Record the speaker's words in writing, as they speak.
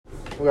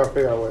We gotta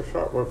figure out where to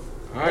start. All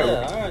right. Yeah,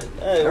 all right.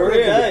 Hey, we're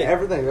here. Hey.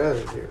 Everything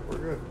good is here. We're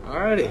good.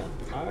 Alrighty.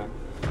 All right.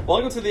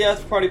 Welcome to the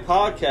After Party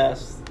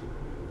Podcast.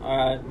 All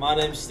right. My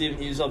name's Stephen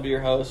Hughes. I'll be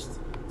your host.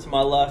 To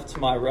my left, to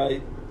my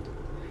right.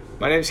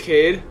 My name's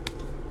Cade.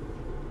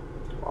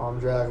 I'm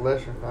Jack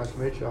Lisher. Nice to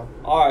meet y'all.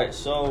 All right.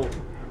 So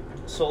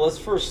let's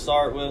first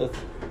start with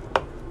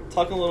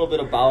talking a little bit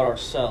about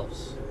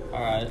ourselves. All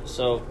right.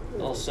 So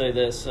I'll say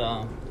this: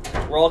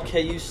 we're all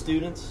KU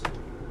students,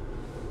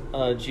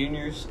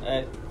 juniors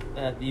at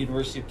the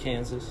University of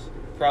Kansas.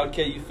 Proud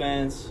KU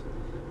fans,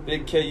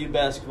 big KU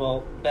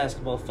basketball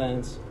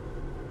fans,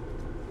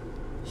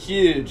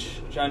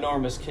 huge,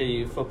 ginormous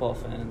KU football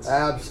fans.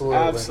 Absolutely.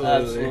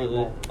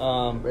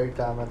 Big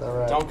time at that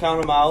right. Don't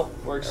count them out.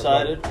 We're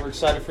excited. We're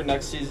excited for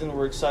next season.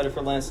 We're excited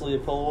for Lance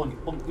Leopold.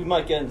 We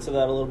might get into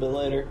that a little bit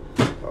later.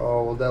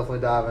 Oh, we'll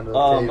definitely dive into the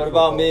KU But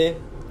football. about me,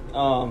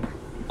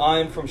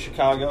 I'm from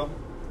Chicago,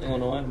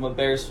 Illinois. I'm a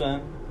Bears fan,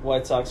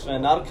 White Sox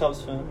fan, not a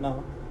Cubs fan.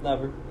 No,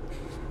 never.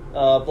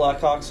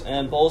 Blackhawks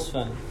and Bulls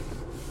fan.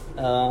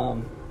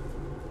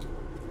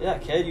 Yeah,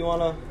 Kid, you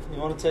wanna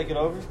take it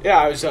over? Yeah,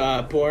 I was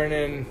born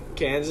in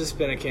Kansas.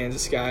 Been a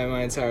Kansas guy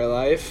my entire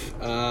life.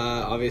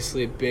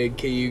 Obviously, a big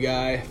KU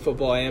guy,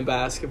 football and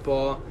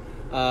basketball.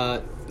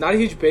 Not a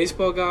huge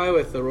baseball guy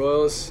with the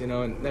Royals.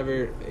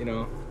 Never.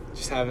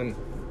 Just haven't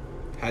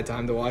had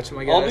time to watch them.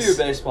 I guess. I'll be your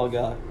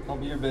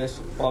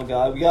baseball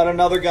guy. We got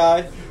another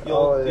guy.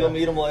 You'll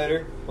meet him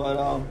later. But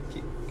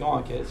go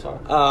on, Kid. Sorry.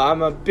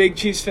 I'm a big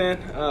Chiefs fan.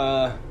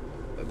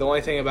 The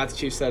only thing about the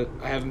Chiefs that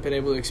I haven't been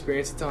able to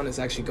experience a ton is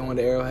actually going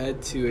to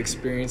Arrowhead to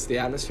experience the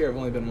atmosphere. I've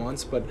only been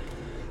once, but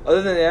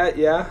other than that,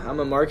 yeah, I'm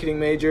a marketing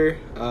major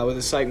with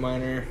a psych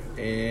minor,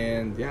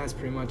 and yeah, that's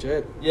pretty much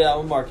it. Yeah,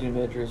 I'm a marketing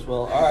major as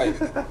well. All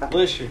right,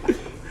 Lisher,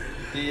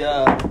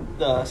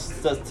 the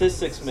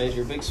statistics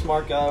major, big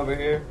smart guy over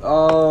here.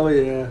 Oh,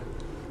 yeah.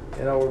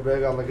 We're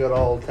big on the good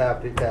old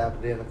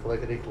tappity-tappity and the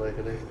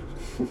clickety-clickety.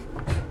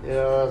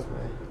 That's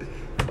me.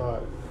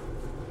 But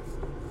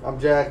I'm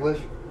Jack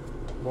Lisher.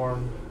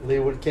 Born in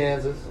Leawood,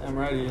 Kansas. I'm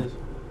right, he is.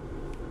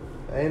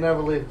 I ain't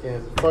never leave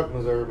Kansas. Fuck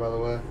Missouri, by the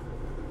way. If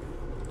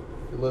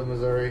you live in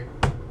Missouri,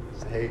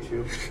 I hate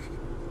you.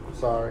 I'm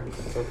sorry.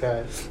 It's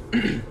okay. It's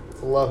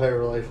a love-hate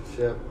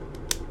relationship.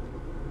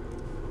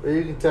 But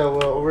you can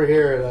tell over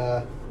here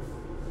at,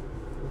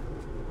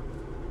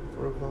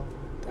 what are we called?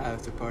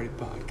 After Party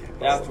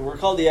Podcast. We're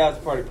called the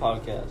After Party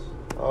Podcast.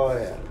 Oh,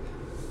 yeah.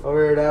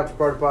 Over here at After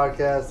Party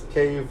Podcast,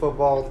 KU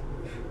football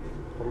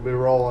will be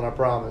rolling, I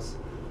promise.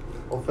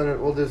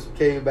 We'll do some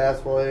KU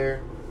basketball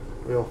here.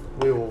 We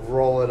will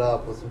roll it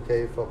up with some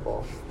KU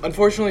football.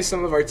 Unfortunately,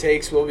 some of our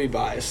takes will be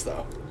biased,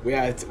 though.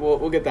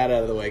 We'll get that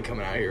out of the way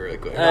coming out here really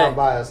quick. Hey. Not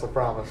biased, I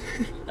promise.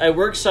 Hey,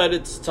 we're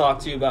excited to talk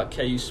to you about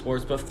KU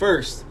sports, but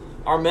first,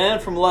 our man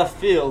from left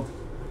field,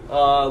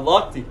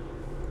 Lucky.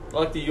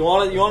 Lucky, do you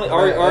want us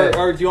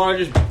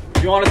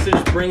to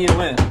just bring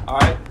you in? All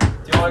right.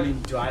 I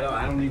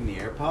don't need any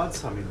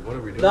AirPods? I mean, what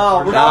are we doing?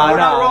 No, we're not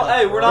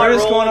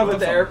just going rolling up with the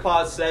the phone.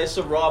 AirPods today. It's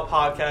a raw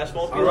podcast.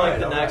 Won't be All like right,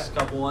 the all next right.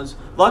 couple ones.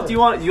 Luck, do you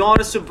want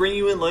us to bring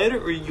you in later,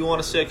 or you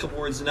want to say a couple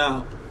words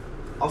now?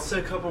 I'll say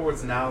a couple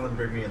words now and then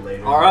bring me in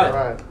later. All right. All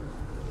right.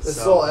 It's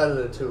So- all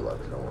edited too,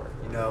 Lucky, don't worry.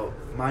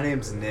 My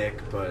name's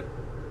Nick, but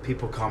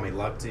people call me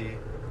Lucky.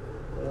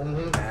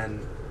 Mm-hmm.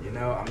 And,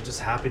 I'm just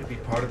happy to be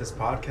part of this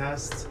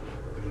podcast.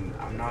 I mean,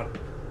 I'm not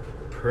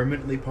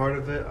permanently part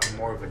of it. I'm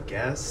more of a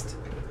guest.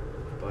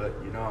 But,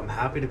 I'm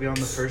happy to be on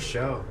the first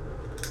show.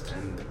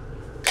 And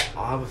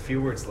I'll have a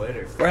few words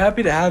later. We're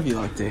happy to have you,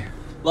 Lucky.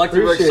 Lucky,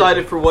 we're Appreciate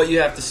excited for what you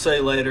have to say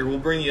later. We'll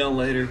bring you on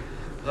later.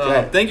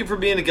 Okay. Thank you for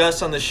being a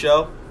guest on the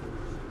show.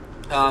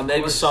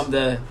 Maybe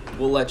someday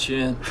we'll let you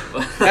in.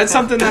 That's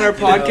something that our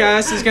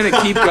podcast is going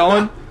to keep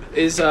going.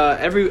 Is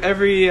every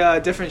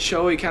different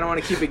show we kind of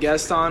want to keep a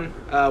guest on,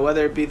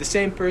 whether it be the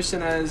same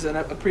person as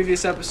a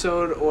previous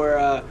episode,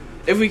 or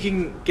if we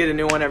can get a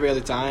new one every other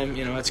time,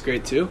 that's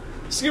great too.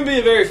 This is going to be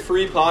a very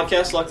free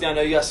podcast. Lucky, I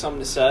know you got something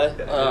to say.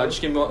 This is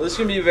going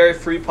to be a very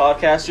free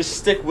podcast. Just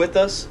stick with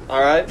us,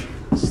 all right?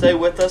 Stay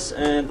with us.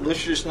 And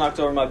Lucia just knocked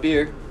over my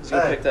beer. He's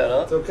going to pick that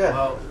up. It's okay.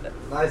 Well,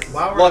 Nice.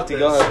 while we're Lucky, at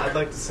go this, ahead. I'd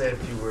like to say a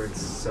few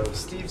words. So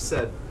Steve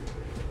said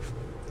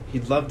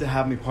he'd love to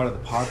have me part of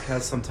the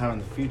podcast sometime in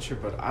the future,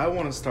 but I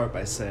want to start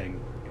by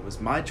saying it was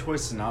my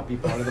choice to not be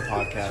part of the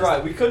podcast. That's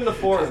right. We couldn't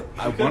afford it.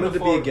 I wanted to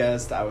be a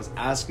guest. I was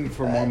asking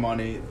for more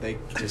money. They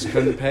just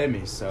couldn't pay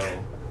me, so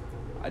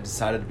I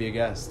decided to be a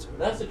guest.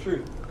 That's the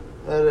truth.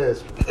 That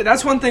is.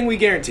 That's one thing we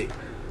guarantee.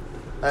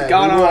 Hey,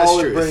 God we will honest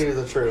always truth. bring you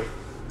the truth.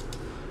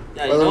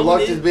 Yeah, Whether we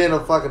Lucky's need- being a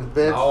fucking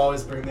bitch I'll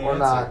always bring the or answer.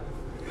 not,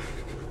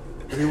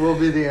 he will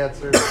be the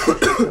answer.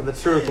 And the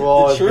truth will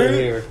always the be truth.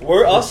 here.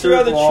 We're us who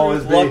are the will always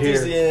truth. be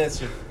Lucky's here. the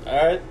answer. All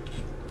right.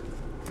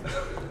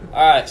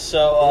 All right.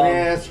 So. Let me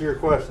answer your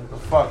question. But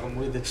fuck him.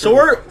 We the truth. So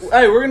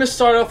we're gonna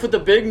start off with the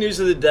big news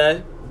of the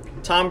day.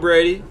 Tom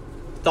Brady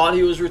thought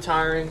he was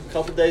retiring a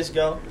couple days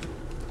ago.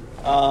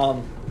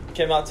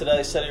 Came out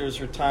today, said he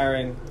was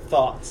retiring.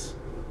 Thoughts?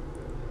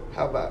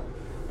 How about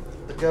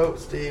the GOAT,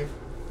 Steve?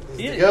 He's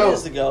He the GOAT.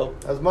 is the GOAT.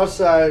 As much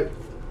as I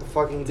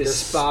fucking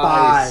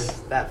Despise.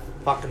 despise that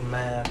fucking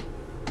man.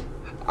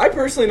 I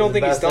personally don't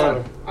He's think the he's best done.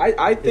 ever.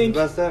 I think He's the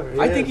best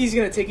ever. I think he's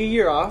gonna take a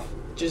year off.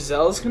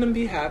 Giselle's gonna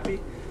be happy.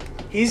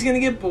 He's gonna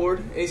get bored,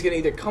 and he's gonna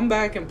either come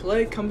back and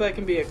play, come back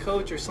and be a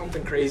coach, or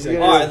something He's crazy.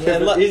 gonna, Alright, go,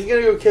 then let- he's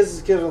gonna go kiss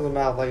his kid on the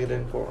mouth like it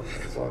didn't corn.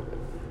 It's all good.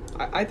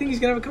 I think he's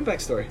gonna have a comeback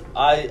story.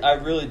 I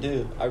really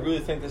do. I really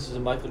think this is a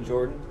Michael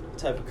Jordan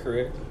type of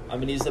career. I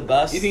mean, he's the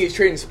best. You think he's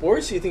trading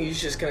sports? Or you think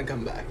he's just gonna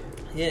come back?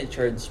 He ain't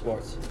trading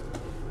sports.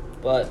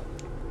 But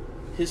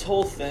his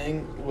whole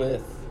thing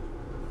with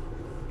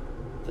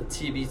the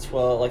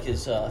TB12, like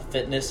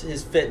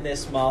his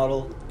fitness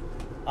model,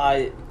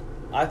 I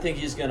think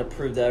he's going to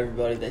prove to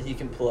everybody that he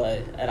can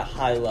play at a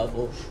high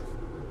level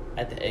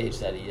at the age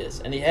that he is.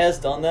 And he has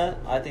done that.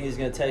 I think he's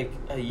going to take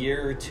a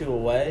year or two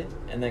away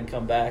and then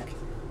come back.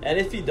 And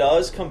if he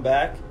does come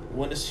back,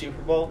 win a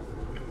Super Bowl,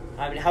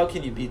 I mean, how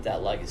can you beat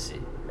that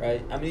legacy,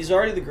 right? I mean, he's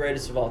already the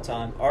greatest of all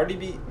time. Already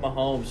beat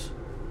Mahomes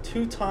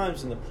 2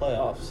 times in the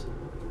playoffs.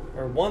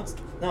 Or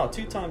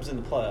 2 times in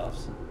the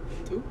playoffs.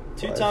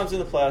 Two times in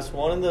the playoffs.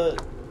 One in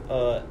the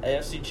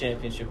AFC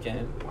Championship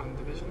game. One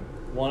division.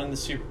 One in the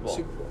Super Bowl.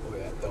 Super Bowl. Oh,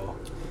 yeah, though.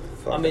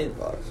 Fucking mean-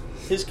 Bucks.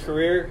 His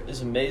career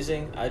is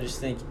amazing. I just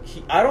think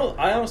I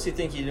honestly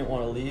think he didn't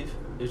want to leave.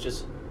 It was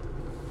just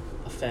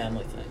a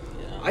family thing,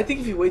 you know. I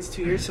think if he waits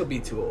 2 years, he'll be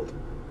too old.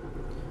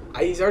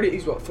 He's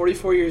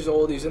 44 years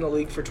old. He's in the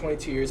league for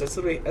 22 years.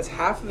 That's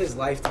half of his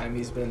lifetime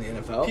he's been in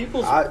the NFL.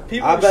 people I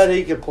bet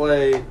he could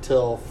play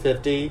till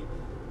 50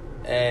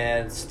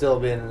 and still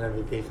be in an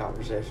MVP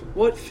conversation.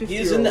 What 50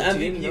 he's in the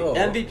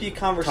MVP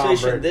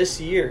conversation this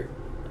year.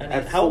 And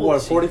At how old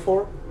is he?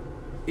 44?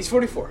 He's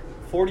 44.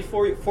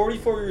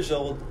 44 years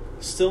old,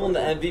 still in the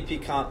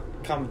MVP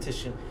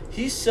competition.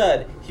 He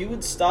said he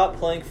would stop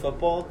playing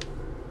football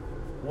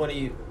when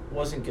he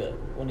wasn't good,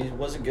 when he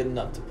wasn't good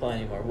enough to play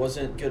anymore,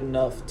 wasn't good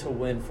enough to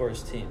win for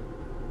his team.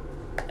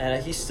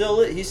 And he's an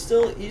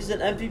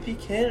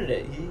MVP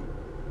candidate.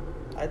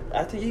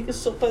 I think he can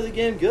still play the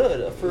game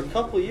good for a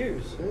couple of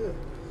years. Yeah.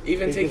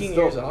 Even He can taking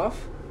still- years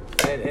off.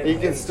 He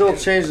can still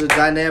change the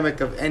dynamic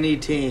of any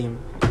team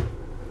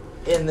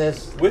in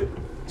this.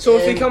 So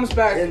if he in- comes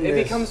back, in does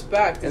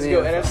this- he in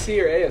go the NFL.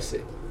 NFC or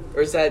AFC,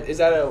 or is that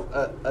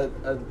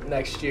a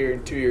next year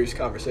and 2 years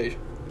conversation?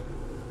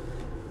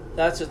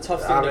 That's a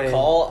tough thing to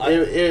call.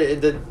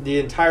 The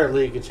entire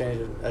league could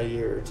change in a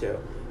year or two.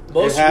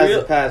 Most it has real-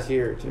 the past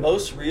year or two.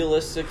 Most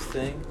realistic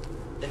thing,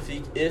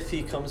 if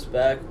he comes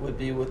back, would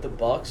be with the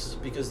Bucks,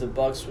 because the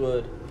Bucks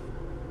would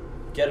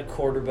get a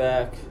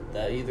quarterback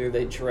that either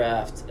they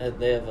draft and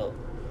they have a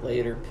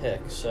later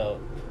pick, so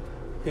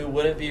who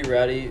wouldn't be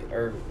ready,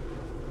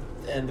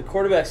 and the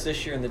quarterbacks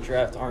this year in the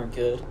draft aren't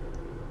good,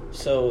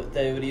 so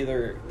they would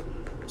either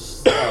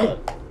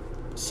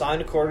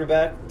sign a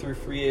quarterback through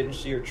free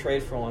agency or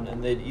trade for one,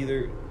 and they'd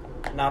either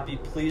not be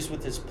pleased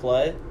with his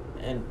play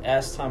and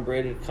ask Tom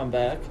Brady to come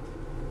back,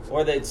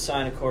 or they'd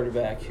sign a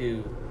quarterback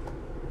who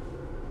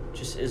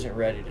just isn't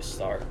ready to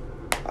start.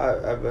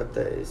 I bet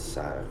they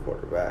sign a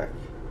quarterback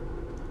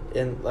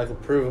in like a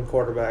proven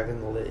quarterback in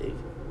the league.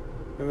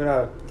 Maybe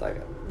not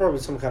probably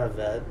some kind of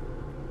vet,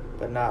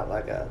 but not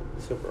like a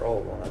super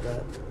old one. I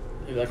bet.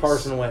 Maybe like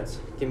Carson Wentz.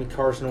 Give me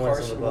Carson Wentz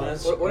on the Carson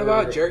Bucks. Wentz. What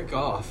about Jared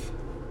Goff?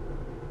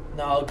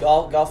 No,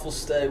 Goff will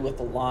stay with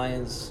the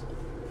Lions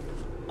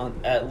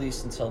at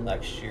least until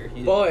next year.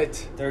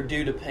 But They're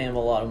due to pay him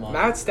a lot of money.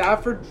 Matt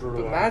Stafford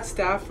Drew Lock.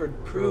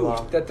 proved Drew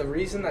Lock. that the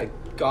reason that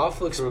Goff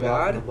looks Drew Lock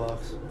on bad, the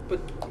Bucks. but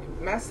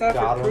Matt Stafford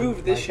Godwin,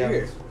 proved this Mike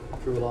year.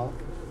 Evans, Drew Lock.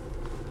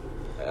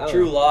 I don't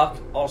Drew know. Lock.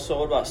 Also,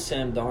 what about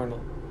Sam Darnold?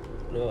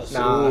 What about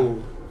Nah.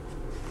 Ooh.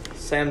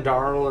 Sam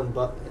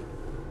Darnold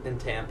in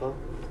Tampa.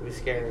 It'd be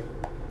scary.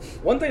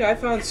 One thing I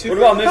found super.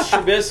 What about Mitch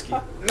Trubisky? Nah,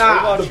 What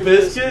about the Trubisky?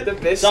 biscuit?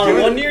 The It's on a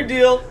biscuit. 1-year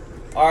deal.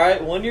 All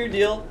right, 1-year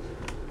deal.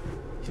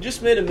 He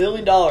just made $1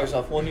 million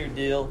off 1-year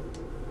deal.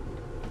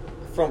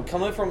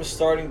 Coming from a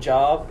starting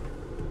job,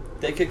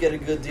 they could get a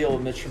good deal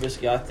with Mitch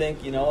Trubisky. I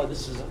think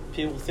this is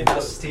people think Now,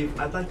 this. Steve,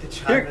 I'd like to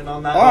chime in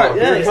on that. all right,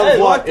 Yeah, here comes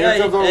Lock. Here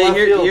comes our left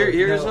fielder.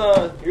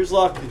 here's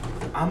Locke.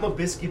 I'm a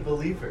Bisky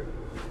believer.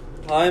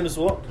 I am as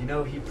well. You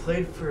know, he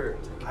played for.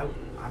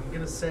 I'm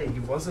gonna say he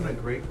wasn't a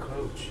great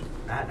coach.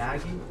 Matt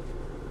Nagy.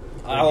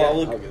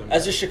 I'll give him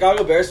as that. a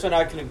Chicago Bears fan,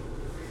 I can.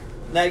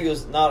 Nagy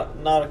was not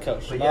a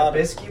coach. But yeah,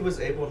 Bisky was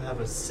able to have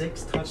a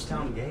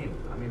 6-touchdown game.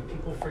 I mean,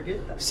 people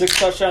forget that.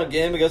 6-touchdown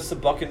game against the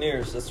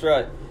Buccaneers. That's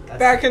right.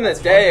 Back in the that's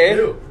hard day, to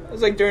do, it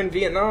was like during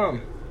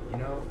Vietnam. you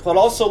know. But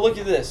also look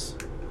at this.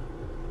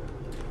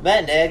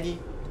 Matt Nagy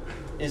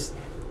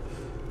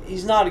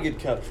he's not a good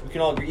coach. We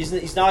can all agree.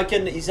 He's not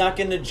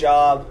getting a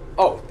job.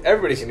 Oh,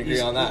 everybody can agree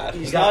He's- on that.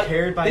 he's He got not-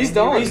 carried by. he's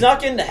injury. done. He's not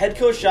getting the head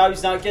coach job.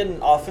 He's not getting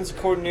an offensive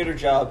coordinator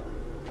job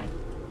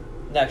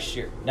next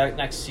year,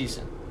 next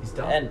season. He's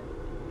done. And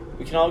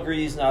we can all agree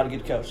he's not a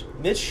good coach.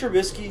 Mitch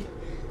Trubisky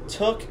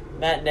took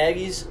Matt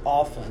Nagy's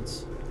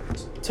offense,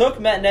 took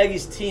Matt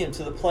Nagy's team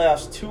to the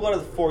playoffs 2 out of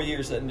the 4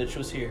 years that Mitch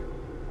was here.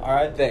 All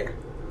right, There.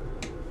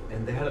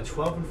 And they had a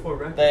 12-4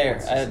 record. there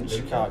that at season,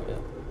 didn't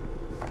Chicago.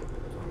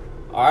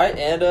 All right,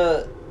 and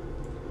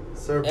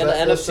It's their And the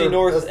best- NFC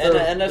North- that's and the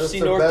their- NFC that's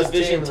their North best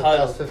division team in the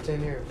title. past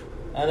 15 years.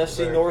 NFC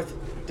Sorry. North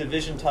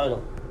division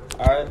title.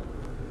 All right.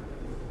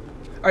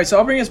 All right, so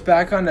I'll bring us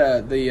back on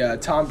the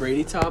Tom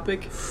Brady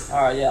topic.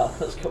 All right. Yeah.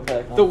 Let's go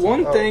back. On The to-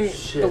 one Oh, thing,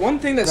 shit. the one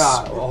thing that's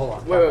God, well, hold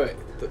on. wait.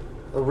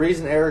 The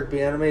reason Eric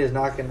Bieniemy is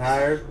not getting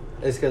hired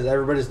is because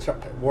everybody's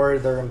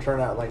worried they're going to turn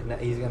out like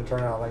he's going to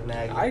turn out like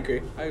Nagy. I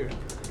agree.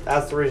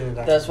 That's the reason. He's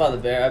not. That's why the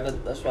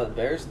That's why the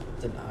Bears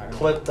didn't hire him.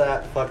 Clip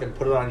that, fucking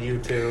put it on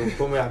YouTube,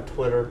 put me on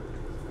Twitter.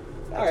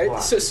 That's All right,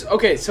 why.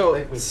 okay, so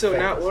Make me now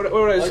famous. what I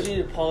Why'd was you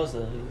need to pause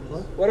that?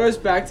 what I was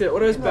back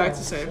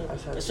to saying.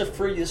 It's a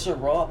free. This is a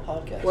raw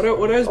podcast. What I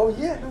was Oh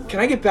yeah. Can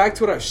I get back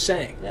to what I was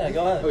saying? Yeah.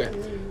 Go ahead.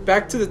 Okay,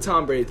 back to the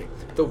Tom Brady thing.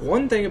 The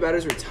one thing about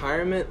his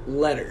retirement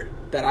letter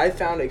that I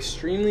found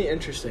extremely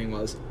interesting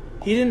was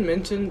he didn't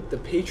mention the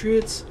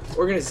Patriots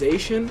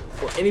organization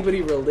or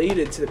anybody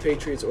related to the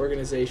Patriots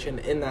organization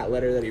in that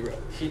letter that he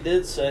wrote. He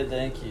did say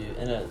thank you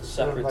in a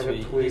separate Like a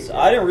tweet. tweet, He said-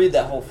 yeah. I didn't read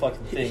that whole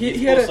fucking thing.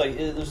 He had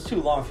it was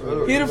too long for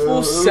me. He had a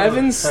full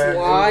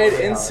 7-slide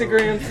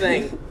Instagram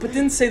thing, but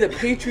didn't say the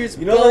Patriots,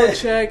 You know what?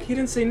 Belichick. He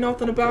didn't say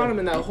nothing about him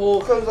in that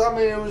whole. Because I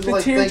mean, it was The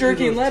like tear thank you to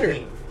jerking his letter.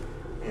 team.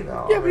 You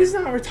know. Yeah, but he's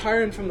not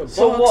retiring from the Bucks.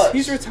 So what?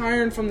 He's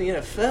retiring from the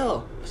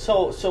NFL.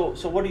 So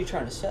what are you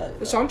trying to say?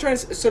 So I'm trying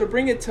to to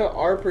bring it to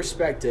our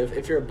perspective.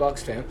 If you're a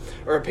Bucks fan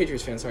or a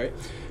Patriots fan, sorry,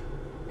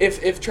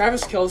 if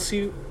Travis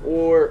Kelce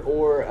or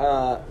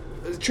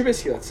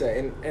Trubisky, let's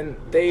say, and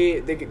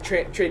they get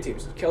trade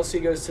teams.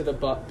 Kelce goes to the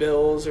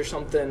Bills or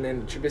something,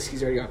 and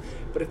Trubisky's already gone.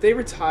 But if they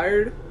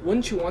retired,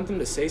 wouldn't you want them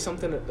to say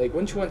something? Like,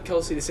 wouldn't you want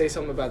Kelce to say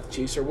something about the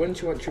Chiefs, or wouldn't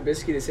you want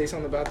Trubisky to say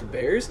something about the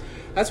Bears?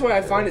 That's why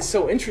I find it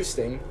so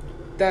interesting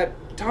that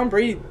Tom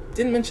Brady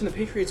didn't mention the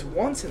Patriots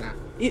once in that.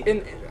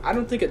 And I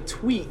don't think a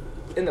tweet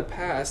in the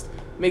past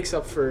makes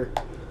up for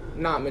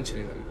not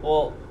mentioning them.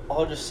 Well,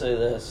 I'll just say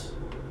this.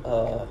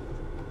 I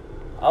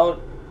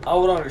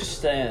would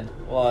understand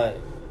why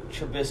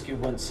Trubisky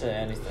wouldn't say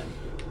anything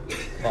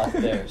about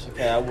the Bears.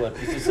 Okay, I would,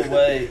 because the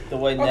way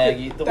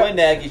Okay, way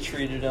Nagy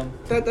treated him.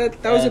 That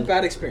was a And-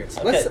 bad experience.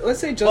 Okay, Let's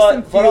say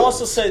Justin But I'll Fields.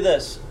 also say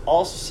this.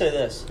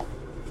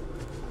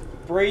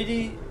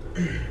 Brady,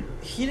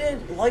 he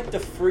didn't like the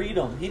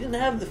freedom. He didn't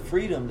have the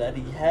freedom that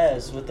he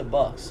has with the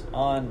Bucks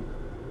on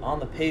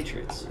the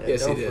Patriots.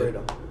 Yes, no he did.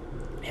 freedom.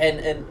 And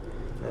And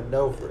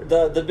no freedom.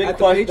 the big At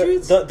the question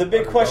Patriots? the big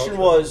Under question Belichick?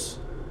 was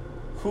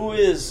who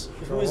is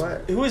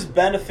what? who is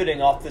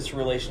benefiting off this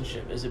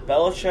relationship? Is it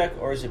Belichick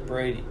or is it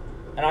Brady?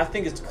 And I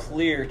think it's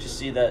clear to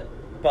see that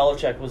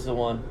Belichick was the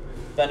one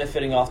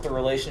benefiting off the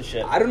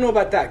relationship. I don't know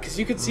about that because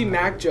you could see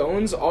Mac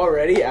Jones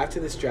already after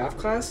this draft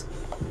class.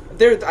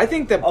 I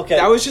think that Okay,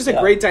 that was just a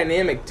yeah. great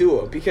dynamic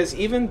duo because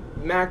even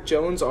Mac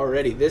Jones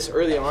already this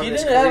early on He in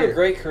his didn't career. have a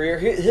great career.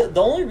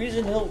 The only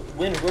reason he'll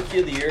win Rookie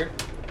of the Year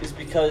is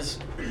because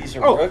he's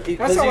a Oh, rookie.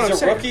 that's Because not what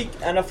he's a I'm rookie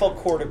NFL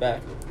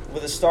quarterback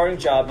with a starting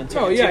job and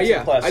Oh, took yeah, a team to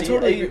yeah. the playoffs. I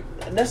totally He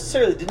agree.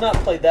 necessarily did not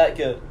play that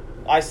good.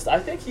 I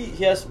think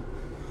he has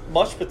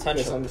much Yes,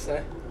 potential. something to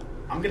say.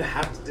 I'm gonna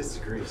have to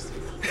disagree,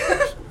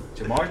 Steve.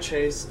 Jamar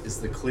Chase is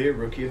the clear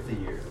rookie of the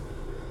year.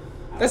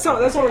 That's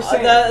not what we're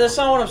saying. That's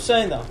not what I'm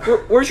saying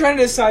though. We're trying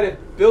to decide if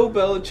Bill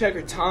Belichick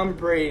or Tom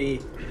Brady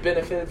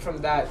benefited from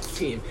that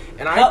team,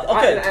 and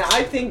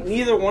I think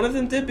neither one of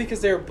them did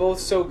because they were both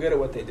so good at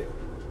what they do.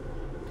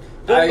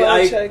 Bill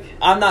Belichick,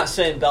 I'm not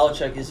saying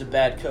Belichick is a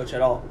bad coach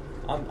at all.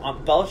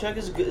 Belichick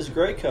is a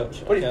great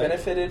coach. but he okay?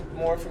 benefited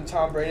more from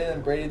Tom Brady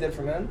than Brady did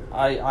from him.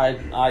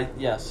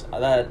 Yes,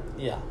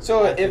 yeah.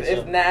 So I think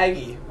if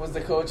Nagy was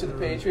the coach of the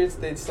Patriots,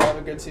 they'd still have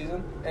a good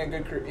season and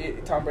good career.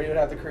 Tom Brady would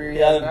have the career he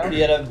has now.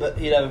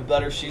 he'd have a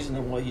better season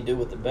than what he did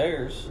with the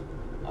Bears.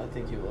 I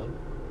think he would.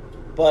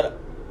 But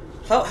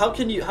how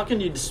can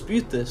you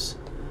dispute this?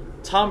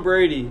 Tom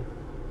Brady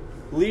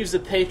leaves the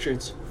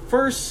Patriots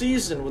first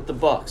season with the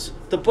Bucks.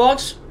 The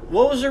Bucks,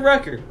 what was their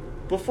record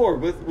before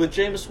with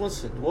Jameis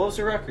Winston? What was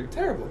their record?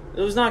 Terrible.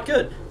 It was not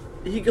good.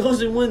 He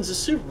goes and wins the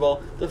Super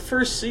Bowl. The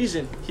first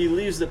season, he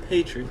leaves the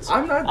Patriots.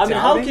 I'm not I mean,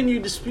 how doubting- can you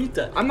dispute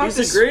that? I'm not He's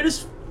dis- the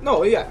greatest.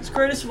 No, yeah. He's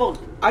greatest of all.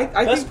 I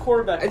Best think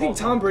quarterback I of think all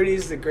Tom time. Brady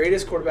is the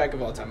greatest quarterback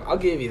of all time. I'll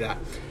give you that.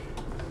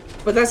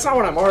 But that's not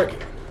what I'm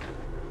arguing.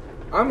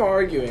 I'm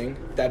arguing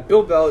that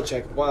Bill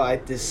Belichick, while I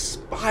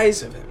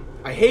despise of him,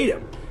 I hate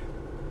him,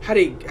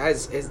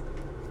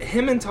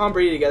 him and Tom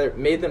Brady together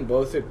made them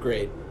both look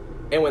great.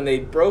 And when they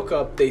broke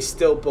up, they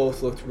still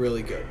both looked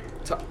really good.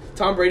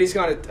 Tom Brady's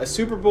got a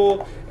Super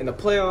Bowl in the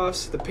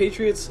playoffs. The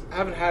Patriots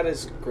haven't had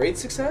as great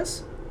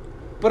success.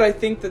 But I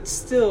think that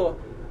still,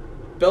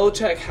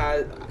 Belichick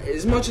has,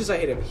 as much as I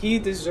hate him, he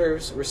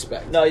deserves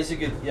respect. No, he's a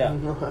good, yeah.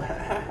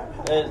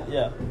 And,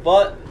 yeah.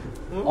 But,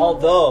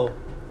 although,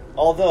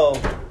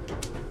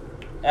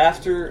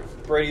 after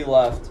Brady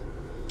left,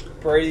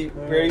 Brady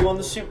won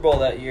the Super Bowl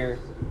that year,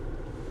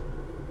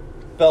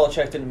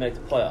 Belichick didn't make the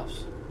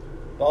playoffs.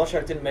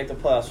 Belichick didn't make the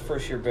playoffs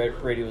first year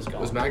Brady was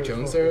gone. Was Mac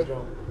Jones there?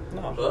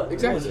 No.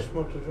 Exactly.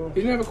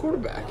 He didn't have a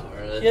quarterback.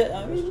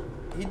 Yeah, I mean,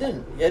 he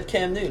didn't. He had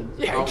Cam Newton.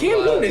 Yeah,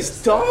 Cam Newton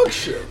is dog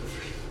shit.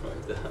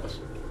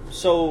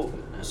 So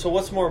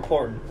what's more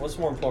important?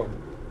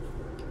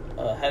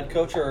 a head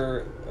coach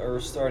or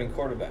starting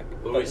quarterback?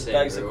 What are we saying?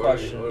 Begs the What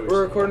question. are we We're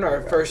saying? recording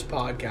our first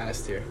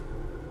podcast here.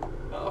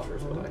 Oh,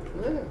 first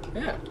one.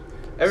 Yeah.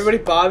 Everybody,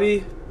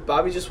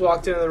 Bobby just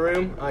walked into the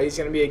room. He's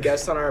going to be a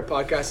guest on our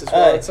podcast as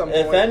well Hey, at some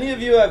point. if any of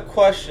you have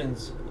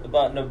questions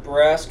about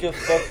Nebraska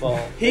football,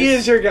 He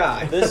is your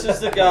guy. this is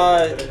the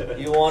guy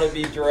you want to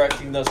be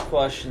directing those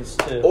questions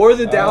to. Or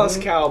the Dallas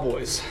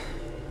Cowboys.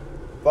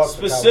 Fuck the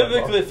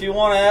Specifically, Cowboys. if you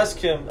want to ask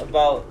him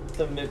about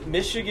the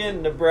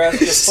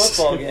Michigan-Nebraska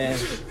football game,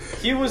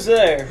 he was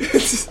there.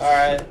 All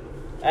right.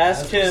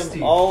 Ask him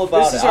Steve. all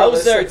about This is it. I our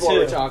was there list of what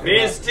we're too. talking Me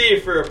and about.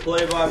 Steve for a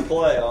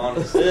play-by-play,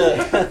 honestly.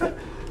 Yeah.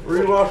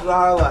 Rewatch the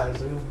highlights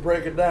and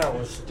break it down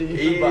with Steve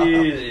and Bob.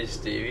 Easy,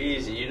 Steve,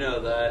 easy. You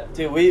know that.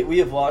 Dude, we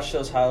have watched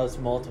those highlights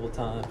multiple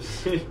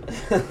times.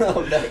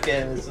 Of that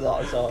game is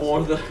awesome.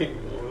 More than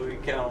we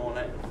count on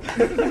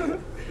it.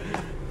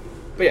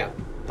 But yeah,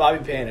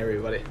 Bobby Payne,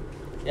 everybody.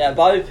 Yeah,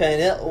 Bobby Payne.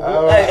 Yeah. How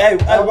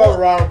about what-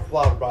 round of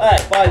applause, Bob?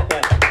 Hey, Bobby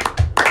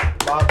Payne.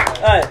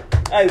 Bob?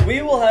 Hey,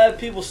 we will have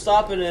people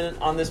stopping in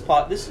on this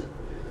pod. This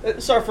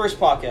is our first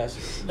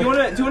podcast. Do you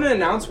want to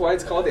announce why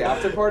it's called the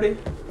After Party?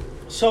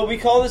 So we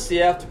call this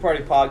the After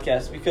Party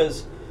Podcast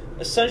because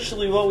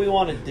essentially what we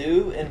want to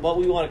do and what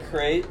we want to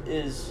create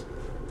is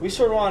we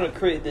sort of want to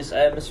create this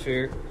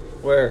atmosphere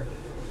where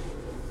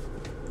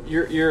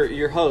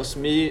your hosts,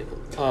 me,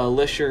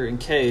 Lisher, and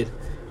Cade,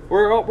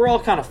 we're all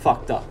kind of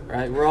fucked up,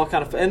 right? We're all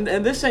kind of and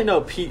this ain't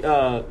no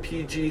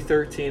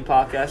PG-13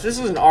 podcast. This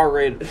is an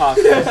R-rated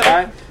podcast,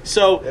 right?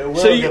 So It will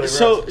so get you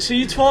aggressive. so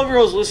you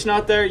 12-year-olds listening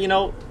out there, you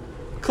know,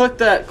 click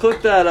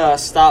that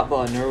stop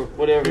button or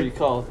whatever you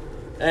call it.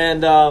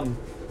 And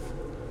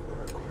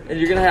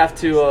you're gonna have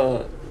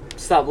to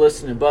stop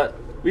listening. But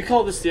we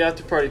call this the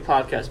After Party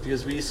Podcast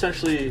because we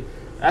essentially,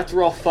 after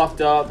we're all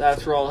fucked up,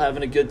 after we're all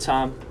having a good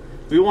time,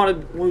 we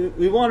want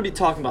to be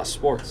talking about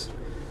sports.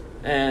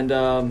 And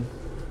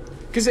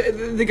Because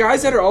the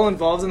guys that are all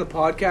involved in the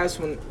podcast,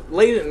 when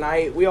late at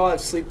night, we all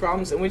have sleep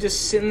problems, and we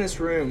just sit in this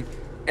room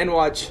and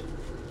watch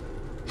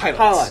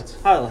highlights.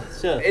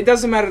 highlights. Yeah. It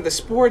doesn't matter the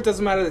sport,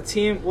 doesn't matter the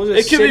team. We'll just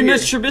It could sit be here.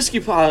 Mitch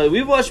Trubisky highlight.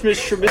 We've watched Mitch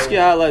Trubisky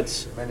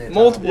highlights.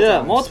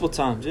 Multiple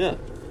times. Yeah.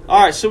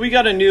 All right, so we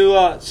got a new.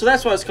 So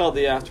that's why it's called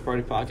the After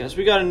Party Podcast.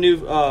 We got a new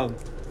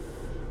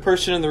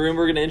person in the room.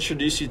 We're going to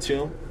introduce you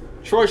to him.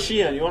 Troy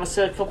Sheehan, you want to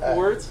say a couple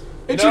words?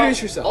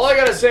 Introduce yourself. All I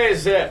gotta say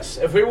is this: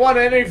 if we want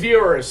any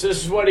viewers,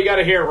 this is what you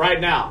gotta hear right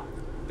now.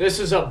 This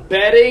is a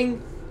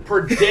betting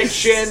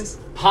prediction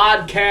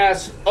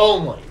podcast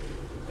only,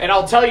 and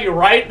I'll tell you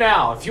right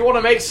now: if you want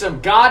to make some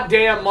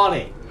goddamn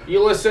money,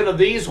 you listen to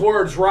these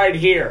words right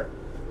here: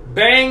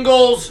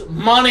 Bengals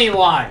money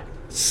line,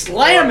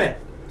 slam it.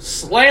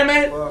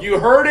 You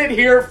heard it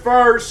here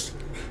first,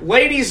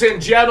 ladies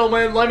and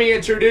gentlemen. Let me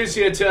introduce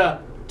you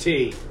to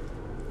T.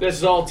 This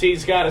is all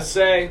T's got to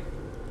say.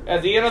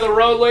 At the end of the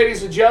road,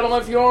 ladies and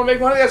gentlemen, if you don't want to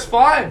make money, that's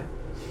fine.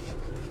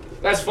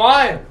 That's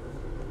fine.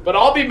 But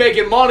I'll be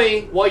making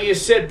money while you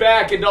sit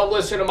back and don't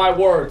listen to my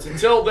words.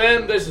 Until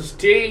then, this is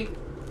T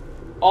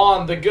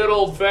on the good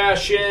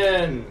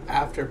old-fashioned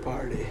After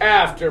Party.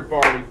 After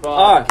Party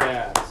All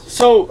podcast.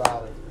 So,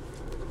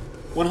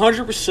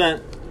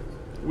 100%,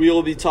 we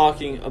will be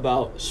talking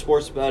about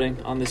sports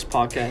betting on this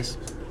podcast.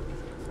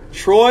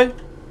 Troy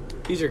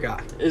He's your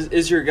guy.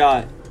 is your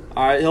guy.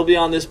 All right, he'll be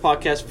on this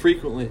podcast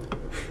frequently.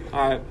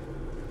 All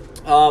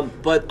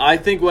right. But I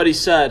think what he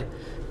said,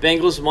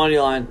 Bengals money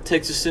line,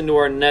 takes us into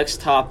our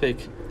next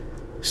topic,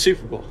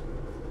 Super Bowl.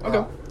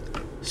 Okay.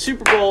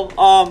 Super Bowl.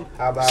 How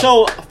about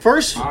So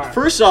first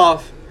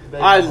off,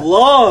 I'd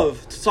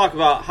love to talk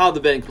about how the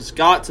Bengals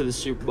got to the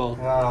Super Bowl.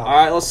 Oh. All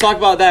right, let's talk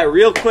about that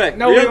real quick.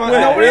 Nobody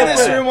in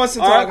this quick. room wants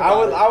to All talk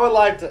right, about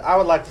I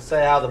would like to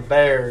say how the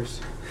Bears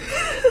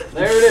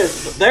There it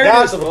is. There it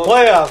got is. to the folks.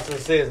 playoffs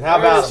this season. How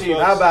There it about is, them?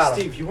 folks. How about them?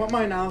 Steve, you want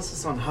my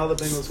analysis on how the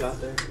Bengals got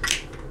there?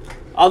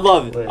 I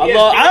love it. I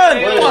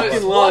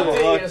fucking love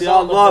it. Look,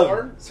 I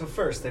love it. So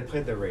first, they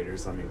played the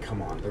Raiders. I mean,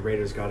 come on. The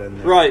Raiders got in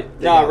there. Right.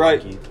 They Yeah, got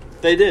right. lucky.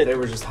 They did. They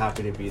were just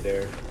happy to be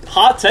there.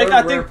 Hot take,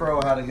 I think. Pro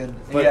had a good.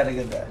 He But- had a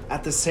good day.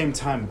 At the same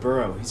time,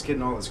 Burrow, he's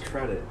getting all his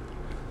credit.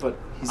 But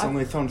he's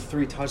only thrown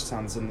 3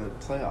 touchdowns in the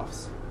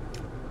playoffs.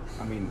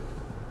 I mean,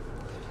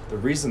 the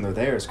reason they're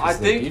there is I because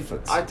of their think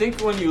defense. I think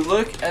when you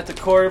look at the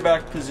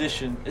quarterback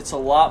position, it's a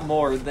lot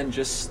more than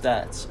just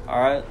stats. All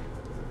right,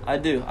 I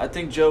do. I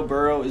think Joe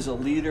Burrow is a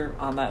leader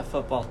on that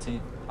football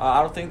team.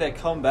 I don't think they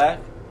come back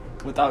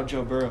without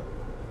Joe Burrow.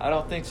 I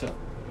don't think so.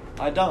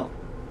 I don't.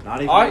 Not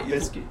even All right,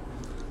 Bisky.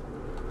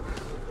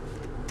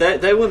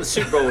 They win the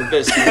Super Bowl with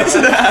Biscuit.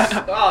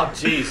 Oh,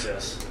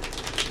 Jesus.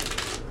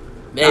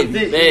 maybe.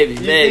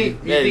 You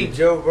think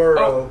Joe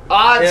Burrow?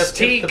 Odds if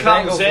T the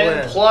comes Bengals in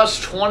win.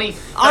 plus I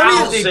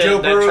 20,000 think Joe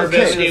that Burrow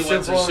gets Trubisky the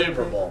wins the Super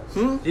Super Bowl.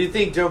 Do you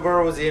think Joe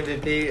Burrow was the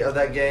MVP of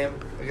that game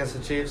against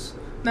the Chiefs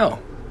No.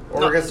 or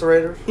No. against the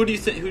Raiders? Who do you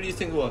think? Who do you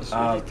think it was? Who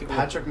do you think it was?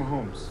 Patrick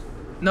Mahomes.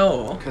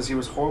 No. Because he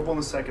was horrible in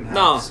the second half.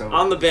 No, so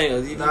on the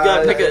Bengals.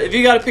 If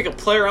you got to pick a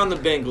player on the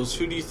Bengals,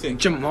 who do you think?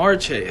 Jamar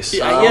Chase. He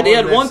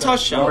had one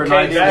touchdown. Number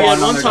Okay, 91 he had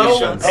on one their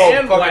touchdown. defense. Oh,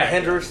 And fucking whack.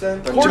 Henderson.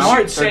 Of course Jamar-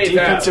 you'd say their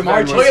that. defensive Jamar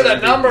end Chase Look at was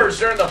the MVP. numbers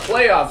during the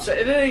playoffs.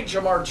 It ain't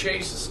Jamar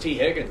Chase, it's T.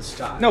 Higgins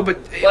time. No, but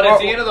But at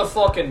the end of the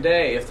fucking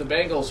day, if the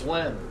Bengals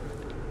win,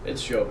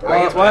 it's Joe Burrow.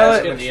 While- He's while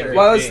asking it- the MVP.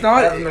 while it's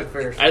not- Evan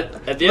McPherson. At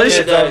the end It's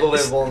of the day,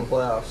 unbelievable in the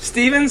playoffs.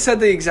 Steven said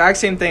the exact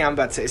same thing I'm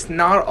about to say. It's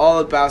not all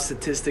about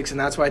statistics, and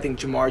that's why I think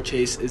Jamar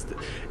Chase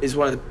is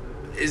one of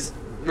the is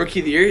rookie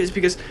of the year, is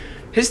because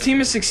his team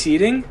is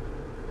succeeding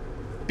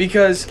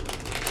because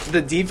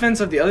the defense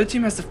of the other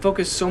team has to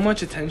focus so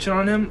much attention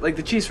on him. Like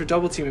the Chiefs were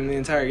double teaming him the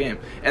entire game,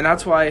 and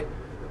that's why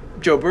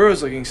Joe Burrow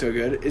is looking so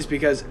good. Is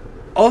because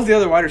all of the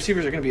other wide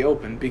receivers are going to be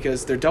open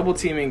because they're double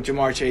teaming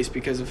Jamar Chase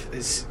because of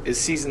his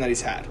season that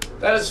he's had.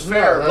 That is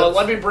fair, No, but that's-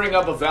 let me bring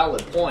up a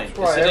valid point.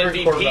 That's Is why it every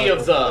MVP quarterback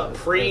of the will-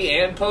 pre-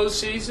 and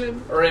postseason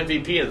or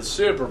MVP of the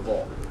Super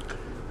Bowl?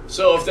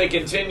 So if they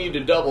continue to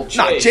double chase,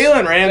 Nah,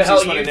 Jalen the Ramsey's hell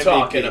winning you MVP.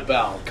 talking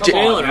about? Come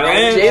Jalen on, now.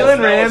 Ramsey. Jalen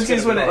Ramsey's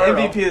Ramsey's gonna winning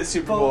be MVP of the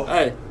Super Bowl.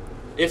 hey,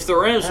 if the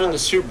Rams win the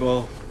Super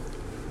Bowl,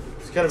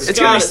 It's gotta be. It's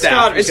gotta be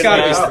Stafford. It's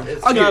gotta be Stafford. Stafford.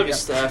 It's I'll give gotta you be that.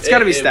 Stafford. It's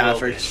gotta be It will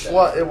Stafford. Stafford.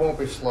 What? It won't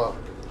be Schlupp.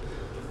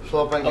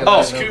 Schlupp ain't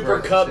Unless getting Cooper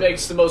no Kupp credit.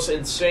 makes the most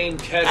insane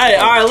catch. hey,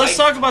 all right, let's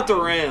Like, talk about the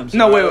Rams.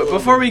 No, wait.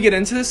 Before we get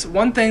into this,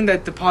 one thing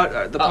that the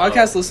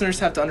podcast listeners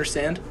have to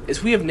understand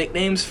is we have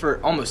nicknames for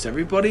almost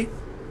everybody.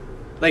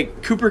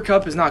 Like Cooper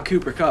Kupp is not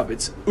Cooper Kupp;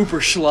 it's Ooper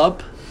Schlupp.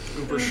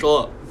 Cooper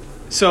Schlupp.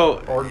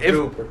 So Or if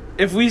Cooper.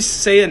 if we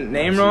say a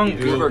name wrong,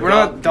 Cooper we're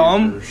not Kupp,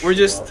 dumb. Cooper We're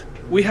just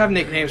Schlupp. we have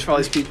nicknames for all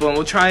these people, and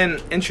we'll try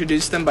and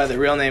introduce them by their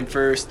real name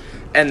first,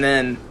 and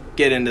then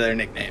get into their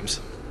nicknames.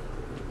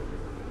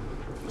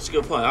 That's a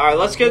good point. All right,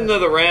 let's get into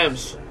the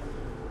Rams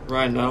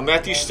right now.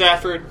 Matthew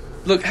Stafford,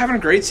 Look, having a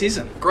great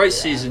season. great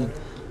season.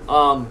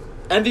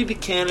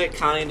 MVP candidate,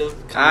 kind of.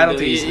 I don't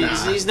think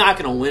he's not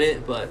going to win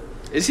it, but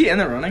Is he in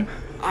the running?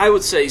 I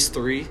would say he's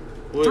 3.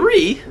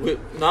 Three?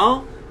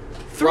 No?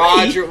 3?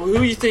 Roger, who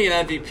are you thinking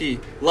MVP?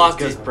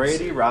 Lofty. Because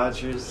Brady,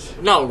 Rodgers,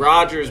 No,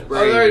 Rodgers, Oh,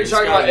 Brady. there you're It's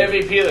talking about gotta be-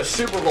 MVP of the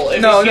Super Bowl.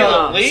 MVP No, of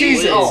no, the league?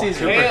 season, Oh,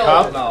 season. hell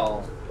Kupp?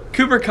 no.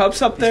 Cooper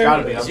Kupp's up there.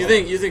 gotta be up. You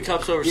think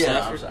Cup's over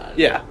Stafford?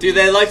 Yeah. Dude,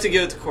 they like to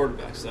give it to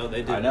quarterbacks, though.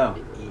 They do. I know.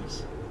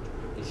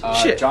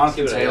 Shit.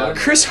 Jonathan See what I Taylor. got.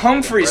 Chris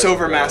Humphries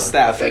over Matt I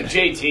Stafford.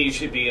 think JT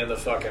should be in the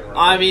fucking room.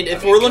 I mean,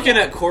 if we're looking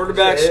at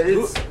quarterbacks,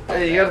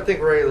 Hey, you gotta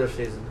think regular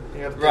season.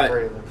 You gotta think Right.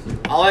 regular season.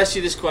 I'll ask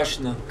you this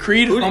question, though.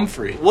 Creed Who do-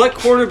 Humphrey. What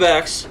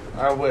quarterbacks,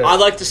 I wish. I'd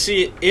like to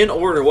see in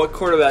order, what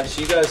quarterbacks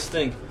you guys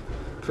think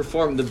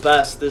performed the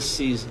best this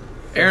season?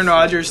 Aaron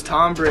Rodgers,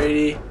 Tom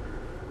Brady.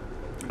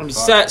 I mean,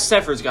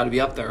 Stafford's got to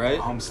be up there, right?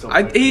 I'm still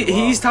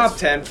He's top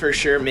 10 for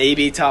sure,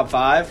 maybe top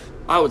 5.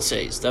 I would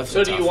say he's So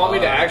definitely do you top want me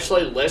to 5.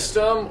 actually list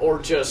them or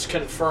just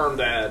confirm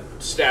that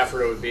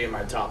Stafford would be in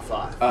my top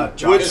 5?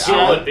 Josh Because he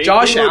Allen. would be.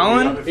 Josh He would be.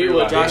 Allen? He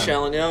would be. Josh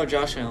Allen, no,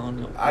 Josh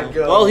Allen. No. I'd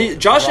go Well,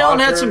 Josh Allen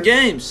had some Rodgers.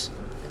 games.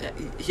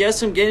 He had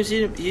some games he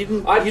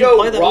didn't I'd play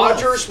go that well.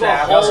 Rodgers,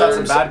 Staff. He also had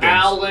some Mahomes, bad games.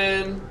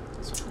 Allen,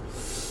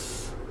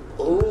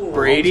 ooh,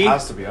 Brady.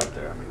 Has to be up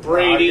there. I mean,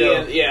 Brady, I'd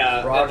go and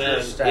yeah, Rodgers, and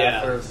then,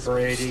 Stafford,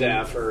 Brady.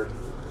 Stafford.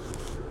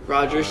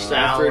 Rodgers,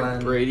 Stafford,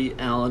 Allen. Brady,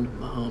 Allen,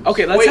 Mahomes.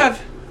 Okay, let's Wait.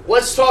 have.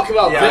 Let's talk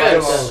about Yeah, I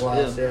this. go those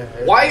last, yeah.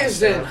 Why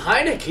isn't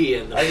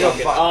Heineke in the I go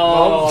fucking? fi-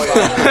 Oh,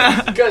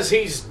 Mahomes. because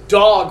he's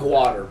dog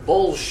water.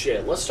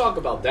 Bullshit. Let's talk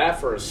about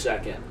that for a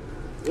second.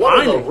 What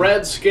are the Heineke.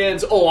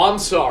 Redskins? Oh, I'm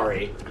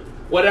sorry.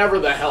 Whatever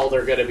the hell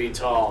they're going to be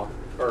tall.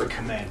 Or The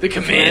Commanders.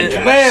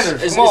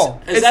 Commanders, come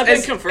on. Has that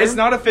been confirmed? It's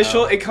not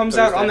official. No, It comes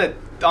out Thursday.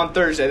 on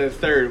Thursday, the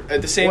 3rd,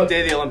 at the same What-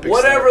 day the Olympics.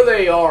 whatever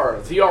they are,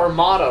 the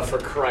Armada, for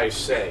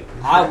Christ's sake.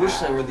 I wish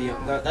they were the.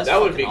 That's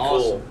That would be fucking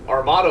cool.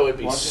 Armada would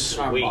be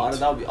Washington sweet. Armada,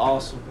 that would be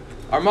awesome.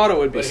 Our motto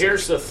would be. But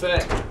here's the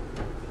thing.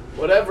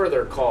 Whatever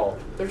they're called,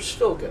 they're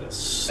still going to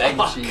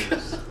suck.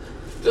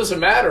 Doesn't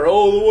matter.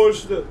 Oh, the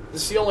Washington.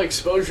 This is the only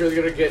exposure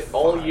they're going to get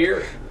all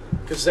year.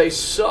 Because they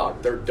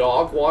suck. They're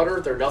dog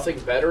water. They're nothing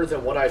better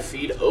than what I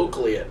feed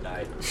Oakley at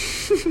night.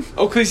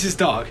 Oakley's his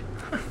dog.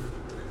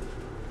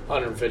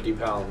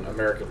 150-pound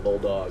American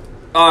Bulldog.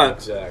 All right,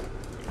 Exact.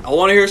 I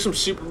want to hear some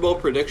Super Bowl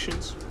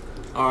predictions.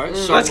 All right,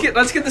 so Let's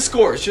get the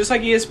scores, just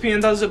like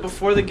ESPN does it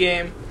before the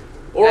game.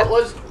 Or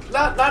let's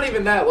not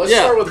even that. Let's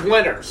Yeah. start with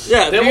winners.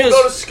 Yeah, Then we'll because-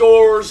 go to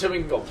scores. Then we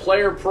can go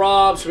player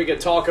props. We can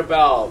talk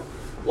about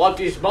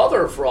Lucky's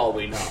mother for all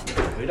we know.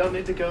 we don't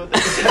need to go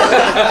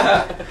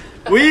there.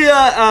 we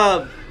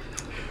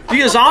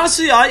because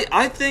honestly,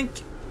 I think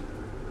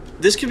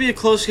this could be a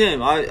close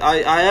game. I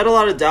had a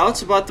lot of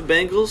doubts about the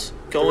Bengals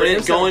going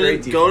Rams have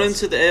great going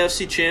defense. into the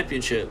AFC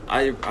Championship.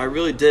 I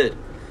really did,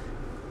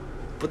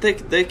 but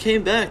they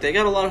came back. They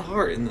got a lot of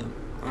heart in them.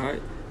 All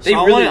right, They So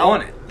I really wanna-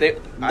 want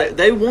it.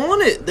 They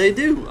want it. They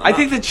do. I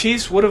think the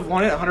Chiefs would have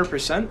won it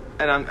 100%,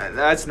 and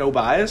that's no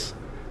bias.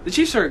 The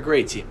Chiefs are a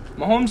great team.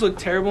 Mahomes looked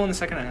terrible in the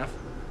second half,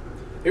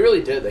 He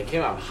really did. They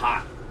came out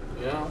hot.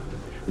 You know.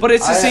 but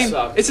it's the I same.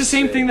 suck It's the to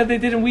same say. thing that they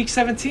did in Week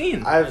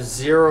 17. I have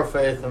zero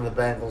faith in the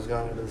Bengals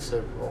going into the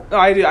Super Bowl. No,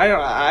 I do.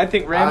 I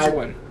think Rams I- will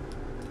win.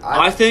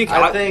 I think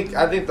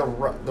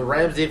the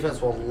Rams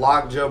defense will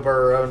lock Joe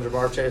Burrow and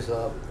Jamar Chase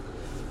up,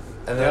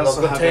 and They then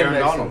also they'll have contain Aaron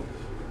Mixon. Donald.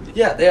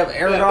 Yeah, they have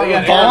Aaron Yeah, Donald. they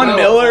got Von Aaron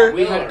Miller.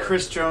 We had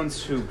Chris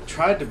Jones who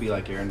tried to be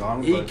like Aaron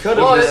Donald. He but could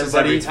Well, have it's been,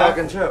 but he every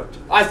tackle. fucking choked.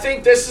 I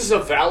think this is a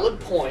valid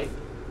point.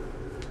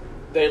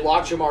 They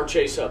locked Jamar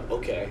Chase up.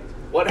 Okay.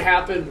 What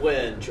happened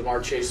when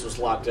Jamar Chase was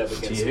locked up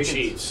against the Higgins.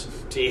 Chiefs?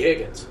 T.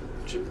 Higgins.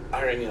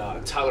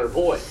 Tyler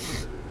Boyd.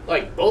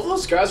 Like, both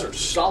those guys are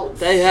solid.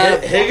 They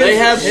have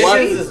Higgins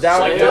weapons. is down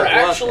Like, there. they're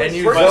actually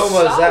And pretty Uzoma's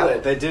solid.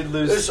 out. They did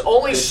lose. There's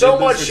only they so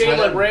did lose much their tight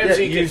Jalen end.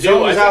 Ramsey Yeah, can do. I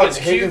Uzoma's out, think it's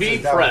Higgins QB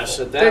is down. press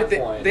at that They,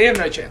 point. they have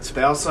no chance.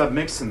 They also have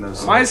Mixon though.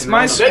 So My- they can my-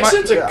 run the-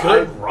 Mixon's a Yeah,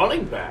 good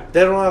running back.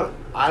 They don't have.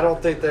 I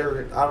don't think they'll be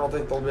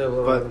able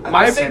to. But run them.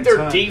 My- I think their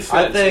time, defense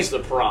I think- is the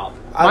problem.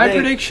 My I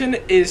think, prediction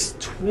is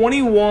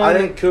 21 I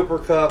think Cooper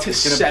Kupp. to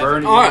It's gonna 7.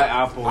 burn All Eli right.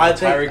 Apple. I and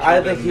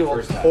Tyreek think Hill he in will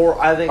the first half.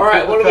 tore. I think All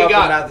right, Cooper what do we Kupp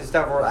got? and Matthew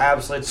Stafford will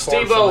absolutely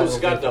torch Steve-O's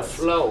the got the defense.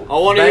 flow. I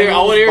want to hear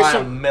Bengals by a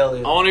some.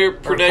 million. I want to hear Or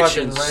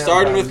predictions. fucking Rams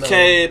Starting by a with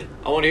million. Cade.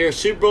 I want to hear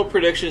Super Bowl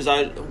predictions.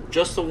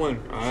 Just the win.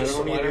 I Just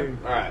don't a want to winner? hear.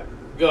 All right,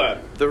 go ahead.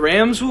 The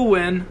Rams will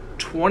win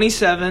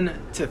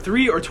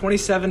 27-3 or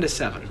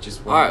 27-7.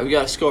 Just All right, we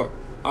got a score.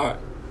 All right.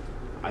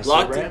 I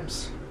Locked said in.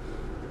 Rams.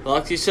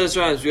 Locky says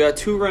Rams. We got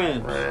 2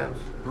 Rams.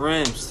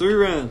 Rams. 3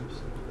 Rams.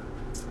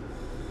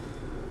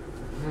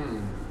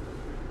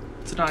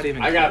 It's not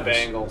even I got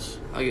close.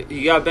 Bengals.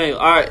 You got Bengals.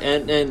 All right,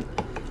 and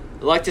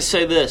I'd like to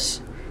say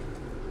this.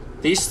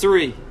 These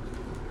 3,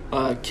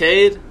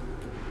 Cade,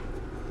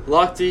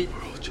 Lochte,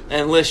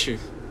 and Lisher,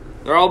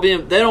 they're all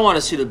being. They don't want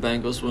to see the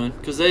Bengals win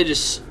because they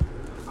just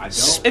I don't.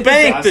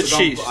 spanked the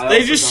Chiefs.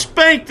 They just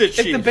spanked the If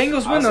Chiefs. the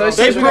Bengals win, They though, broke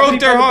they're gonna be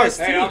their the hearts.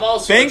 best Hey, team. I'm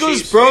also a Bengals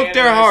Chiefs broke fan,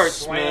 their and I hearts,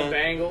 slam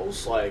man.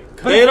 Bengals,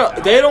 like, They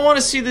don't want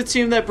to see the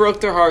team that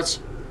broke their hearts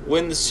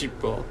win the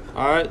Super Bowl.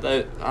 All right,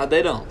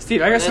 they don't.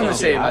 Steve, I got They something don't. to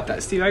say about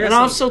that. Steve, I got And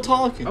I'm something. still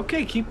talking.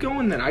 Okay, keep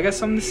going then. I got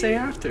something to say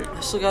after. I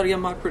still got to get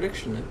my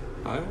prediction in.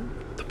 All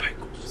right. The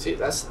Bengals. See,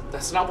 that's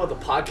not what the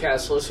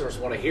podcast listeners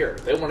want to hear.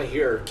 They want to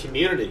hear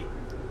community,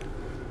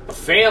 a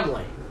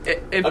family,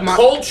 If a my-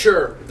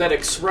 culture that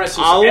expresses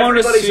I wanna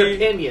everybody's see-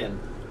 opinion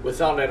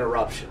without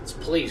interruptions.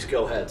 Please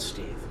go ahead,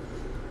 Steve.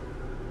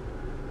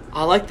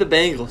 I like the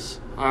Bengals.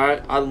 All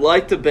right, I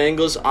like the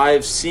Bengals.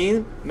 I've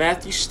seen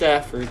Matthew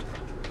Stafford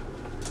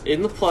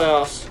in the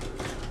playoffs,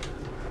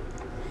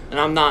 and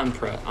I'm not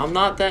impressed. I'm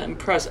not that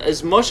impressed.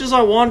 As much as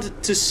I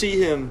wanted to see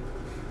him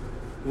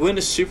win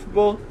a Super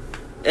Bowl,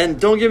 and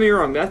don't get me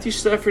wrong, Matthew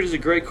Stafford is a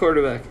great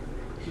quarterback.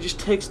 He just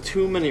takes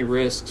too many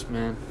risks,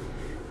 man.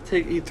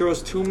 He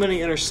throws too many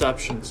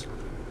interceptions.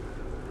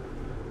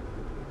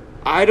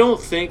 I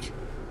don't think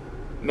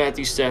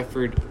Matthew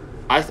Stafford.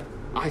 I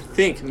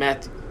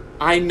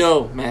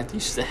know Matthew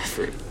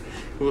Stafford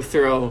will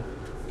throw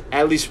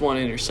at least one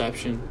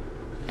interception,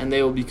 and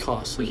they will be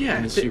costly Well, yeah,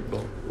 in the Super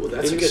Bowl. Well,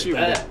 that's In a the good Super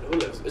bet.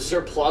 Is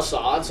there plus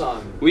odds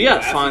on We gotta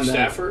Matthew find that.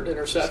 Stafford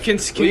interception?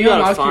 Can We you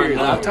gotta unlock find your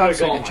out. laptop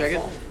so I I'm can gonna check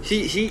go on it? my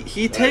phone.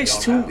 He takes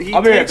don't too. know. He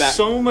I'll be right takes back.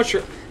 so much.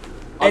 I'll be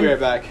and right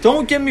back.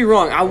 Don't get me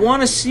wrong. I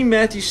want to see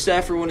Matthew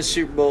Stafford win a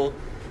Super Bowl.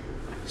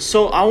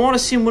 So I want to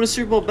see him win a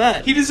Super Bowl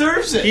back. He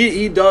deserves it.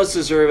 He does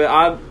deserve it.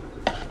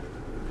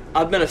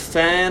 I've been a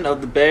fan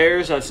of the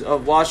Bears.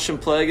 I've watched him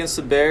play against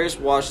the Bears.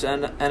 Watched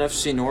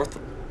NFC North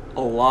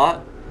a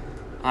lot.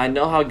 I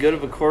know how good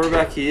of a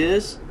quarterback he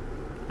is.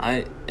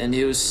 And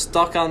he was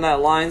stuck on that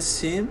Lions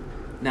team.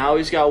 Now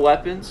he's got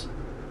weapons.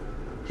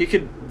 He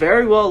could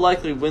very well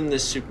likely win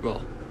this Super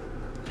Bowl.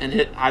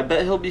 And I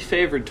bet he'll be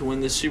favored to win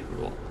this Super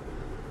Bowl.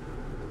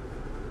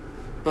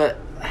 But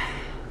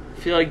I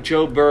feel like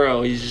Joe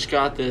Burrow, he's just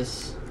got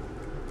this.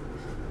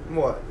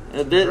 What?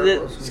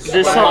 This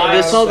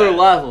Swag. other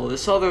level.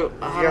 This other. He's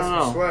I got don't some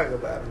know. swag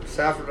about him.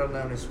 Stafford doesn't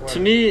have any swag. To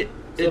me,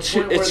 the it's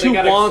point where it's they who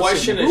gotta wants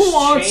question it. his Who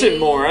wants it chain.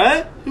 more,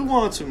 eh? Who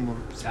wants it more?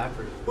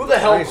 Stafford. Who the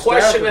hell Hey,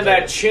 questioning Stafford,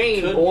 that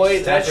chain, Couldn't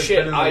boy? That Stafford shit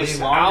been in the league iced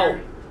longer?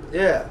 out.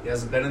 Yeah. He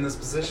hasn't been in this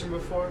position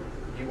before.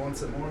 He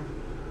wants it more.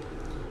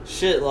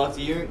 Shit,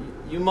 Lucky,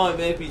 you might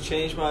make me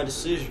change my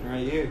decision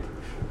right here.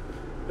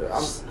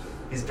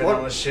 He's been What-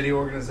 on a shitty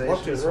organization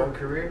what his is whole that?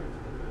 career.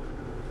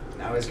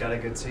 Now he's got a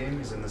good team.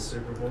 He's in the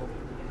Super Bowl.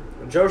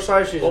 Joe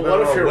Shieshy's Well, been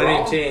what if on a you're winning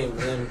wrong? team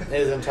in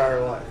his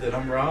entire life. Then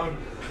I'm wrong.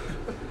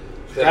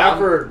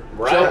 Stafford.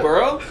 Right. Joe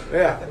Burrow?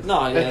 Yeah.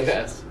 No, yeah.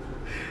 Yes.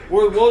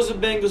 What was the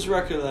Bengals'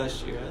 record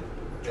last year? Eh?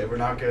 They were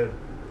not good.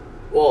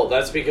 Well,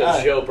 that's because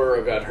Alright. Joe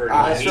Burrow got hurt.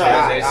 Ah, in that's the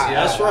right. knee.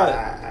 That's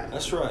right.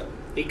 That's right.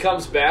 He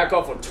comes back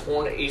off a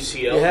torn ACL.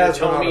 He You're has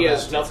been telling on me he a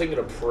has bad nothing to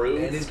And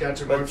prove. he's got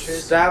Jamar But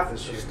Chase Stafford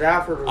this year. was on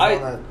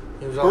that.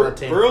 He was on that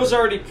team. Burrow's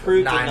already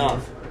proved 9 enough.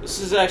 months. This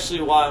is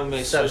actually why I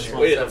may 7 switch years.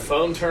 my. Wait, the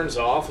phone turns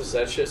off. Is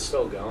that shit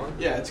still going?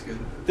 Yeah, it's good.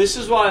 This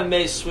is why I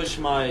may switch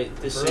my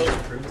decision.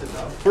 Burrow's proved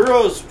enough.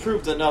 Burrow's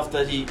proved enough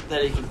that he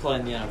can play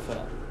in the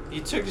NFL. He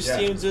took his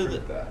team he's to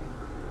proved that.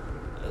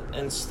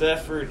 and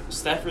Stafford's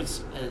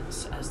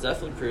has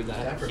definitely proved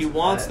that. Stafford's He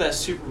wants bad. that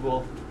Super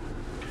Bowl.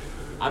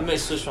 I may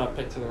switch my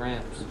pick to the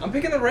Rams. I'm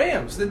picking the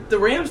Rams. The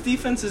Rams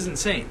defense is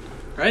insane,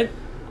 right?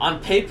 On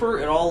paper,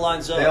 it all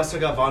lines up. They also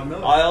got Von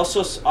Miller. I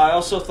also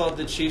thought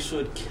the Chiefs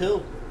would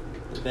kill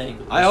the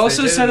Bengals. I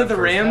also they did said in that the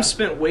the first Rams half.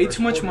 spent way First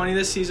too much quarter. money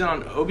this season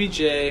on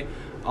OBJ,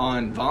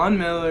 on Von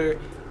Miller,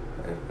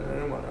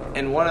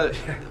 and one of.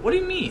 What do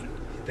you mean?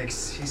 He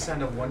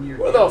signed a 1-year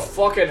Where deal. the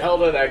fucking hell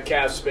did that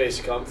cap space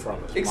come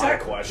from? Is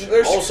Exactly. my question.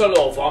 There's- All of a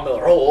sudden, Von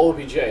Miller,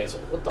 OBJ. It's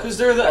like, what the? Because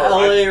they're the All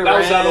LA right, Rams. That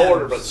was out of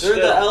order, but they're still.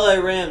 the LA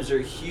Rams. They're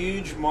a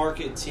huge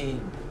market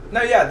team.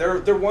 No, yeah, they're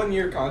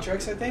 1-year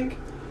contracts, I think.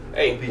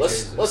 Hey,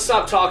 OBJ's let's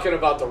stop talking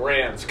about the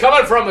Rams.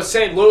 Coming from a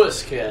St.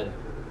 Louis kid,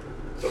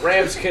 the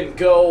Rams can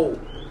go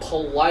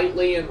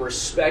politely and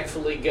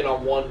respectfully get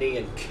on one knee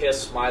and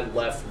kiss my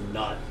left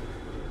nut.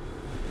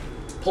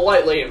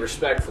 Politely and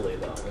respectfully,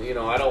 though. You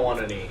know, I don't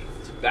want any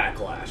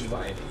backlash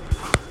by any means.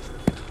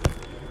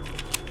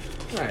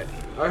 Right.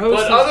 Our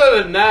host. But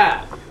other than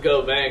that,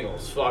 go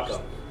Bengals. Fuck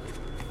them.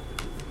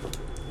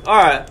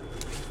 All right.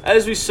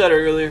 As we said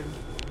earlier,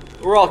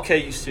 we're all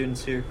KU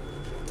students here.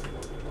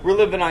 We're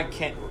living on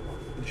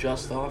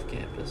just off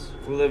campus.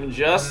 We're living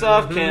just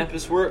off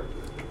campus. We're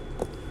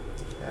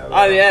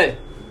hey.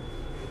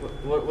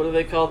 What do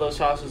they call those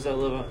houses that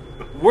live on?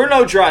 We're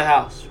no dry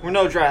house. We're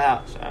no dry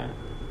house. All right.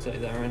 I'll tell you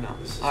that right now.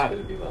 This is All right.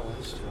 going to be my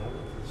last time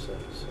on this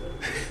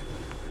episode.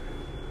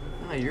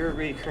 Oh, you're a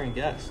recurring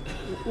guest.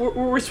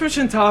 we're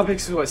switching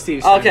topics to what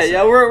Steve said. Okay,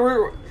 yeah,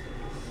 we're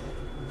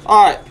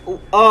all right.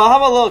 How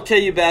about a little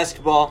KU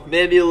basketball?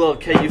 Maybe a little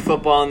KU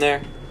football in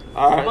there.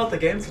 All How right. about the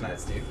game tonight,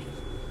 Steve?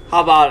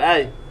 How about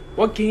hey?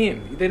 What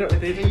game?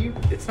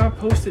 It's not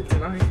posted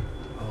tonight.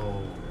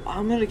 Oh.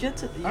 I'm gonna get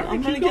to. All right,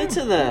 I'm gonna keep get to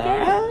going.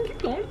 that. All Keep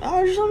going. right. Keep going.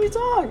 Oh, just let me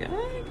talk. All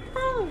right,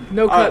 come on.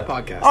 No All cut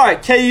right. podcast. All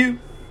right, KU.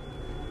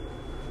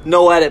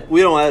 No edit.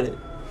 We don't edit.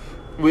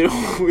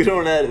 We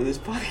don't edit this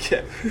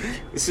podcast.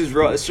 This is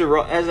raw. It's a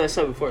raw. As I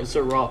said before, it's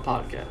a raw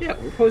podcast. Yeah,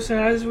 we're posting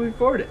it as we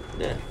record it.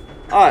 Yeah.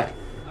 All right.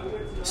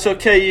 So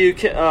KU,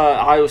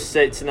 Iowa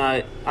State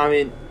tonight. I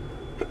mean,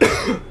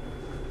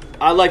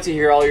 I'd like to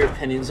hear all your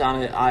opinions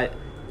on it.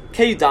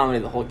 KU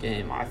dominated the whole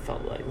game. I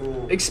felt like.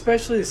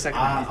 Especially the second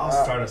half. I'll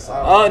start us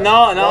off. Oh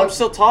no, I'm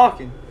still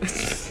talking.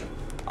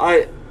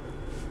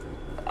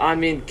 I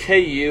mean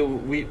KU.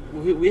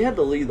 We had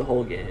the lead the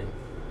whole game.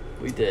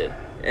 We did,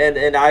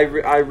 and I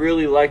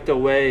really liked the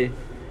way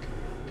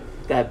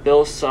that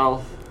Bill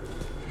Self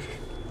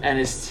and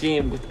his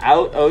team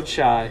without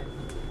Ochai,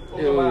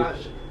 who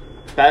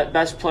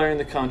best player in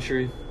the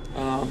country,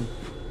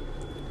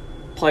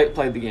 played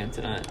the game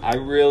tonight. I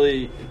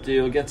really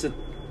do against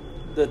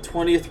the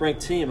 20th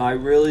ranked team. I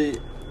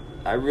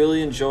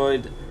really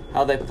enjoyed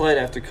how they played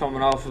after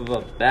coming off of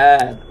a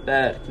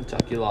bad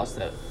Kentucky loss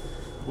that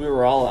we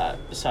were all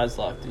at, besides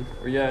Lofty.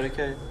 Were you at it,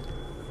 Kate?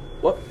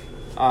 What?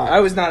 All right. I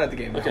was not at the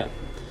game. no. Okay.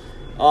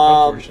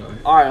 Unfortunately.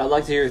 All right. I'd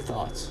like to hear your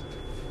thoughts.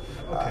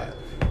 Okay.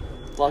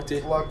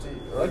 Lofty.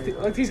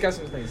 Like he's got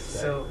some things to say.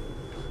 So,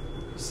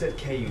 you said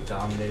KU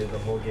dominated the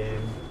whole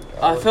game.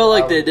 I felt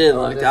like they did.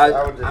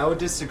 I would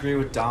disagree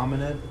with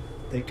dominant.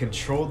 They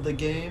controlled the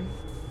game,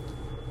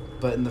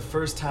 but in the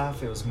first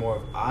half, it was more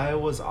of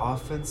Iowa's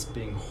offense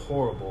being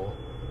horrible.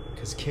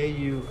 Because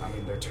KU, I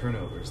mean, their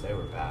turnovers, they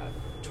were bad.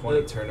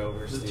 20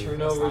 turnovers. The Steve,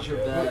 turnovers that's are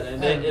not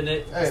good. bad, and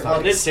Hey,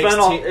 not it's been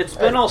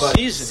 16 all but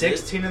season.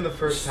 16 in the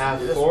first half,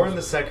 This 4 was- in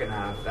the second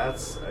half.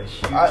 That's a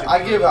huge. I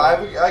give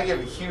improvement.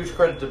 a huge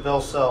credit to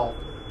Bill Self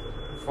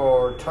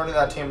for turning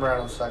that team around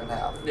in the second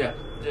half. Yeah.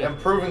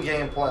 Improving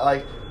game plan,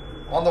 like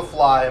on the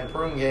fly,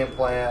 improving game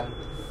plan.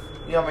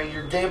 You know, I mean,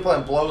 your game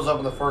plan blows up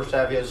in the first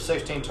half. You have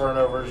 16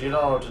 turnovers. You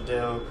don't know what to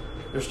do.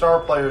 Your star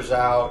player's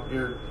out.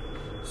 Your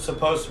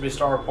supposed to be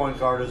star point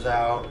guard is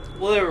out.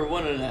 Well, they were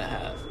winning at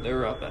half. They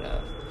were up at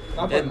half.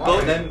 Not And by both-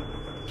 And then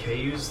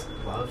KU's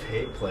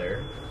love-hate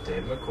player,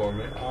 Dave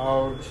McCormick,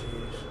 Oh,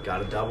 jeez.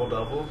 got a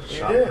double-double. He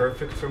Shot did.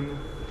 perfect from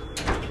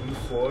the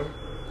floor.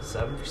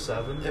 7 for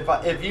 7.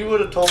 If you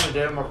would have told me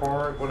David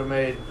McCormick would have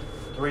made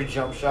 3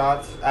 jump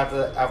shots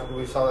after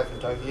we saw that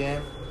Kentucky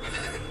game,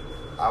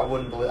 I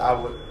wouldn't believe.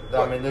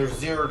 I mean, there's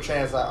zero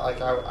chance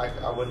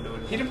I wouldn't do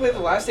it. He didn't play the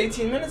last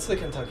 18 minutes of the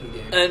Kentucky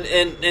game.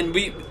 And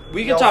we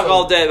He can talk also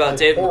all day about played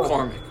Dave horrible.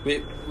 McCormick.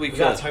 We We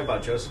gotta could. talk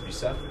about Joseph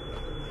Youssef.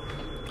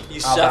 You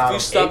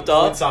stepped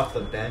up. Points off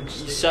the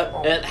bench.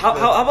 And how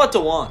about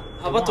DeJuan?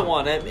 How about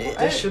DeJuan. DeJuan?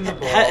 Dishing the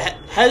ball.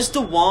 Has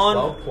DeJuan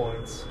 12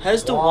 points.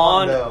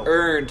 Wando.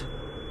 earned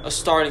a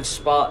starting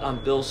spot on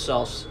Bill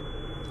Self's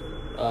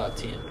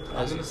team?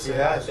 I'm gonna say, He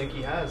I has. think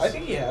he has. I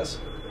think he has.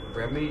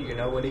 Remy, you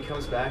know, when he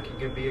comes back, he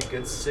can be a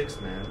good 6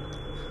 man.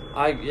 Who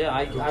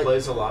I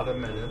plays a lot of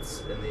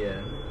minutes in the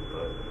end.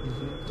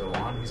 But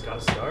DeJuan, he's got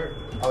to start.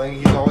 I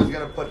think he's always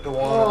going to put DeJuan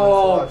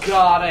Oh, in the clutch.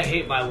 God, I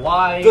hate my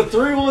life. the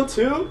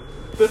 3-1-2,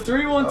 the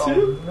 3-1-2.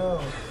 Oh,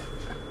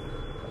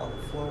 no. On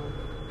the floor.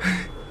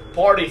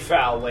 Party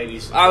foul,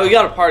 ladies and All right, we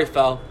gentlemen. got a party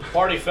foul.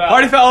 Party foul.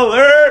 Party foul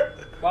alert!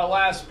 My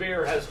last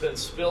beer has been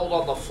spilled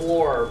on the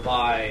floor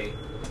by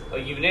a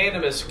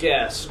unanimous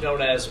guest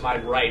known as my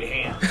right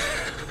hand.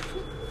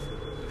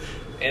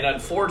 And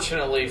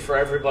unfortunately for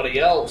everybody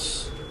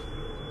else,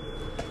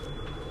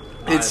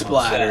 I'm It's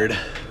splattered.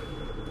 upset.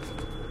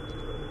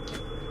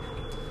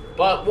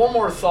 But one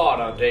more thought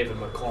on David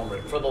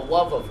McCormick. For the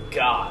love of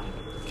God,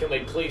 can we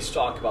please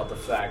talk about the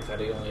fact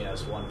that he only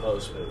has one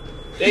post move?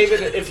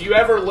 David, if you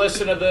ever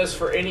listen to this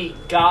for any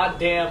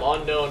goddamn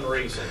unknown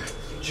reason,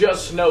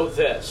 just know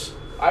this.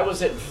 I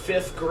was in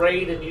 5th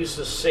grade and used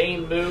the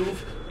same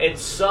move, and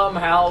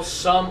somehow,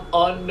 some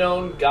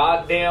unknown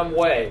goddamn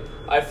way,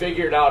 I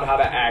figured out how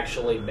to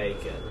actually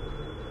make it.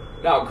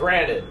 Now,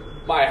 granted,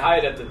 my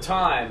height at the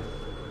time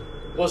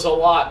was a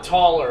lot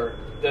taller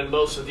than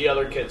most of the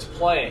other kids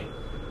playing.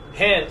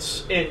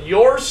 Hence, in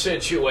your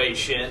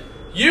situation,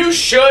 you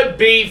should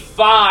be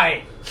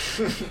fine.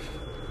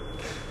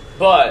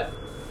 But,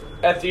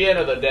 at the end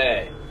of the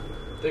day,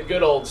 the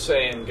good old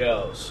saying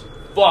goes,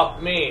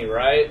 fuck me,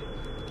 right?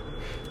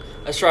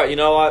 That's right. You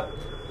know what?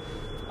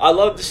 I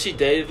love to see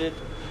David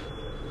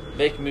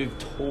make a move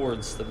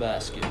towards the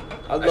basket.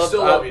 I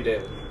still love you,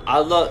 David.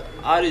 I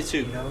do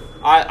too. You know?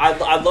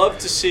 I'd love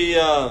to see.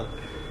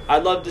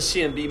 I'd love to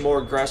see him be more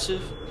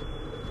aggressive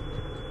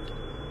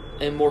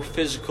and more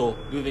physical,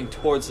 moving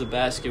towards the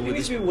basket He with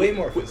needs his to be way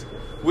more physical.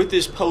 with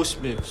his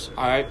post moves.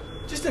 All right,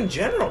 Just in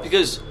general.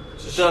 because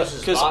Just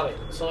use his body.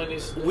 That's all he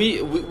needs to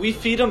do. we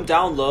feed him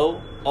down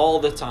low all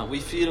the time.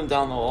 We feed him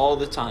down low all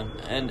the time,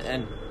 and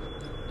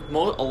a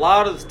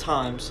lot of the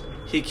times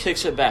he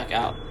kicks it back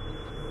out,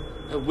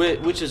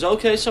 which is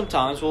okay.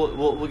 Sometimes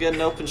we'll get an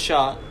open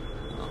shot.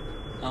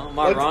 Am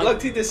I wrong?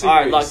 Lucky disagrees. All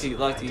right, Lucky, I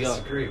go.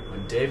 disagree.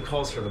 When Dave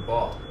calls for the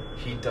ball,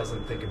 he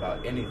doesn't think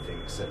about anything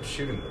except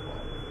shooting the ball.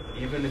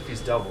 Even if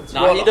he's double teamed.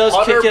 No, he does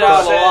kick it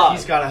out a 100%. lot.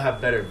 He's got to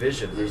have better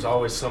vision. There's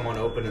always someone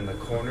open in the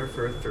corner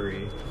for a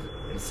 3.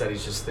 Instead,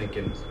 he's just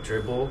thinking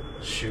dribble,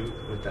 shoot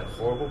with that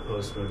horrible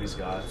post move he's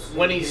got.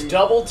 When he's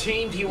double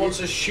teamed, he wants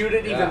to shoot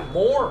it Yeah. even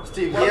more.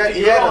 Steve, Lucky,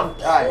 he you're had on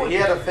point.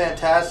 a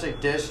fantastic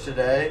dish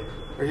today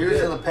where he was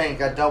in the paint,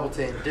 got double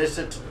teamed, dished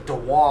it to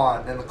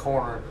Dewan in the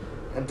corner,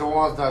 and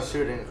Dewan's not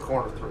shooting a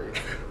corner 3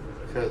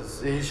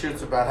 because he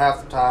shoots about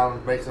half the time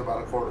and makes it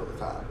about a quarter of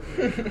the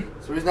time.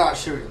 So he's not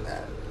shooting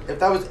that. If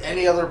that was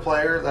any other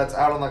player that's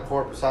out on that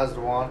court besides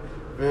Dewan,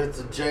 if it's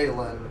a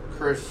Jalen,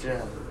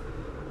 Christian,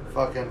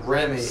 fucking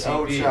Remy,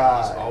 CB, he's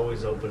Ochai,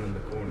 always open in the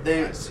corner.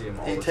 I see him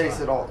all he the takes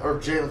time. it all. Or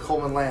Jalen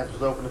Coleman Lance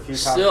was open a few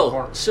times in the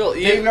corner. Still,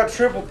 He got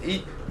triple.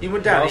 He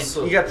went down.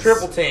 Also- He got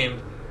triple teamed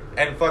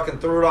and fucking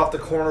threw it off the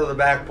corner of the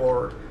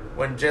backboard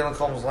when Jalen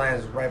Coleman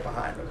Lance was right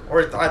behind him.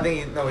 Or I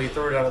think he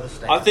threw it out of the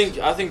stands.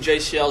 I think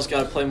JCL's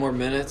got to play more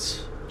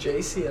minutes.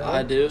 JCL.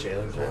 I do.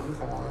 Jalen Coleman.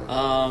 Come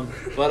on.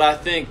 But I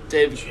think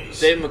Dave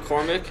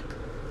McCormick,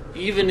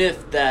 even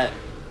if that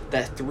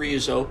 3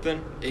 is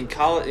open in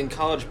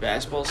college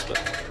basketball,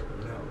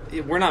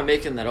 we're not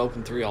making that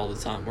open 3 all the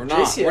time. We're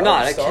not. JCL We're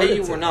not. At started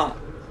KU, to. we're not.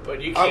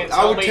 But you can't I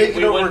tell would me take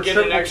we it over wouldn't get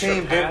an triple extra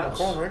team David pass.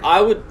 McCormick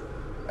I would,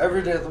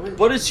 every day of the week.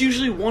 but it's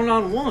usually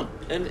 1-on-1,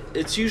 and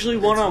it's usually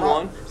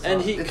 1-on-1,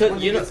 and he it's could,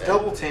 when you know, gets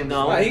double teamed.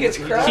 no, He gets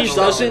crushed. he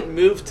doesn't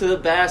move to the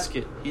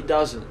basket. He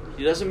doesn't.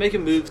 He doesn't make a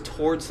move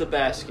towards the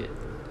basket.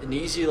 An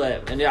easy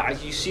layup, and yeah,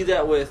 you see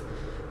that with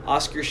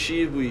Oscar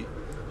Shibwe,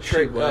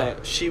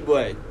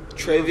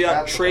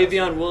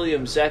 Travion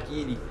Williams, Zach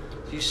Edey.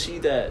 You see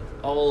that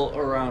all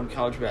around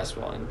college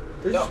basketball. And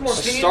There's No, just more.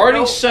 Steve,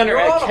 starting no, center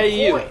you're at on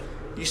a KU. point.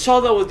 You saw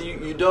that with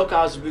Udoka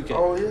Azubuike.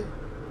 Oh yeah.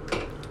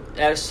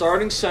 At a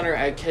starting center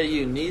at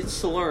KU needs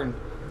to learn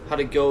how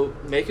to go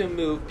make a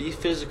move, be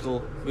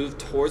physical, move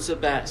towards the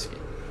basket.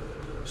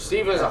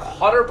 Steve is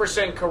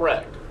 100%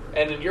 correct.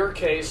 And in your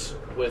case,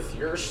 with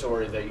your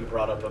story that you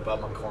brought up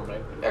about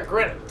McCormick, yeah,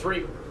 granted,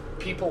 3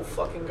 people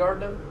fucking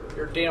guarding him,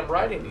 you're damn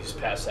right he needs to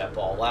pass that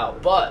ball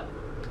out. But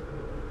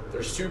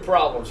there's 2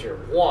 problems here.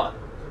 1,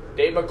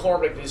 Dave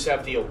McCormick needs to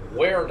have the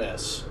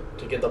awareness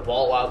to get the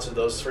ball out to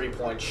those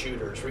 3-point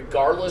shooters,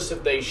 regardless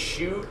if they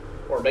shoot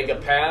or make a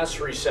pass,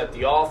 reset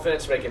the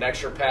offense, make an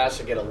extra pass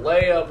and get a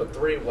layup, a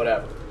 3,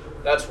 whatever.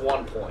 That's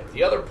 1 point.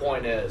 The other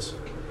point is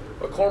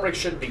McCormick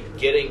should be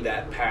getting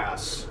that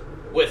pass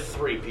with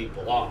 3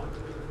 people on.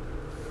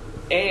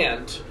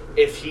 And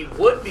if he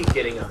would be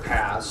getting a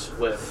pass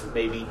with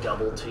maybe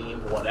double team,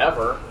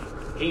 whatever,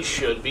 he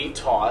should be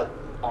taught,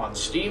 on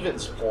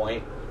Steven's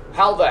point,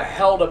 how the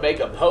hell to make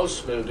a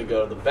post move to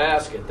go to the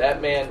basket.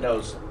 That man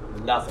knows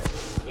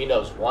nothing. He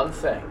knows one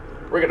thing.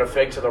 We're going to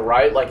fake to the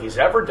right like he's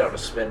ever done a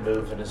spin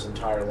move in his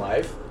entire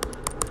life.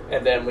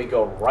 And then we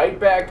go right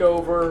back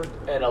over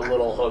and a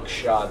little hook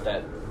shot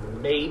that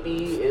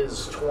maybe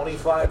is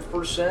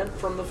 25%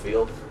 from the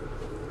field.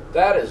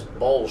 That is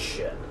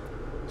bullshit.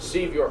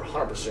 Steve, you're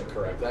 100%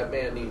 correct. That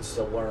man needs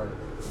to learn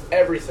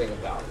everything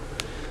about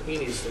it. He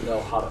needs to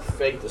know how to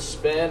fake the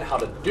spin, how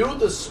to do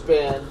the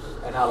spin,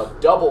 and how to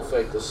double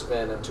fake the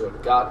spin into a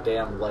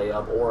goddamn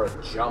layup or a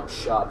jump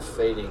shot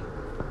fading,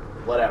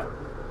 whatever.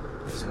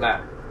 Doesn't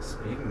matter.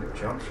 Speaking of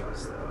jump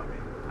shots, though, I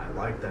mean, I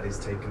like that he's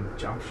taking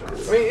jump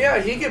shots. I mean, yeah,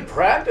 he can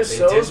practice They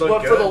did those, look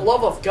but for the good.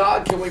 love of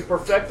God, can we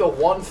perfect the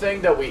one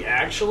thing that we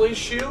actually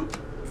shoot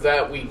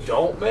that we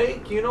don't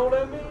make? You know what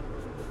I mean?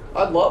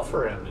 I'd love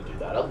for him to do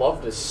that. I'd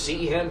love to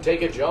see him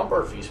take a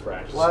jumper if he's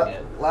practicing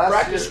it.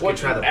 Practice year- what You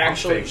try you the pump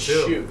actually fake,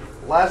 too. shoot.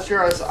 Last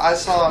year I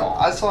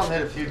saw him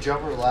hit a few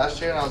jumpers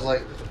last year, and I was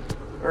like,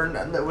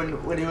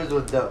 when he was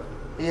with Dope.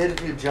 He hit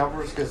a few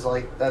jumpers because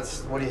like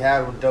that's what he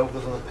had when Dope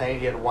was in the paint.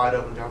 He had wide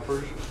open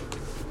jumpers,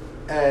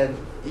 and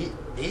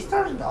he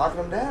started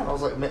knocking them down. I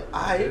was like, man,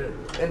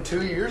 in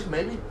 2 years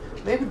maybe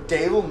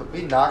Dave will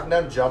be knocking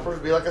down jumpers,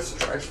 be like a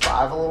stretch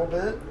five a little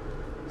bit.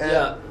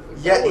 And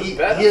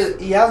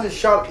he hasn't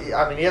shot.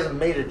 I mean, he hasn't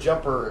made a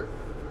jumper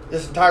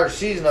this entire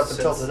season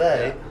until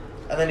today,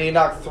 and then he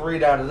knocked 3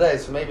 down today.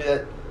 So maybe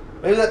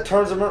that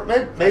turns him.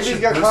 Maybe he's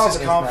got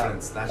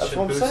confidence now. That's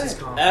what I'm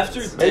saying. After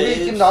Maybe Dave,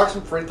 he can knock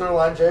some free throw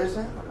line J's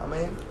in. I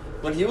mean,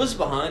 when he was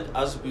behind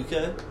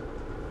Azubuike,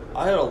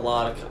 I had a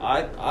lot of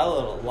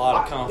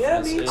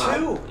confidence me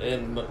too.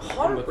 in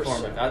 100%.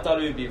 McCormick. I thought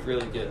he would be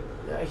really good.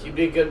 Yeah, he'd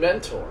be a good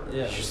mentor.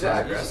 Yeah, He's he's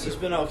not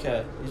been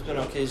okay.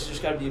 He's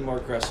just got to be more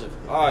aggressive.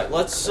 Oh. All right,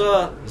 let's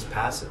He's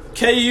passive.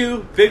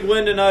 KU big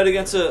win tonight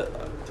against a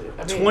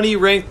 20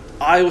 ranked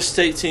Iowa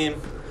State team.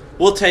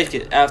 We'll take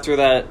it after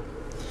that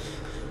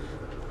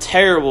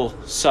terrible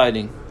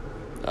sighting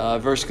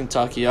versus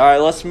Kentucky. All right,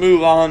 let's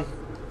move on.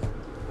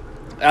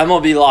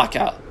 MLB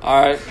lockout.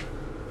 All right,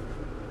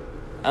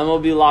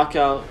 MLB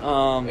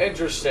lockout.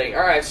 Interesting.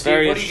 All right, Steve,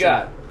 Very what do you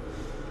got?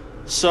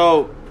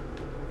 So,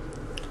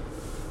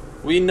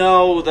 we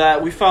know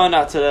that we found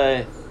out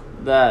today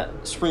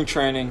that spring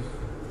training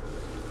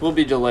will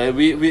be delayed.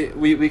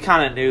 We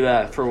kind of knew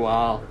that for a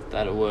while,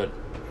 that it would.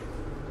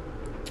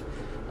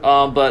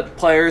 But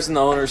players and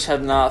the owners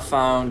have not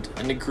found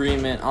an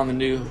agreement on the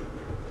new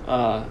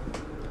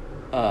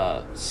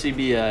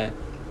CBA,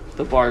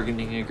 the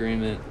bargaining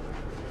agreement.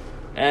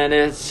 And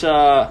it's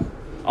I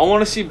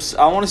want to see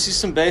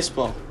some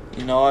baseball.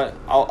 You know,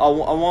 I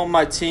want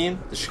my team,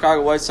 the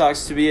Chicago White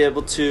Sox, to be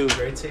able to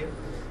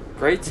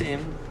great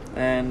team,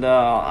 and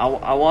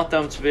I want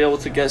them to be able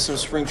to get some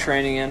spring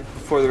training in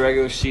before the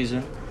regular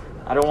season.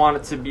 I don't want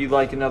it to be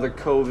like another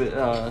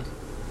COVID.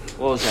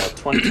 What was that?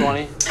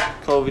 2020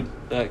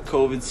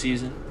 COVID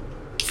season.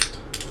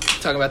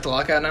 Talking about the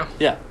lockout now?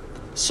 Yeah.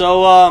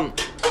 So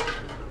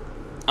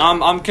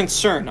I'm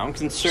concerned.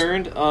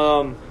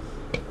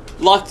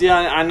 Lucky,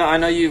 I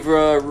know you've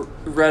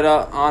read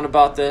on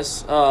about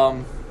this.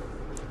 I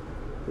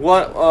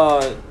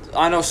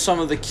know some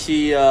of the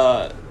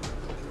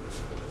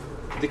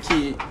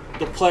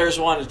players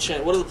want to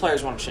change. What do the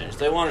players want to change?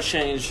 They want to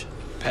change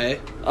Pay?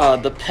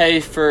 the pay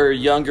for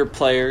younger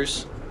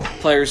players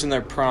in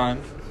their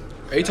prime.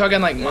 Are you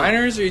talking like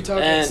minors, or are you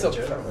talking And- still?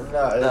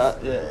 no,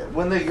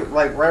 when they get,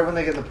 right when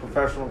they get the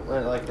professional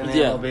like in the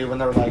Yeah. MLB when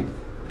they're like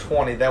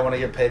 20, they want to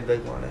get paid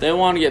big money. They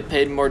want to get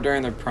paid more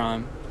during their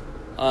prime,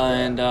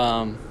 and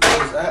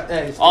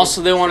Hey, Steve,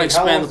 also they want to Steve,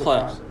 how expand long's the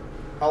playoffs.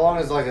 prime? How long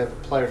is like a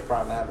player's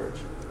prime average?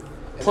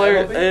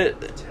 Player, MLB?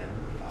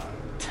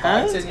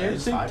 10? 10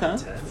 years? 10? 5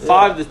 to 10.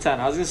 5 to 10.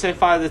 I was gonna say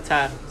 5 to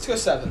 10. Let's go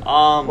 7.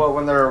 Well,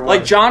 when they're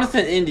Like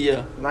Jonathan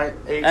India,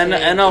 18, and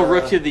NL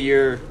Rookie of the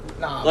Year.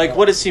 Nah, Like, bro.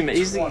 what does he make?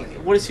 He's 20.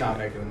 what is he? Not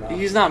making enough.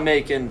 He's not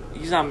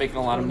making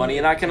a lot of money,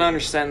 and I can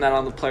understand that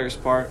on the player's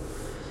part.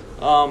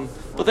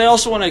 But they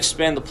also want to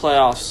expand the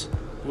playoffs,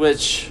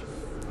 which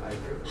I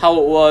agree.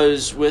 how it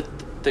was with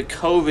the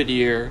COVID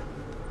year,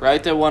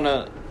 right? They want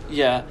to,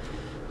 yeah,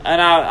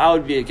 and I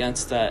would be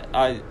against that.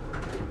 I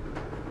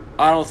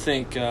don't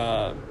think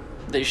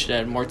they should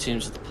add more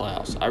teams to the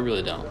playoffs. I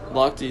really don't.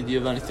 Lochte, do you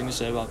have anything to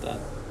say about that?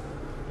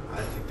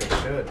 I think they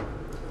should.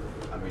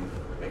 I mean,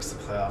 it makes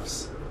the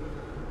playoffs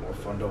more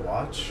fun to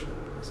watch.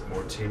 There's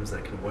more teams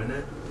that can win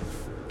it.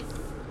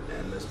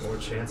 And there's more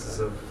chances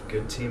of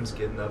good teams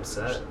getting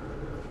upset.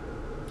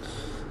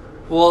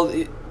 Well,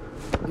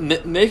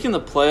 making the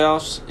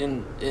playoffs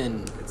in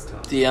It's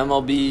tough. the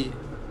MLB,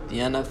 the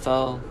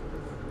NFL,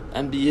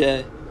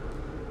 NBA,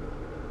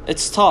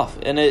 it's tough,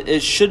 and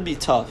it should be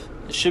tough.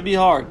 It should be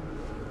hard.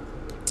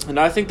 And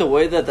I think the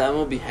way that the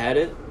MLB had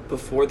it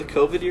before the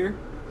COVID year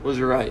was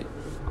right.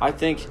 I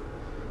think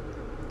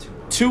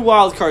 2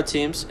 wildcard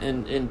teams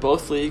in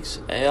both leagues,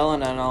 AL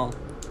and NL,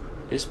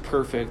 is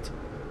perfect.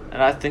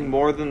 And I think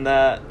more than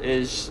that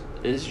is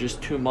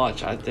just too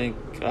much. I think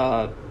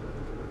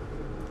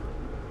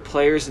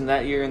players in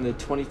that year in the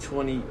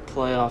 2020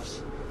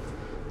 playoffs,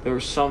 there were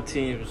some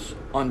teams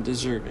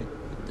undeserving.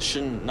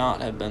 Should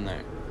not have been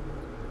there.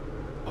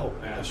 Oh,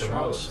 The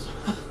Astros.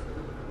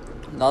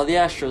 No, the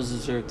Astros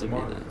deserve to be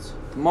there.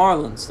 The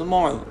Marlins.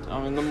 I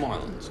mean, the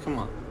Marlins. Come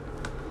on.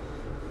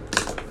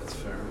 That's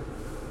fair.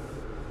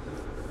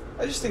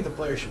 I just think the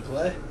players should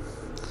play.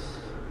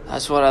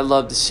 That's what I'd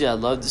love to see.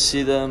 I'd love to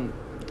see them,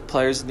 the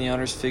players and the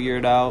owners, figure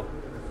it out.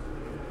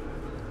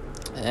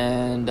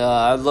 And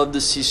I'd love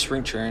to see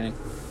spring training.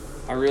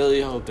 I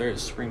really hope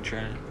there's spring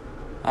training.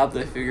 I hope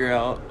they figure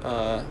out.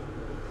 I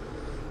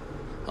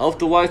hope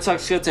the White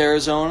Sox get to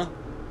Arizona.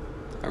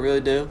 I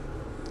really do.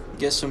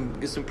 Get some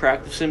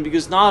practice in,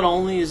 because not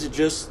only is it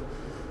just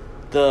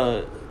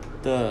the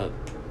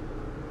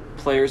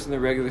players in the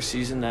regular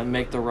season that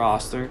make the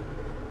roster,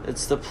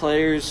 it's the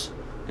players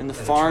in the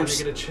farms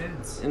Get a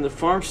chance. in the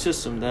farm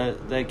system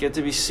that get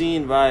to be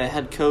seen by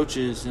head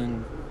coaches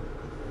and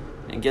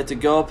get to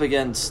go up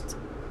against,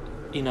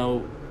 you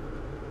know,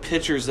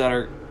 pitchers that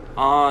are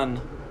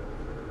on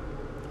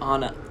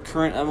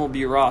current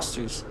MLB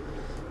rosters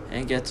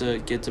and get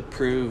to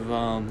prove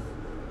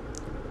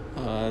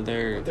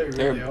their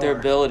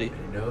ability.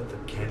 You know, the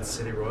Kansas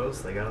City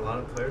Royals, they got a lot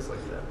of players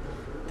like that.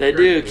 They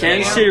do.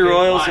 Kansas City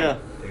Royals, yeah.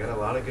 They got a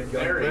lot of good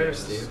young There he players,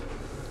 is. Steve.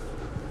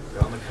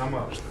 They're on the come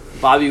up.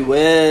 Bobby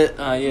Witt,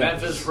 yeah.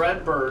 Memphis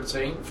Redbirds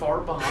ain't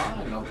far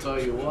behind, I'll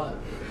tell you what.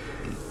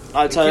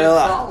 I tell you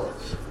what,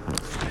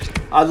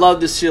 I'd love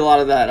to see a lot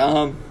of that.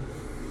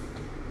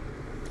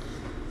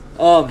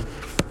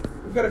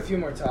 We've got a few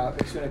more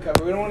topics we're going to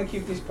cover. We don't want to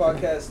keep these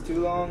podcasts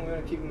too long. We're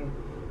going to keep them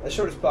as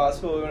short as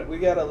possible. We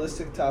got a list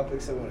of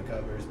topics that we want to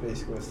cover is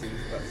basically what Steve's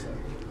about to say.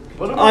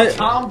 What about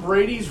Tom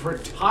Brady's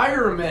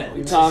retirement?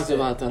 We talked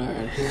about that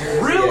already.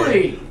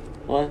 Really?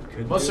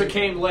 What? Must have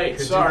came late.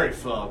 Sorry,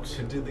 folks.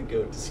 Should do the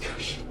GOAT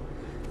discussion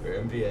for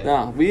NBA.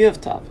 No, we have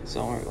topics.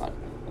 Don't worry about it.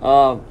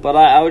 But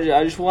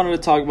I just wanted to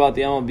talk about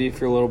the MLB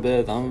for a little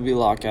bit. The MLB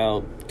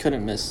lockout.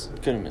 Couldn't miss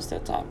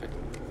that topic.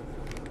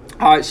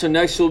 All right, so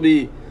next we'll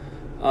be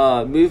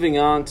moving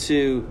on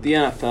to the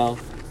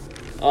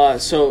NFL.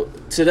 So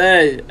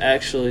today,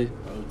 actually,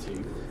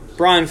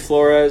 Brian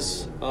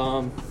Flores.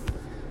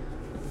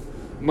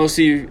 Most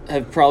of you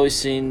have probably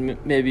seen,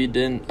 maybe you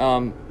didn't.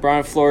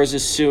 Brian Flores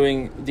is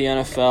suing the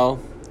NFL,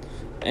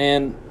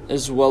 and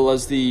as well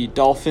as the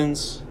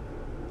Dolphins,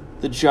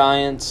 the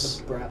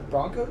Giants,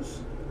 Broncos?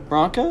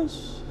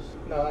 Broncos.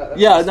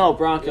 No.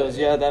 Broncos.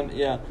 Yeah, them.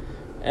 Yeah,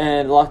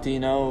 and Luck, do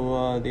you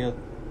know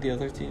the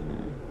other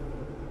team?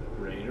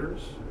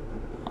 Raiders?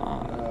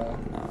 No.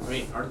 I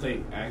mean, aren't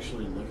they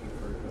actually looking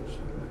for a coach?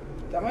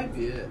 That might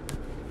be it.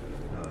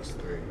 No, it's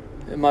 3.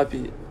 It might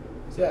be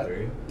Yeah.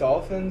 3.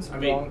 Dolphins, I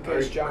mean,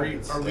 Broncos,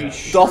 Giants. are we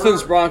sure?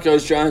 Dolphins,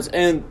 Broncos, Giants,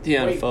 and the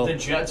Wait, NFL. the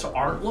Jets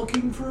aren't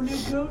looking for a new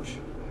coach?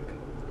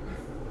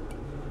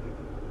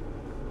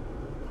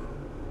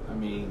 I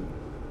mean,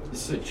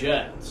 it's the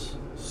Jets,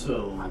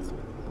 so...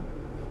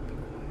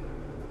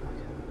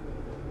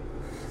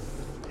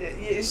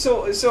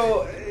 So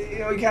you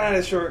know, we kind of had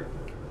a short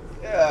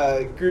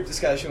group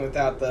discussion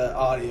without the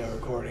audio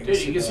recording.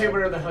 Dude, you can say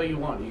whatever the hell you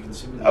want. You can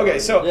say Okay,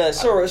 so Yeah,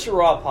 it's a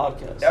raw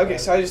podcast. okay,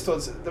 so I just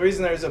told the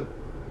reason there's a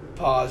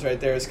pause right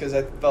there is because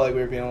I felt like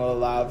we were being a little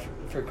loud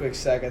for a quick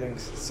sec. I think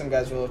some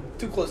guys were a little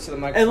too close to the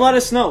microphone. And let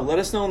us know. Let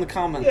us know in the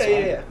comments.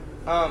 Yeah.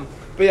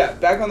 But yeah,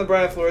 back on the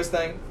Brian Flores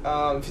thing.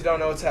 If you don't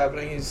know what's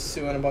happening, he's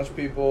suing a bunch of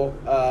people.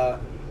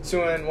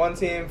 Suing one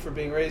team for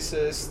being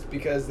racist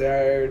because they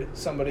hired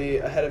somebody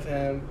ahead of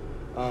him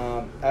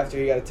after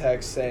he got a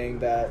text saying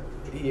that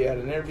he had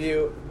an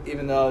interview,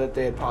 even though that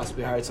they had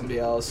possibly hired somebody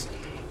else.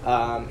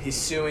 He's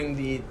suing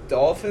the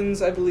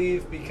Dolphins, I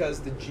believe,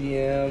 because the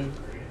GM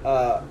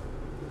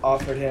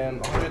offered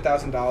him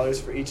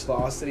 $100,000 for each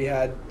loss that he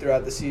had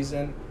throughout the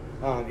season.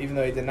 Even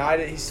though he denied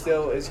it, he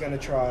still is going to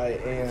try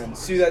and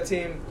sue that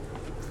team.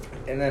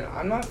 And then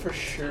I'm not for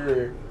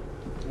sure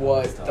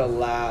what the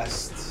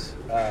last...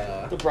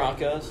 The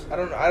Broncos.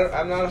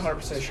 I'm not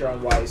 100% sure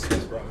on why he sued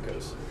the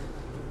Broncos.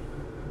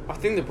 I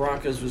think the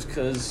Broncos was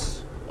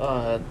because,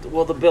 the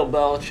Bill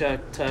Belichick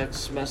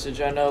text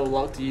message. I know,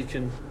 Lucky, you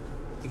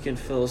can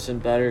fill us in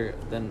better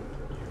than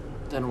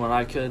what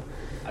I could.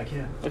 I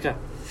can. Okay.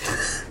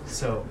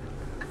 So,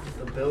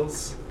 the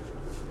Bills,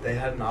 they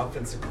had an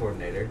offensive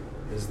coordinator.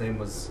 His name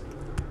was...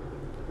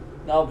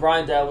 No,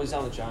 Brian Daboll's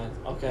on the Giants.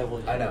 Okay, well,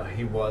 yeah. I know,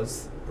 he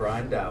was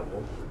Brian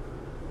Daboll.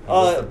 He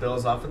was the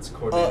Bills' offensive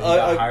coordinator. He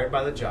got hired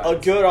by the Giants. A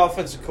good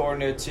offensive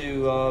coordinator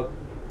to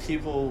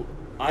people.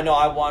 I know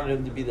I wanted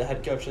him to be the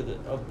head coach of the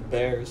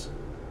Bears,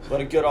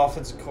 but a good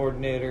offensive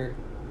coordinator,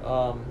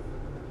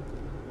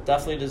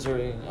 definitely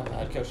deserving of a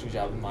head coaching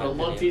job in my opinion.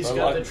 But look, he's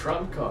got the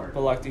trump card.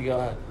 But Lucky, go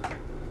ahead.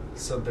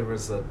 So there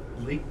was a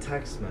leaked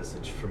text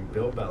message from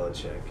Bill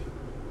Belichick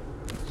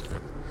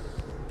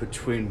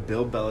between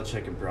Bill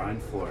Belichick and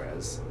Brian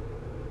Flores,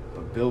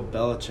 but Bill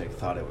Belichick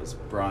thought it was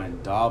Brian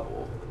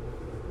Daboll,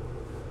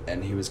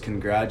 and he was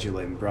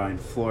congratulating Brian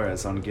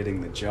Flores on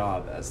getting the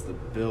job as the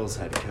Bills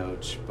head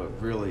coach, but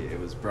really it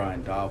was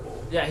Brian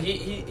Daboll. Yeah,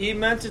 he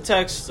meant to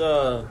text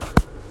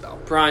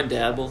Brian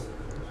Daboll,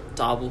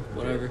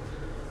 whatever,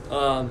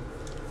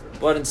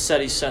 but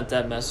instead he sent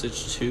that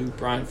message to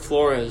Brian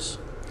Flores,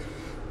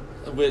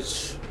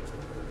 which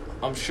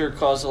I'm sure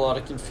caused a lot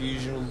of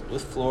confusion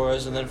with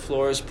Flores, and then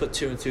Flores put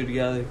 2 and 2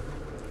 together.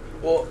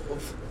 Well,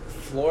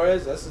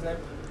 Flores, that's his name?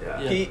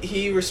 Yeah.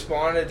 He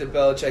responded to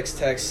Belichick's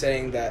text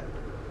saying that,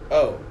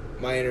 oh,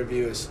 my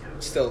interview is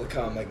still to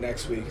come, like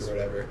next week or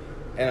whatever.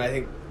 And I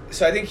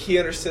think he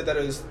understood that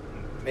it was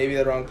maybe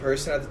the wrong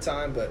person at the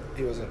time, but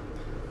he wasn't.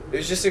 It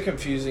was just a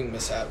confusing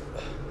mishap.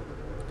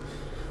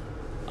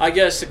 I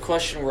guess the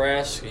question we're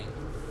asking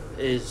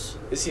is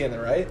he in the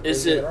right? Or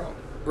Is he in it the wrong?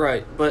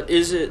 right? But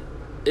is it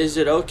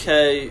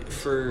okay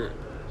for?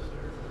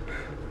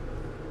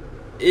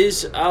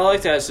 I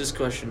like to ask this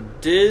question: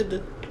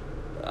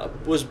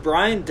 was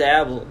Brian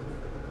Daboll?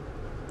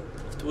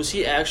 Was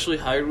he actually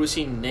hired? Was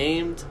he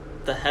named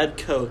the head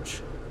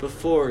coach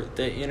before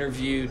they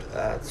interviewed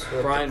That's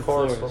what Brian the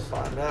courts Flores? will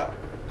find out.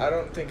 I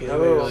don't think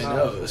anybody really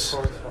knows.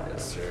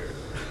 Yes, sir.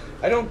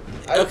 I don't.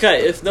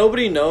 Okay, if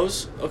nobody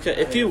knows, okay,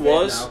 if he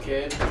was, Now,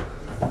 kid.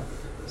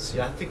 See,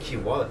 I think he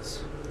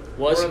was.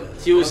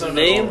 He was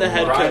named the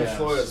head Brian coach.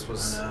 Flores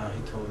was,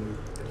 he told me.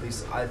 at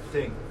least I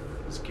think,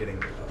 was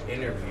getting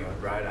interviewed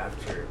right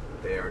after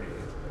they already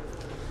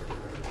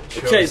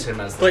chose Okay, him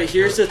as the but head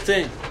here's the coach.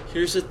 thing.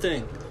 Here's the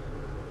thing.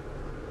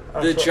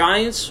 The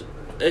Giants,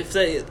 if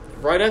they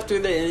right after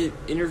they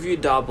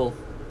interviewed Dabble,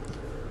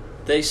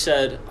 they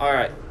said, "All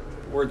right,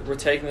 we're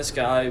taking this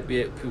guy.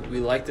 We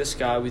like this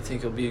guy. We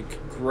think he'll be a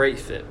great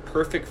fit,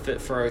 perfect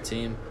fit for our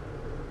team."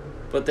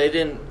 But they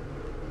didn't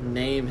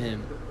name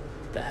him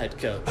the head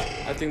coach.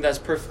 I think that's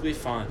perfectly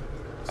fine.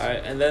 All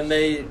right, and then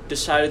they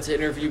decided to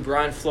interview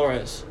Brian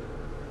Flores,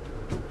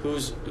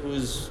 who's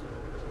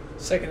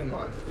Second in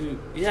line.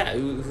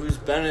 who's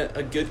been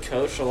a good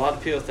coach. A lot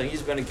of people think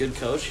he's been a good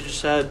coach.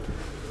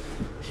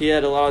 He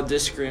had a lot of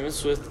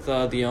disagreements with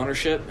the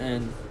ownership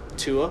and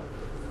Tua,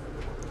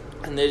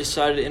 and they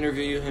decided to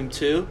interview him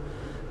too,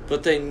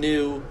 but they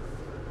knew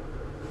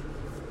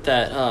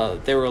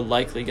that they were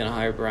likely going to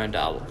hire Brian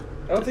Daboll.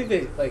 I don't think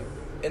they,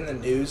 in the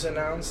news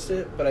announced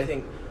it, but I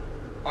think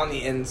on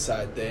the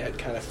inside they had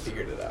kind of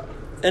figured it out.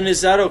 And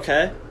is that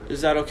okay?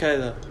 Is that okay,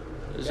 though?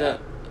 Yeah.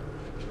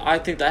 I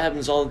think that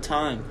happens all the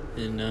time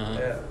in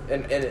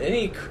In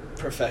any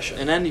profession.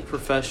 in any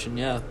profession,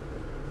 yeah.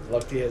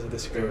 Lefty has a There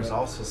disagreement. was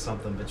also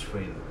something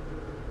between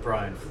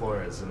Brian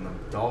Flores and the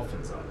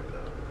Dolphins owner,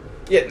 though.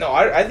 Yeah, no,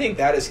 I think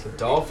that is The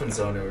Dolphins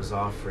owner was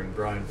offering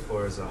Brian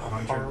Flores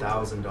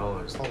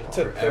 $100,000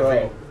 To for every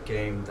throw.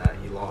 game that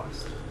he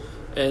lost.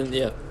 And,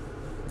 yeah.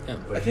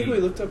 But I think we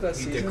looked up that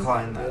he season.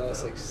 declined that, They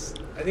lost,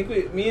 though. I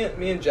think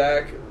me and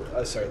Jack,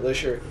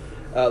 Lisher,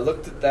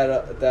 looked at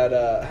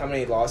that how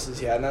many losses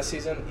he had in that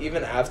season.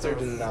 Even after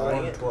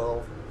denying it,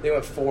 12. they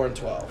went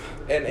 4-12.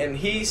 And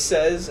he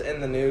says in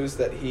the news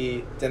that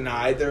he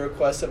denied the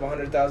request of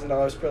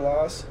 $100,000 per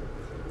loss.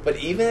 But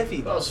even if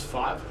he That was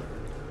 500.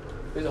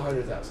 it was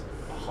 $100,000.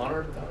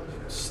 100,000.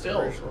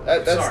 Still.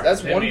 That's Sorry,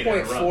 that's didn't mean to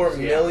 $1.4 interrupt.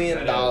 million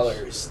Yeah,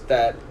 dollars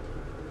that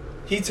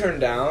he turned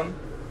down,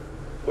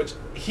 which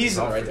he's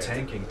in the all right for there.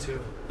 tanking,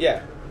 too.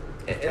 Yeah,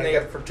 and they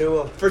got for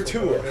Tua. for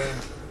Tua,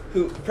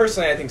 who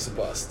personally I think is a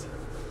bust.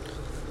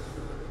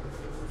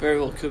 Very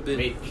well could I be.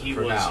 mean, he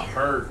For was now.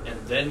 hurt and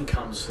then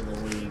comes to the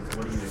league.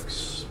 What do you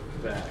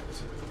expect?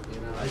 You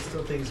know, I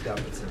still think he's got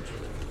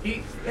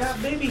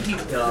potential. maybe he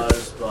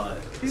does, but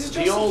He's a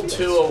the Justin old Fields.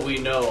 Tua we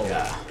know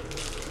Yeah.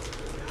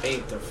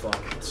 ain't the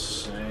fucking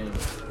same.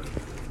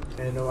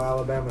 Ain't no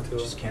Alabama Tua.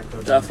 Just can't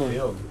throw Definitely.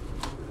 downfield.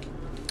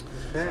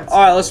 Yeah. All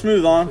right, let's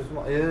move on.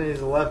 Yeah,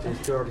 he's a lefty.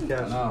 He's too hard to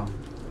catch. No.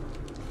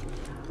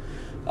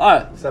 All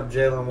right, Except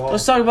Jalen Wall.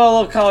 let's talk about a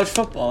little college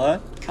football, eh?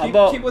 How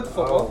about keep with the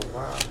football? Oh,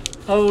 wow.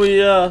 how we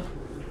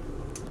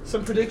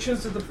Some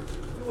predictions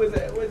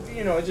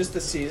with just the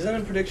season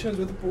and predictions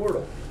with the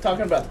portal.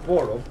 Talking about the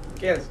portal,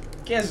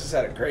 Kansas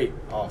had a great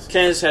offseason.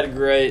 Kansas had a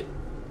great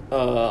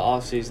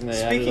offseason. They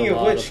Speaking added a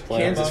of lot which,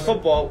 players. Kansas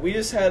football, we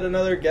just had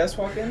another guest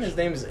walk in. His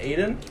name is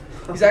Aiden.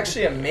 He's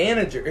actually a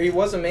manager. He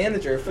was a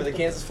manager for the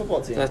Kansas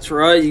football team. That's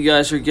right. You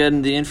guys are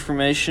getting the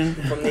information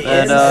From the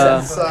that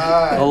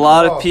Inside. a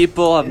lot Oh, of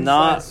people have inside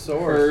not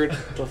source. heard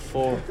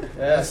before.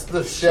 That's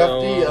the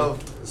Shefty So,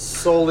 of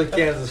solely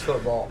Kansas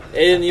football.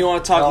 Aiden, you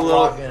want to talk a I'll little?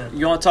 log in.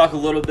 You want to talk a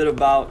little bit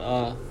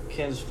about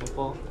Kansas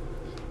football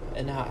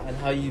and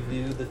how you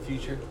view the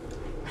future?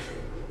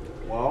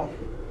 Well,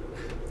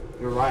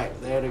 you're right.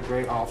 They had a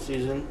great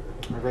offseason,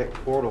 a great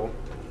portal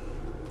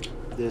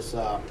this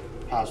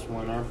past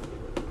winter.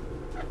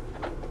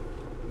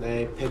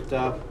 They picked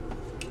up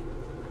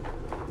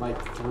like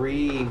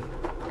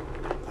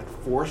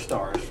 4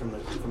 stars from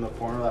the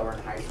portal that were in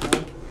high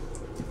school.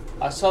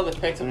 I saw they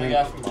picked up a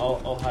guy from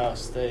Ohio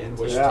State.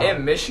 Yeah.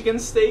 And Michigan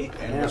State.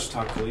 And Yeah.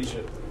 Wichita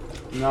Collegiate.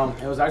 No,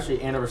 it was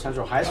actually Andover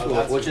Central High School,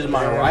 that's which is good.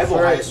 my Yeah, rival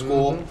that's right. high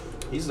school. Mhm.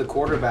 He's the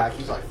quarterback.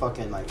 He's like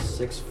fucking like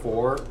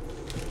 6'4".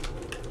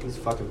 He's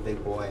a fucking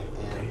big boy,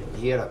 and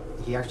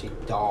he actually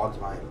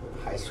dogged my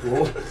high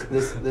school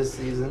this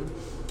season.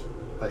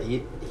 But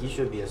he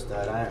should be a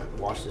stud. I haven't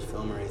watched his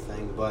film or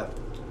anything, but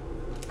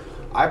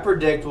I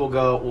predict we'll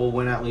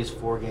win at least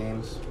 4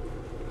 games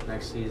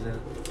next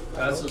season.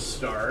 That's a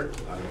start.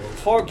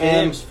 4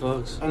 games,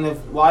 folks. And if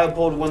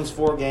Leipold wins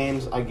 4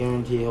 games, I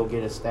guarantee he'll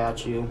get a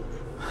statue.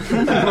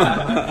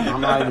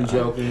 I'm not even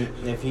joking.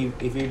 If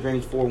he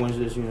brings 4 wins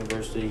to this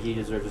university, he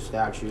deserves a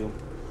statue.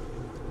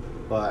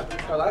 But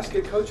Our last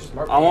good coach is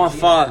Mark. I want Mangini.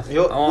 5. I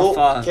want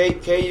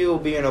 5. KU will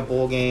be in a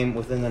bowl game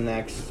within the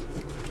next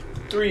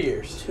 3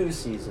 years. 2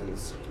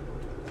 seasons.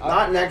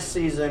 Not next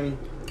season.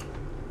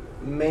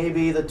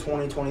 Maybe the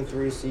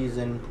 2023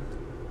 season,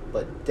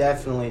 but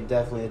definitely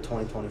the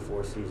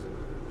 2024 season.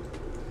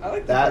 I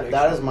like That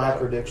is my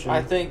prediction. prediction.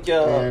 I think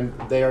And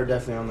they are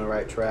definitely on the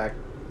right track.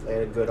 They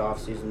had a good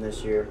offseason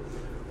this year.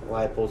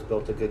 Leipold's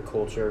built a good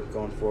culture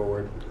going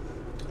forward,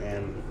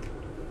 and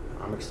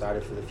I'm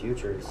excited for the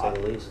future, to say the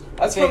least.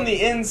 That's I think- from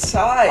the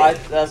inside.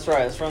 that's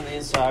right. It's from the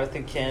inside. I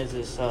think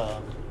Kansas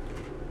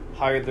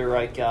hired the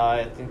right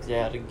guy. I think they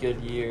had a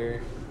good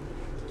year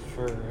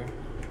for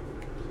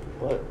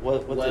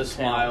what Les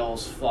the talent,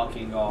 Miles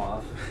fucking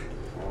off.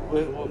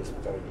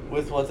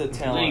 with what the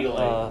talent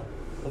Legally.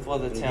 with what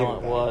the You give talent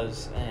it back.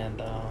 was,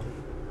 and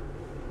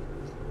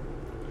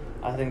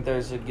I think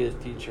there's a good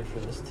future for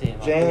this team.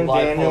 I Jalen think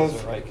Leipold's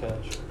Daniels. the right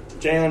coach.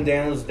 Jalen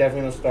Daniels is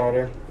definitely the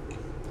starter.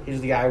 He's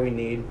the guy we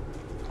need.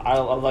 I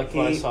like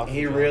what I saw. from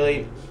He Jalen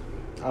really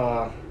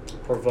Daniels.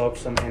 provoked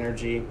some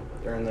energy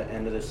during the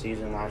end of the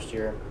season last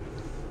year,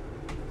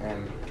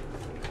 and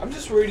I'm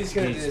just worried he's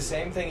going to do He's- the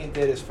same thing he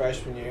did his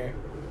freshman year.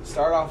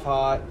 Start off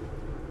hot,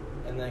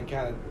 and then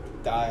kind of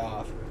die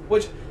off.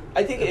 Which,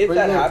 I think if we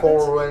that get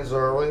happens... 4 wins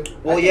early.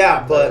 well, think yeah,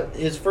 that- but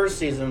his first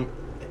season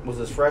was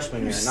his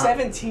freshman He year. was not-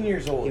 17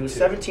 years old. He was too.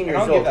 17 And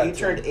years I'll give old. that He to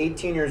turned him.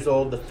 18 years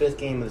old the 5th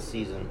game of the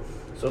season.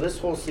 So this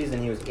whole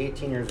season he was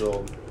 18 years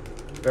old.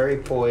 Very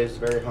poised,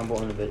 very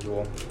humble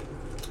individual.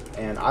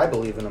 And I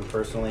believe in him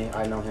personally.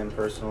 I know him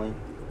personally.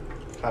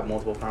 Had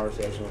multiple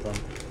conversations with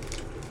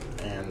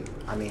him. And,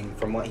 I mean,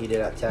 from what he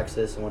did at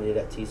Texas and what he did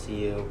at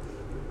TCU,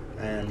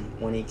 and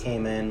when he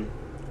came in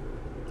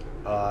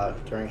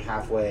during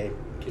halfway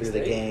through the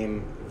K-State?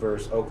 game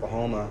versus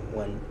Oklahoma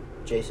when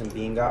Jason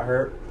Bean got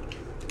hurt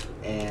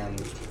and,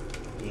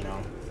 you know,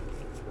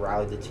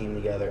 rallied the team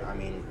together. I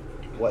mean,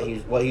 what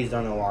he's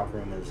done in the locker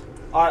room is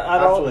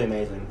absolutely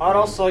amazing. I'd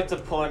also like to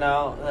point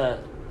out that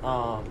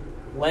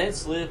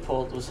Lance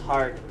Leopold was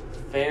hired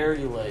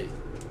very late.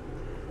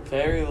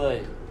 Very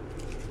late.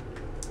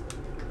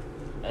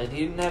 And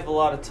he didn't have a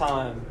lot of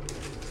time.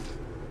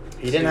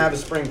 He didn't have a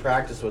spring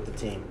practice with the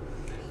team.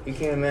 He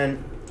came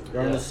in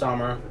during Yeah. the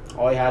summer.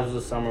 All he had was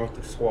the summer with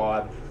the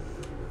squad.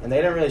 And they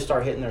didn't really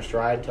start hitting their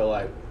stride till,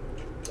 like,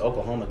 the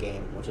Oklahoma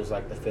game, which is,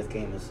 like, the 5th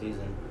game of the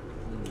season.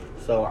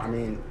 So, I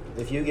mean,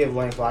 if you give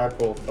Lance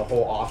Leipold the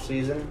whole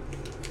offseason,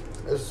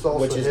 This is also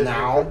which is his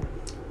now,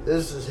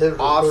 This is his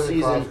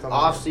recruiting class coming in.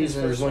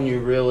 off-season is when you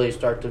really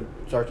start to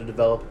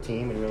develop a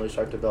team and really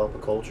start to develop a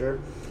culture.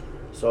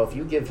 So if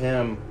you give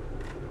him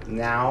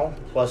now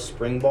plus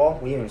spring ball,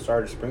 we haven't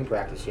started spring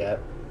practice yet.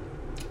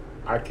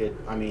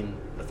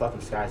 The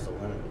fucking sky's the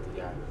limit with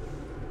the guy.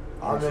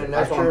 Honestly,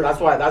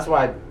 that's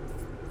why I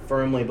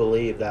firmly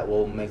believe that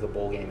we'll make a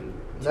bowl game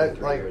in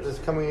 2-3 years. This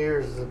coming year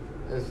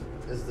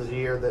is the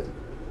year that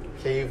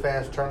KU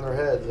fans turn their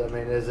heads. I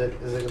mean, is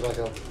it like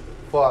a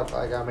fuck?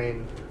 Like, I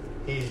mean,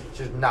 he's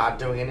just not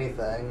doing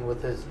anything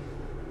with his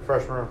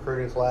freshman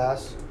recruiting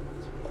class,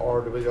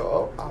 or do we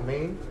go? Oh, I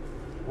mean,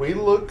 we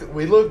look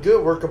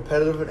good. We're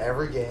competitive in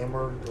every game.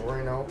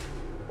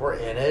 We're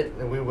in it,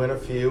 and we win a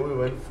few. We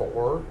win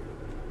 4.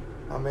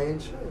 I mean,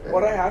 shit.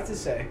 What I have to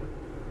say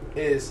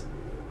is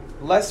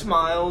Les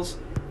Miles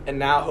and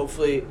now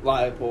hopefully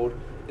Leipold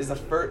is the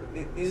first.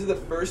 These are the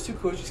first 2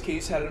 coaches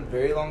KU's had in a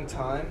very long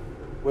time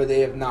where they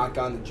have not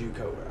gone the JUCO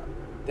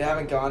route. They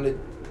haven't gone to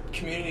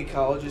community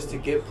colleges to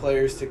get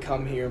players to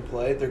come here and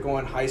play. They're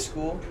going high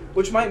school,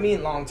 which might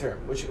mean long term,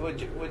 which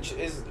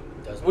is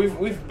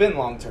we've been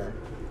long term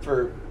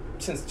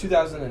since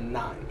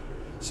 2009.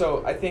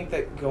 So I think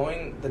that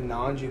going the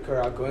non-JUCO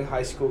route, going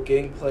high school,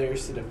 getting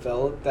players to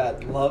develop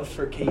that love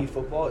for KU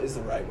football is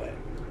the right way.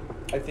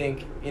 I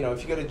think,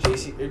 if you go to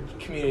JC or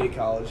community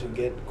college and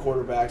get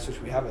quarterbacks,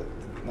 which we have a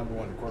number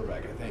 1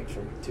 quarterback, I think,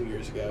 from 2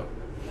 years ago.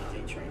 No,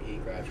 he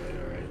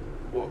graduated already.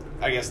 Well,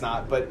 I guess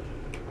not, but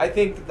I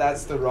think that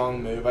that's the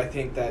wrong move. I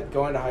think that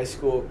going to high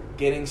school,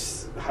 getting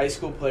high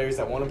school players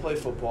that want to play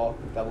football,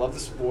 that love the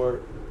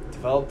sport,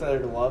 develop their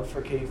love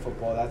for KU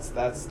football, that's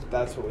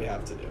what we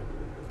have to do.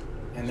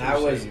 And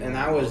that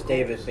was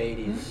David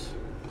Beatty's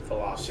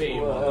philosophy.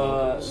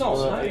 No,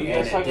 and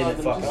it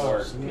didn't fucking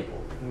work.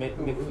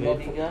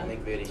 McVitie guy?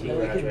 Nick Beatty, he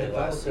graduated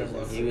last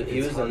season.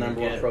 He was the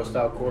number 1 pro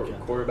style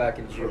quarterback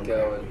in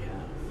JUCO, and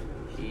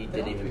he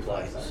didn't even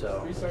play,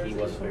 so he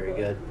wasn't very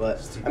good.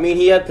 But I mean,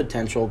 he had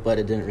potential, but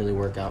it didn't really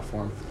work out for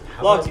him.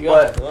 How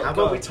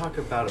about we talk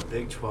about a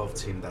Big 12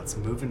 team that's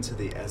moving to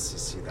the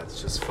SEC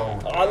that's just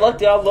falling? I'd love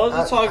to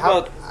talk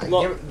about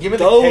give me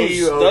the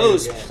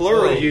those KU game.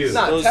 plural. OU.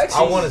 Not Those Texas.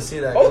 I want to see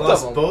that. Both They of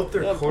lost them. both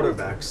their Yeah,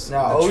 quarterbacks.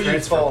 Now in the OU's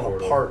transfer falling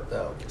portal. apart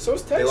though. So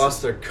is They Texas.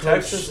 lost their coach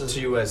Texas is- to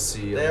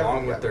USC They along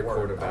haven't with their gotten worse.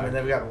 quarterback I mean,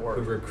 they've gotten worse.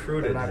 who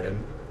recruited They're not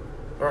him.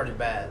 They're already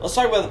bad. Let's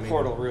talk about the I mean-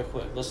 portal real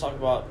quick. Let's talk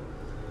about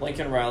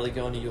Lincoln Riley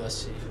going to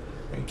USC.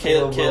 And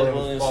Caleb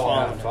Williams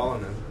following him.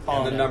 Following him.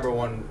 Following And the him. number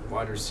 1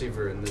 wide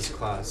receiver in this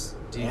class.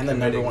 And the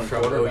number decommitting 1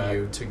 from quarterback.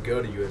 OU to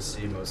go to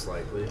USC most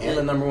likely. And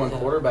the number 1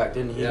 quarterback,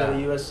 didn't he go to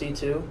Yeah. USC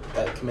too?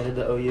 That committed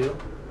to OU.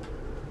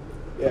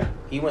 Yeah.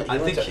 He went. I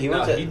think he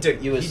went to he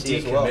USC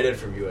as well. decommitted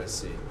from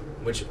USC,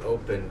 which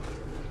opened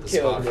the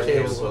Caleb spot for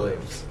Williams. Caleb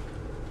Williams.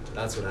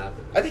 That's what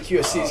happened. I think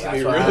USC is going to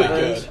be That's what really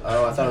happened? good.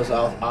 Oh, I thought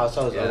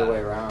it was the other Yeah. way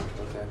around.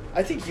 Okay.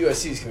 I think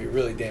USC is going to be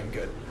really damn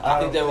good. I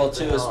think they will think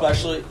too, they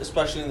are.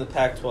 especially in the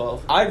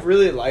Pac-12. I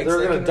really like They're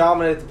going to Lincoln.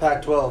 dominate the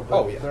Pac-12. But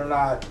Oh, yeah. they're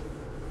not.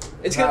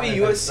 It's going to be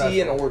not anything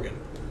USC and special. Oregon.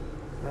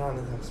 Not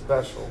anything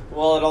special.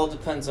 Well, it all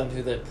depends on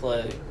who they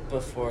play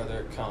before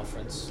their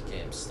conference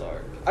games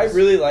start. I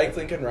really like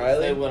Lincoln If they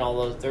Riley win all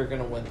those, they're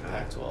going to win the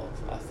Pac-12,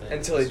 I think.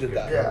 until he did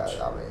that. Yeah,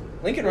 I mean,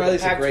 Lincoln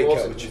Riley's a great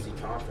coach.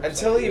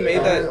 Until he made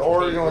I that. mean,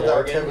 Oregon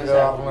without Timmy, they're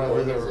not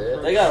going to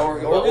They got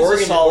Oregon. Oregon,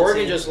 Oregon's a solid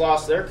Oregon team. just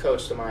lost their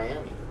coach to Miami.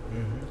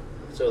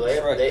 Mm-hmm. So they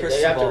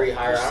have to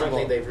rehire. I don't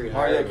think they've rehired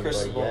Mario anybody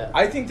Cristobal. yet.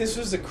 I think this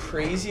was the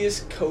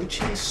craziest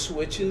coaching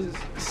switches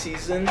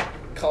season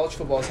college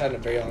football's had in a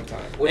very long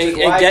time. Which is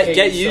And why get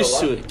KU's used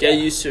so to lucky. it. Get Yeah.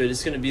 used to it.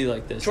 It's gonna be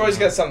like this. Troy's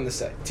got something to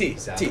say. T.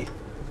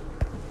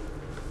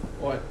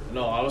 What?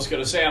 No, I was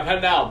going to say I'm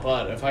heading out,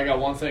 but if I got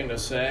one thing to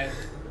say,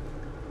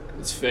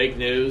 it's fake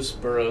news.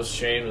 Burrow's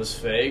chain was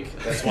fake.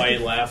 That's why he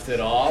laughed it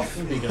off,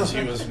 because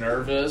he was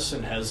nervous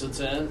and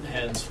hesitant,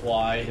 hence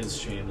why his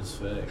chain was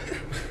fake.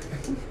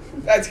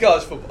 That's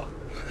college football.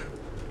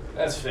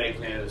 That's fake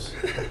news.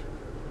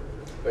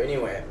 But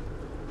anyway,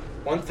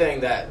 one thing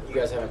that you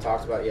guys haven't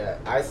talked about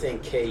yet, I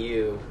think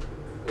KU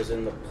was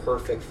in the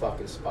perfect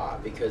fucking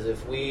spot, because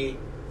if we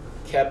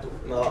kept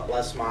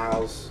Les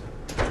Miles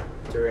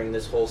during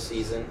this whole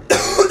season and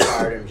we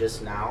fired him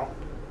just now,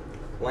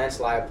 Lance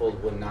Leipold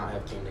would not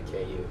have came to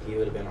KU. He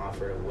would have been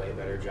offered a way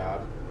better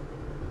job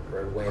or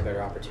a way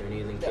better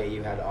opportunity than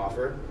KU had to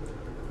offer.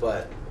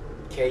 But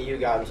KU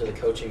got into the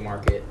coaching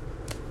market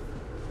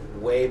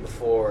way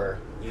before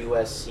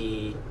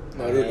USC,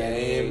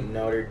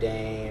 Notre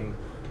Dame,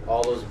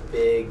 all those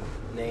big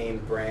name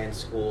brand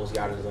schools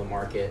got into the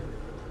market.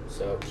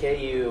 So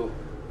KU,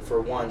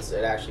 for once,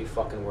 it actually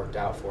fucking worked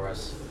out for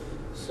us.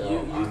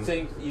 So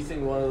you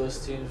think one of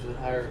those teams would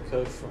hire a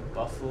coach from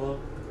Buffalo?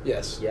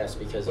 Yes. Yes,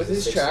 because With he's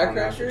his a six-time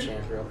track national record?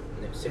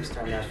 champion,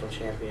 six-time national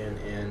champion,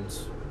 and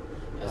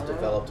has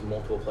developed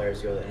multiple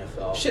players to go to the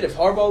NFL. Shit, if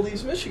Harbaugh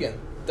leaves Michigan,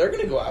 they're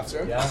going to go after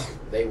him. Yeah.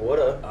 They would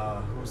have.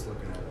 Who was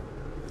looking at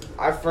it?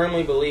 I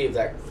firmly believe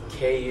that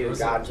KU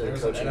got into the there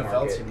was an coaching NFL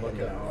market team in looking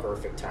the out.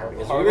 perfect time.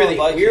 Because Harbaugh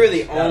we were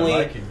the Vikings. only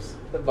Vikings.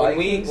 The when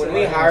Vikings. we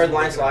Vikings hired were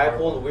Lance looking at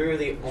Leipold, Harbaugh. we were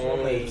the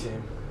only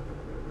team.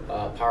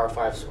 Power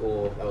 5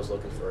 school that was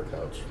looking for a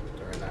coach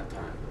during that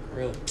time.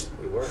 Really?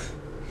 We were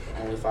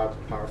the only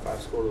Power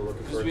 5 school that were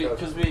looking for a coach.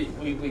 Because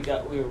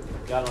we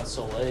got on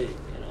so late,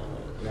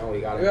 No,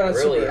 we got We got it it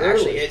really. super early.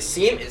 Actually, it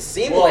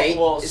seemed Well, late.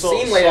 well, It so-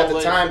 seemed late so at the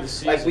late time. for the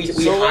season. Like we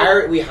So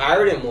late.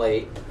 hired him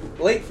late.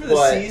 Late for the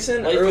But-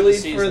 season, late for the early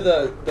season. for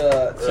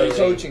the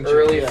coaching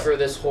early change. for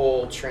this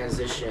whole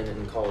transition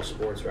in college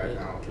sports right Yeah.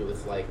 now,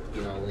 with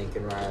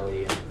Lincoln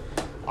Riley and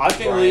I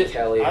think Brian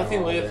Kelly I and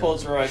think all of them.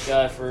 Leopold's the right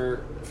guy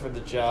for the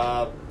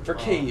job For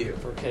KU.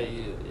 For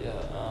KU, yeah.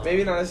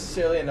 Maybe not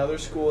necessarily another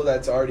school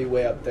that's already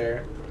way up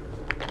there,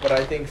 but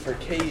I think for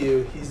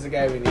KU, he's the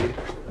guy we need.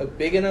 A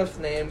big enough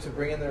name to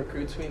bring in the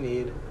recruits we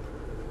need,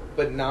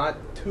 but not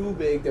too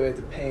big that we have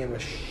to pay him a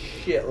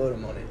shitload of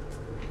money.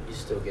 he's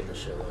still getting a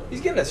shitload.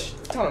 He's getting a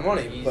ton of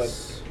money, but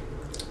He's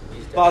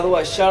By the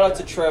way, definitely shout out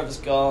to that. Travis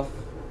Goff,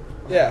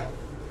 yeah,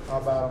 How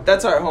about him?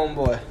 that's our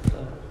homeboy.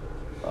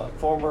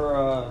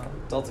 former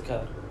Delta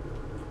Cat.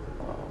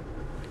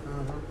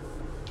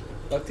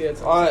 Luck to you.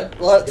 All right,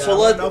 Yeah, I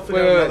don't know if we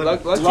got another-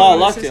 Luck Oh, to you.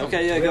 Lucky.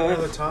 Okay, yeah, Do we go have ahead.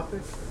 another topic?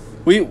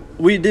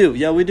 We do,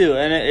 yeah, we do,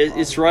 and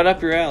it's right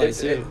up your alley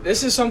too.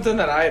 This is something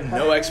that I have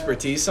no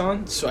expertise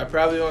on, so I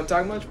probably won't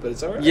talk much, but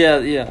it's alright.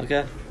 Yeah,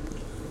 okay.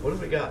 What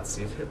have we got,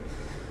 Steve?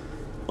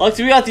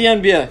 Lucky, we got the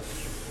NBA.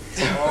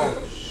 Oh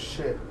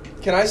shit!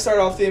 Can I start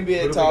off the What do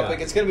NBA we topic?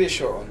 got? It's gonna be a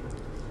short one.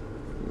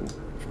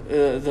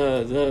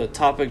 The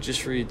topic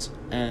just reads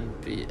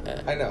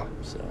NBA. I know.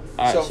 So,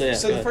 all right, So, yeah,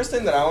 so go the ahead. first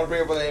thing that I want to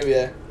bring up on the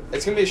NBA,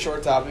 it's going to be a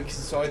short topic because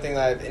it's the only thing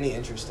that I have any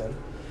interest in,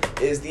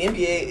 is the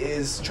NBA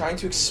is trying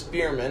to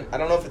experiment, I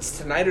don't know if it's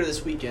tonight or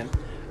this weekend,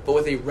 but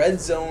with a red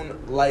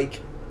zone-like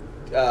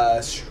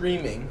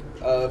streaming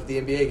of the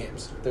NBA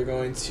games. They're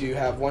going to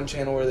have one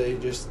channel where they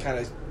just kind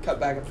of cut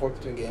back and forth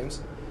between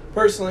games.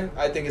 Personally,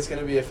 I think it's going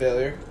to be a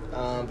failure,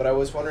 but I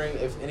was wondering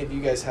if any of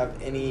you guys have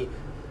any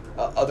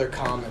other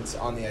comments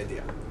on the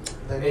idea.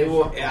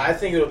 I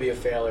think it'll be a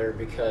failure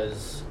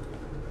because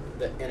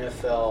the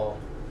NFL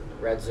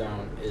red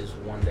zone is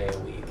 1 day a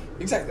week.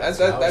 Exactly. That's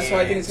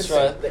why I think it's That's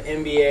going right. The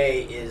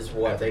NBA is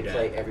what Every they day.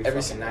 play every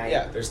fucking single night.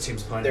 yeah. There's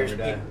teams playing There's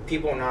every day.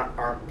 people aren't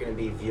going to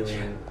be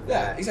viewing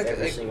Yeah, that exactly.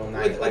 every Like, single with-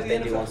 night with like the they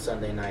do NFL. on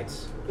Sunday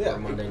nights Yeah, or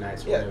Monday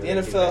nights. Yeah, whenever the they do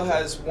NFL that.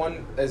 has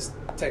one as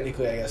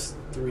technically, I guess,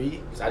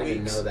 3 I didn't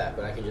even weeks. know that,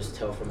 but I can just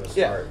tell from the Yeah,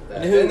 start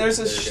that and there's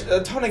they're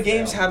gonna a ton of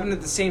games fail. happening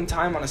at the same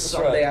time on a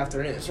Sunday right.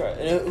 afternoon. That's right.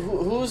 And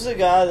who's the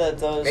guy that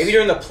does? Maybe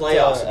during the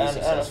playoffs, and it'd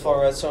be successful.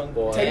 NFL red zone.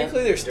 Boy.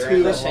 Technically, there's During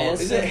 2. the Chris whole-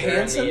 Hansen? Is it during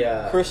Hansen?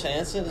 the, Chris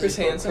Hansen. Chris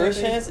Hansen, I Chris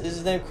think? Hansen. Is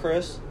his name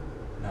Chris?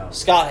 No.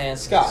 Scott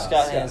Hansen.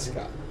 Scott Hansen.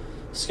 Scott.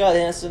 Scott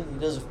Hansen. He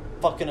does a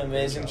fucking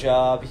amazing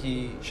job.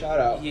 Shout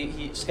out.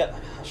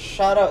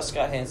 Shout out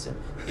Scott Hansen.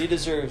 He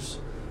deserves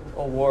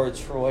awards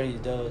for what he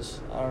does.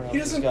 I don't know. He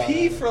if he's doesn't got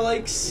pee any. for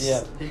like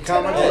Yeah. He 10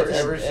 commented hours.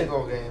 every And-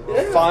 single game.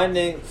 Yeah.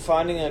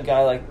 Finding a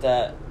guy like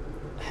that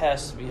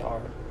has to be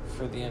hard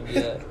for the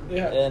NBA.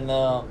 Yeah. And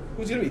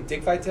Who's gonna be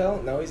Dick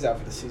Vitale? No, he's out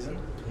for the season.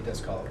 He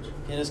does college.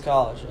 he does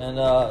college. And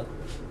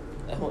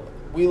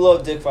we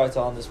love Dick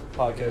Vitale on this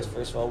podcast.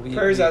 First of all,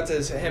 Prayers out to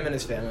him and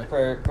his family.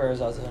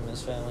 prayers out to him and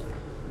his family.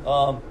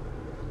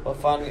 But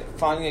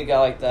finding a guy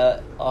like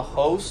that, a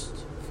host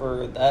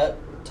for that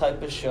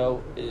type of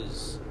show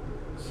is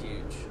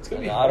huge. It's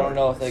gonna And be I don't hard.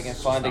 know if they can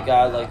It's find a just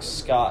guy not like enough.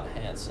 Scott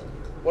Hansen.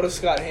 What if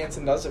Scott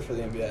Hansen does it for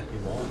the NBA?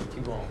 He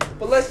won't.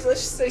 But let's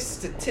just say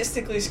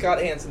statistically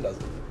Scott Hansen does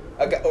it.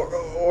 A guy,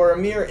 or a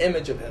mirror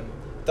image of him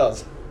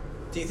does it.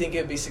 Do you think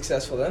it'd be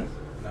successful then?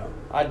 No.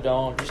 I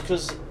don't. Just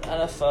because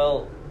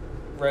NFL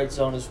Red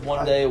Zone is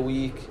one day a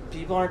week,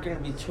 people aren't going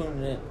to be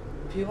tuning in.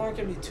 People aren't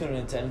going to be tuning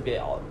into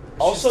NBA.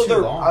 Also, just too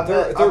their long.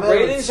 their I bet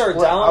ratings are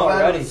split- down I bet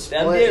it already. would The split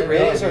NBA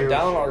ratings are viewership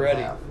down in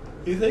already. half.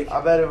 You think?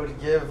 I bet it would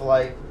give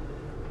like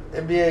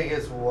NBA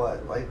gets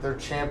what, like their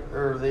champ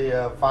or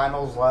the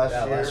finals last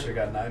Yeah, year. last year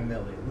got 9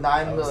 million.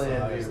 9 That was the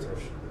million highest viewers.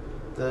 push.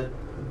 The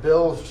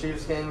Bills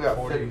Chiefs game got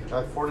 40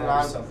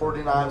 49.7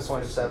 million or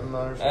something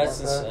That's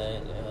like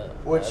insane. Yeah.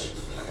 Which-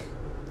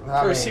 For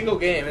that. a single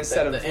game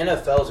instead The of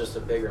NFL is just a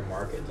bigger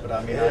market. But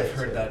I mean, It I've is,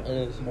 heard yeah. that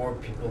It is. more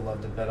people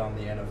love to bet on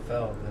the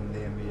NFL than the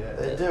NBA.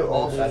 They do.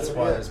 Also, That's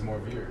why yeah. there's more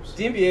viewers.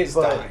 the NBA is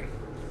But- dying.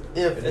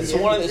 If It's the,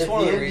 one of if the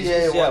NBA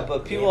reasons. Yeah, won-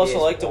 but people the also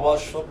NBA's like to watch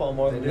washed. football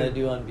more than They they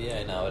do. do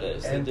NBA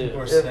nowadays. And They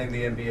people are do. If- saying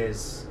the NBA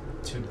is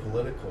too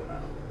political now.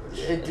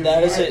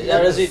 That is a-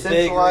 that is a big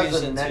centralize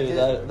reason the too,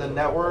 that- the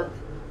network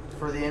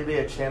for the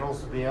NBA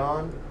channels to be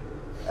on,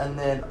 and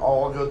then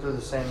all go through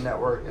the same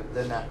network.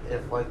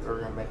 If like they're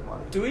gonna make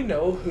money. Do we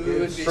know who Dude,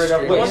 would be straight up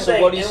streaming? Wait, One so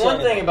thing, what are you and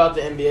one saying? thing about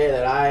the NBA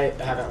that I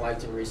haven't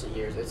liked in recent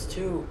years, it's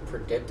too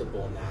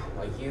predictable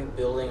now. Like you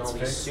building all It's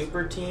these fixed.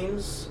 super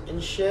teams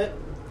and shit.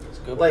 It's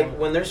a good Like point.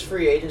 when there's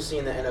free agency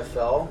in the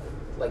NFL,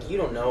 like you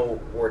don't know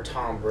where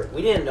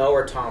we didn't know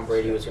where Tom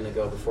Brady was going to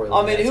go before.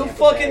 I mean, who Tampa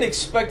fucking Bay.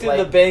 expected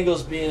Like- the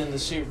Bengals being in the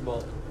Super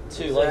Bowl?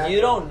 Too like Exactly.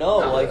 you don't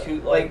know No, like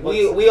who like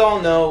what's- we all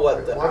know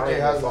what the Lucky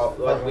has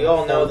like we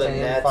all know the 4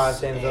 teams, Nets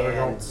 5 teams that are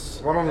going.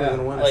 and One of them Yeah. is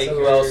gonna win. Like,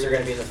 who else are going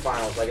to be in the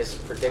finals. Like it's I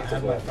have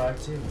predictable. my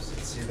 5 teams.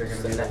 It's either going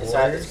to be the It's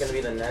Warriors, going to be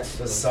the Nets.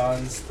 the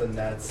Suns, the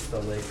Nets, the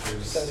Lakers.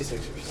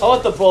 76ers. How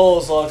about the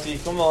Bulls, Lucky?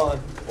 Come on.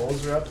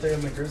 Bulls are up there in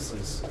the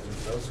Grizzlies.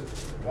 Those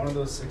are, one of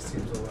those 6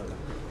 teams will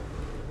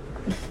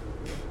win.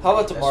 How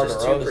about That's DeMar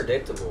just too DeRozan?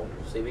 predictable.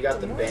 See, we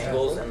got the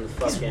Bengals and the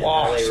fucking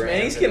washed, LA man.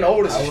 Rams. He's getting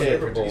old as I would've shit.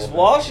 predicted He's that.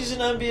 washed. He's an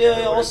NBA Never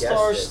would've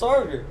All-Star guessed it.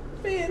 starter.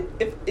 Man,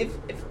 if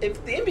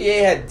the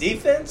NBA had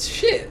defense,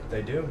 shit,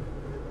 They do.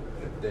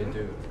 They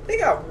do. they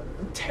got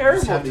You terrible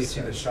just have to see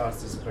the defense.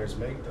 shots these players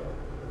make, though.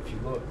 If you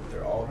look,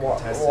 they're all Well,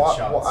 contested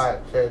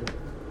shots.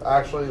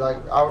 actually, like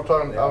I was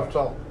talking, They I was are.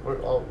 telling,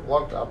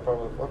 I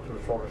probably looked to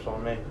the shoulders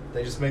on me.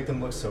 They just make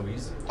them look so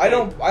easy. I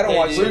don't They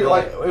watch do. We, it.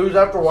 like it was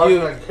after watching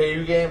You- a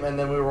KU game, and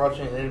then we were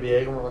watching an NBA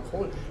game. And we're like,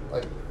 holy,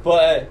 like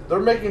But they're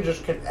making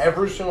just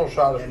every single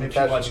shot is And if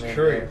you contested watch in the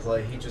Curry NBA.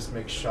 play, he just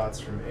makes shots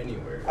from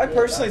anywhere. I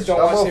personally That's- don't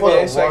that watch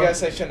motherfucker NBA, so I runs-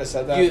 guess I shouldn't have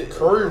said that. You-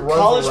 Curry runs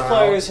college around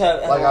players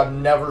have like I've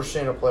never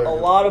seen a player. a do.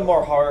 lot of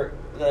more heart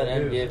than They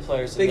do. NBA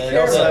players. They They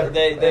care about-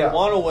 they yeah.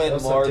 want to They win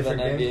also more have than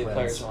different game NBA plans.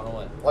 players want to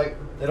win. Like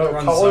They don't the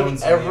run college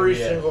zones in the every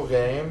NBA. single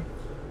game.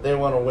 They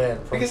want to win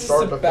from Because it's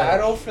start a to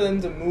battle finish. for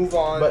them to move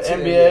on. But to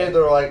NBA,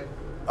 they're like,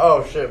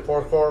 oh shit,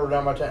 fourth quarter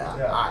down by 10.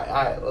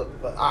 Yeah.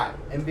 Alright.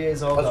 NBA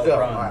is all Let's about go.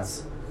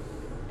 runs.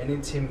 Any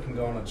team can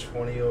go on a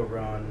 20-0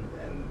 run,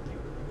 and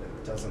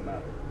it doesn't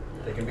matter.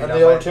 They can be And down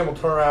the other by, team will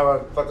turn around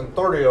a fucking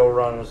 30-0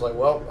 run. And it's like,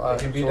 well,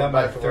 they can be so down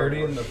we're by back to where 30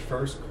 we in were. the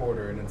first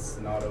quarter, and it's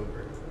not over.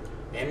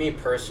 And me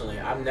personally,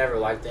 I've never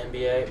liked the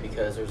NBA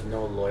because there's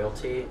no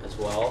loyalty as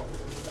well,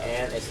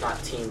 and it's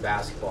not team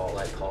basketball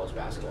like college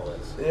basketball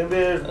is. The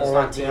NBA is It's more not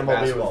like the team MLB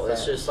basketball. with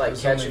It's fans. just like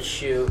There's catch only- and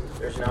shoot.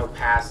 There's no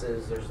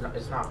passes.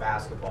 It's not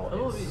basketball.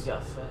 MLB's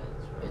got fans.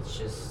 Bro. It's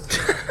just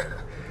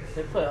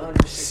They play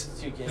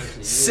 162 games a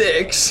year.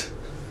 6.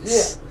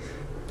 Yeah.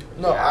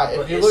 No, yeah, if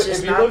but you it's look, just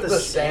if you not look the at the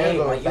stands same.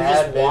 of a Like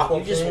bad baseball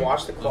you just team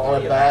watch the and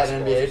quality a of bad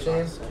basketball. NBA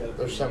It's team, not-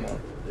 they're similar.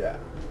 Yeah.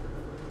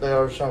 They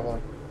are similar.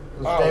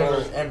 The Oh, stands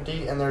well. are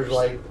empty, and there's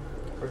like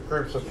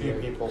groups of few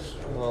people.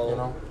 Well, You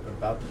know. What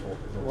about the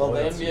Well, the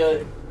loyalty NBA,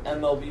 thing?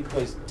 MLB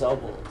plays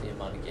double the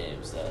amount of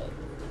games that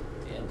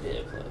the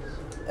NBA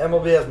plays.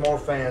 MLB has more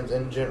fans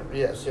in general.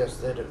 Yes,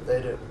 they do.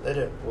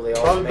 Well, they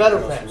also Probably make better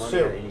the most fans, money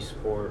too. in any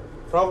sport.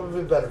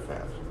 Probably better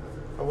fans.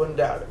 I wouldn't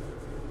doubt it.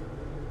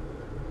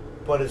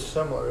 But it's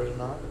similar, is it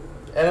not?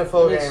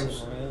 NFL It is games,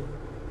 similar,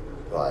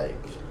 yeah. like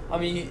I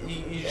mean,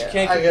 you just yeah,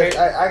 can't I compare. guess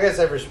I guess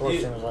every sports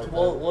you, team is like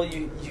well, that. well,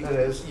 you It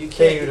is. you KU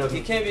can't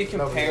doesn't- be Nobody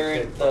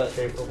comparing gets the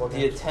paid football the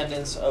games.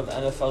 attendance of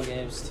NFL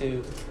games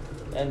to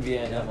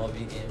NBA and Yeah. MLB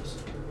games.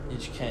 You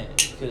just can't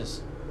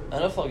because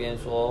NFL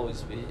games will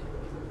always be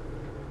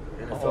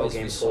NFL Always be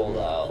games sold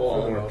out.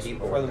 hold For more the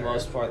people for the there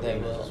most part, they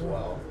games will. as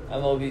well.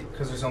 MLB.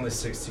 Because there's only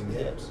 16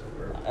 games.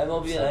 or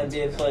MLB and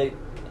 17. NBA play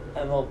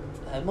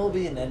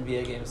MLB and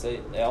NBA games. They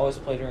always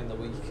play during the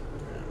week.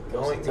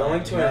 Going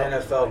time. to an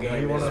NFL I know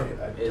game you wanna-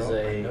 is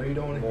I know you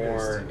don't a wanna hear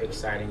this, more Steve.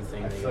 exciting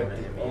thing I than feel going like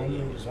to an the NBA only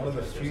game. just one of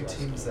the because few there's less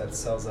teams that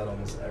sells out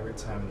almost every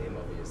time in the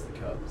MLB is the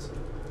Cubs.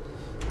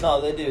 No,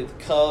 they do.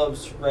 The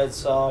Cubs, Red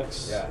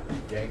Sox, Yeah,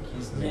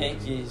 Yankees, maybe.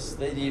 Yankees.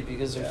 They do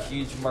because they're Yeah.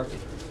 huge market.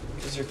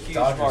 Because they're huge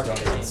Dodgers market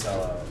don't even teams.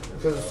 sell out.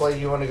 Because it's like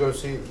you want to go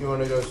see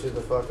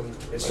the fucking.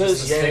 It's Because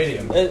just the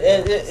stadium.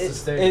 It's the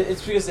stadium.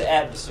 it's because of the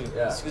atmosphere.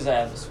 Yeah. It's because of the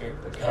atmosphere.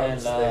 The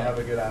Cubs, and, they have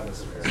a good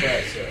atmosphere.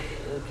 yeah.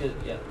 So,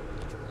 Yeah.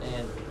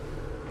 And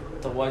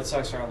the White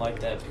Sox aren't like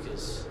that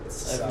because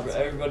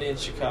everybody in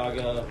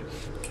Chicago,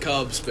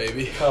 Cubs,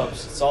 baby.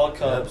 Cubs. It's all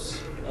Cubs,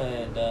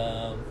 and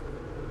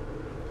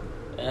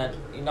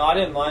you know I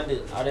didn't mind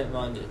it.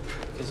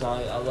 Because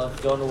I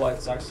love going to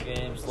White Sox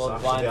games.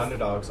 Love Sox are buying the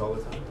underdogs all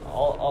the time.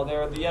 all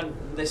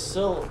they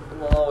still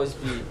will always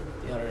be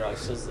the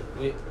underdogs. Because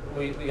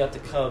we got the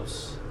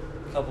Cubs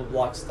a couple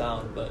blocks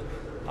down, but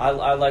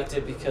I liked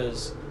it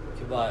because you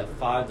could buy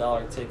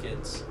 $5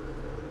 tickets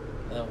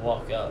and then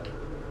walk up,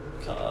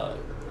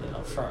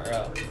 front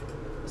row.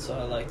 That's what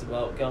I liked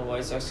about going to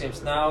White Sox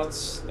games. Now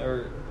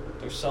they're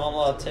selling a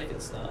lot of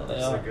tickets now.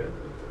 They're good.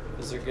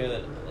 Because they're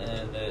good,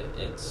 and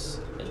it's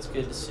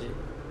good to see.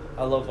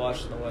 I love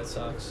watching the White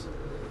Sox.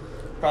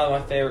 Probably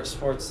my favorite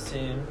sports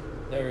team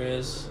there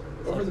is.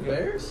 Over the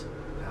Bears?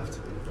 Have to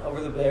be.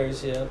 Over the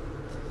Bears, yeah.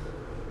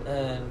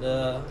 And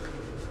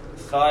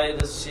if I had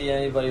to see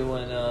anybody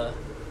win a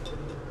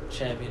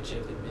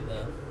championship, it'd be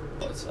the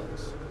White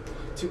Sox.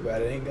 Too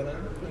bad it ain't gonna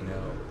happen. You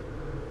know,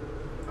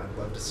 I'd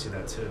love to see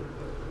that too.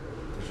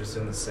 They're just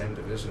in the same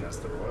division as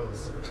the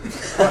Royals.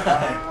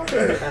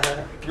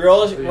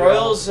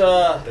 Royals.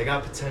 They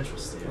got potential,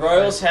 Steve.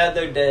 Royals had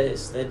their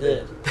days. They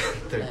did.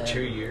 They're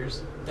 2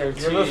 years. They're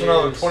Give 2 us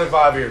another years.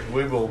 25 years.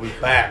 We will be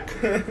back.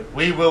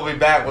 We will be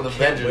back with a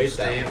vengeance,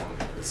 Steve.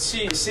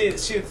 See,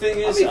 the thing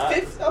is,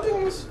 I'll be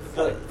almost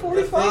the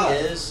 45.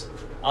 thing is,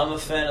 I'm a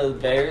fan of the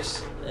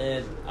Bears,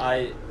 and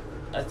I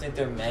think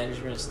their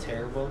management is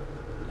terrible.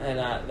 And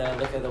then I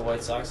look at the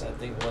White Sox, and I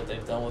think what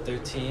they've done with their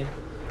team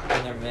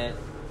and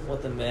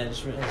what the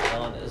management has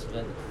done has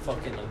been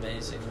fucking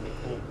amazing.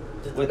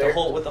 With the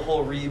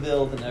whole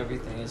rebuild and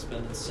everything has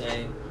been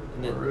insane.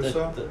 And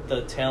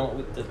the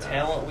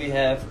talent we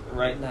have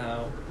right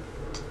now,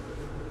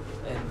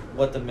 and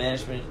what the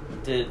management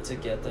did to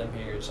get them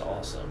here is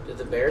awesome. Did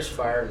the Bears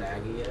fire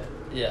Nagy yet?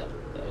 Yeah,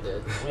 They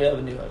did. we have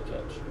a new head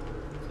coach.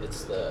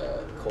 It's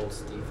the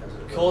Colts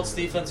defensive. Colts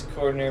defensive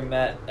coordinator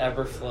Matt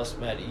Eberflus.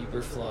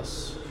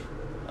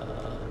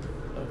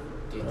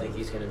 Do you think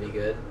he's going to be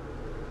good?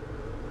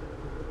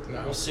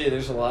 No. We'll see.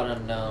 There's a lot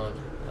unknown.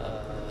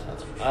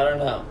 I don't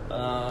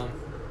know.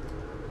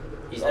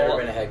 He's never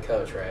been a head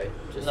coach, right?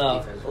 Just No,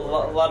 defensive a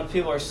lot of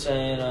people are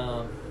saying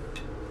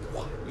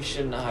we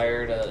shouldn't have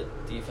hired a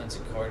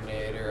defensive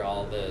coordinator,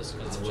 all this,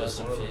 because it's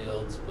Justin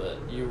Fields, but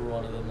you were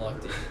one of them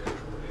lucky.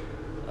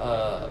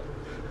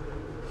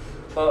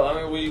 But,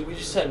 I mean, we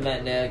just had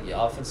Matt Nagy,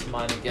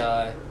 offensive-minded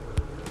guy.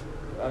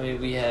 I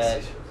mean, we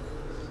had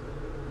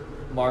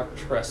Mark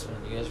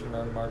Trestman. You guys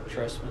remember Mark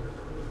Trestman?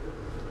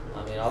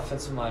 I mean,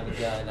 offensive-minded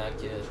guy, not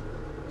good.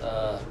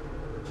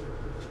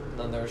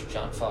 Then there's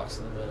John Fox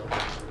in the middle.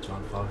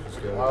 John Fox is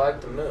good. Well, I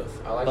like the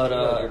move.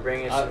 You're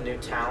bringing in some new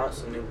talent,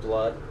 some new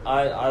blood.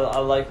 I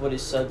like what he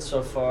said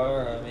so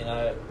far. I mean,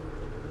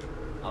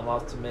 I'm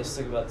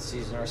optimistic about the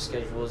season. Our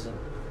schedule isn't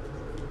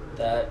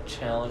that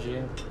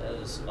challenging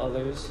as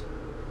others,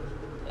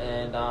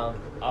 and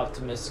I'm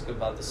optimistic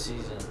about the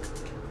season.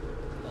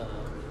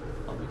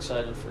 I'm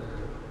excited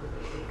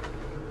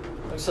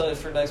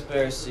for next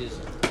Bears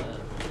season.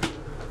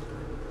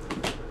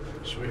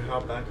 Should we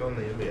hop back on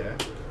the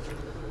NBA?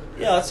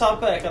 Yeah, let's hop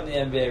back on the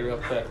NBA real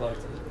quick,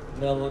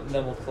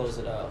 then we'll close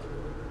it out.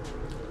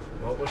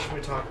 Well, what should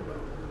we talk about?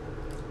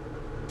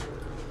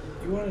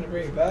 You wanted to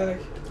bring it back.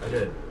 I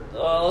did.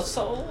 Let's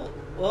talk.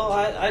 Well,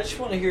 I just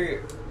want to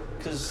hear,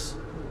 because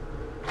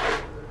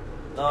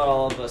not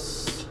all of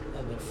us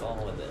have been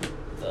following the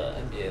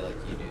NBA like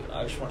you do.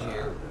 I just want to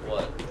hear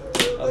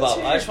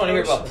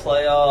about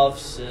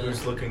playoffs and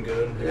Who's looking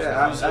good?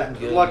 Yeah, who's looking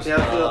good. Lucky,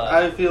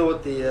 I feel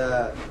with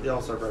the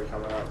All-Star break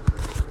coming up.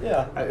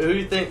 Yeah. Who do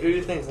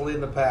you think's leading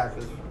the pack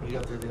as we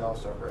go through the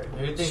All-Star break? Who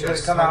do you think's going to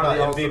Just come out of the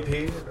talk All-Star about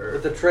MVP or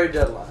with the trade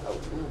deadline?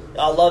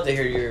 I'd love to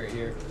hear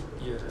your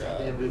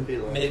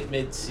MVP list.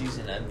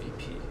 mid-season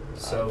MVP.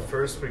 So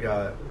first we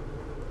got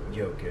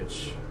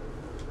Jokic.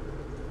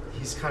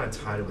 He's kind of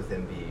tied with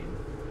Embiid.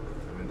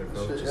 I mean, they're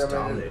both just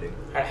dominating.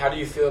 How do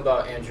you feel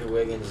about Andrew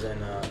Wiggins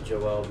and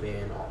Joel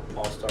being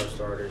all-star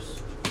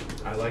starters?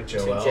 I like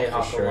Joel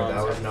for sure.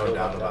 That was no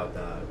doubt about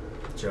that.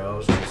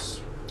 Joel's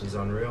he's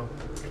unreal.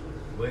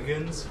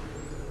 Wiggins,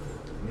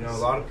 a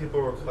lot of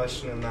people were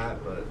questioning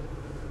that, but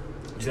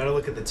you got to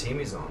look at the team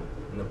he's on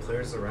and the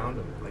players around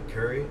him. Like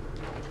Curry,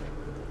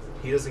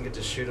 he doesn't get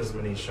to shoot as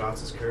many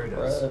shots as Curry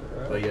does,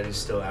 Right. but yet he's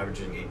still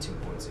averaging 18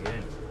 points a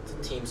game. It's a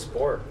team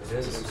sport. It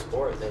is. It's a team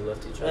sport. They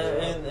lift each other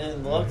up.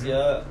 And loved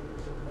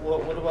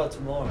What about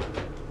tomorrow?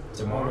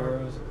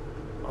 Tomorrow?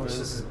 This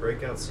is his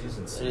breakout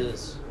season. It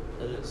is.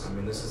 I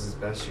mean, this is his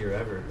best year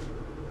ever.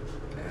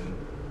 And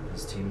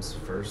his team's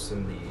first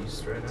in the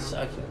East right now?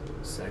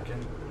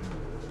 Second?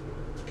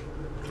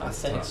 I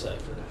think so.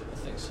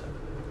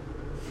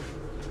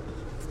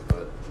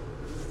 But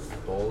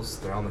Bulls,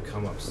 they're on the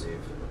come-up, Steve.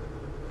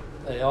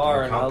 They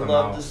are, and I Count them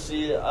love out. to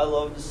see it. I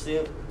love to see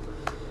it.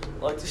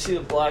 I like to see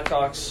the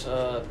Blackhawks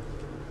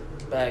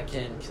back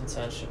in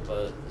contention,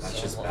 but That's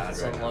it's just bad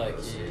right now,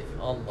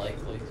 though,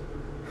 unlikely.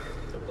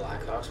 The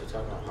Blackhawks, we're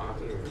talking about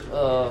hockey?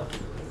 Uh,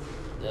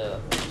 Yeah,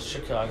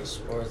 Chicago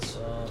sports.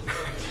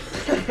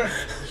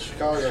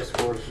 Chicago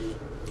sports is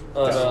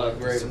But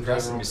great It's in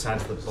impressive general.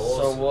 besides the so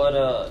Bulls.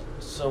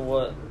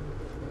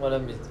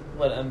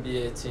 what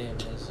NBA team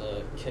is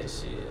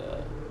KC?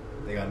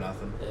 They got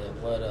nothing.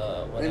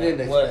 They need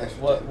an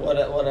expansion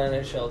What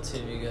NHL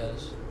team you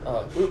guys?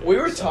 Oh, We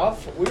were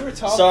tough. We were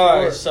top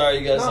Sorry, four. sorry,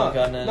 you guys No, don't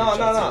got an no, NHL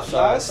no, no. team.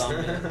 Sorry, Last, it's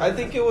on me. I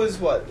think it was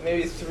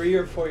maybe 3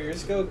 or 4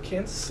 years ago.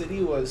 Kansas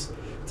City was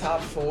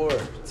top 4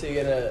 to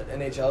get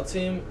an NHL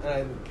team,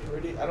 and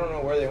I don't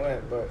know where they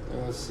went, but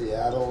It was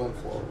Seattle and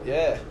Florida.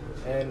 yeah,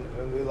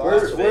 and we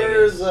lost.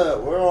 Where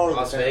are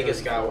Las the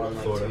Vegas Panthers? got one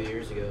like Florida. 2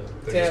 years ago.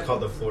 They're Tampa. just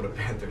called the Florida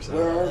Panthers. now.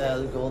 Where are Yeah,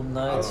 the Golden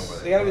I don't know Knights. where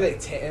They gotta be like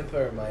Tampa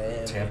or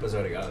Miami. Tampa's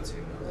already got a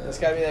team now. It's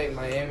gotta be like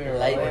Miami or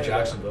Like- Or Orlando.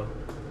 Jacksonville.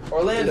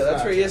 Orlando. It's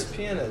That's not where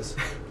ESPN is.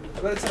 I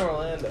bet it's in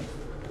Orlando.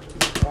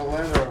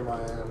 Orlando or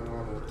Miami.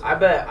 I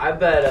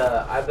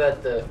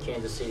bet the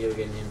Kansas City will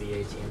get an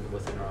NBA team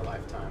within our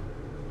lifetime.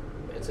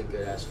 It's a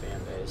good ass fan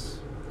base.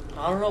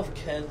 I don't know if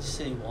Kansas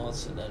City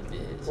wants an NBA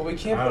team. Well, we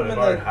can't I put don't them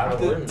know, in how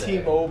the wouldn't they?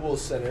 T-Mobile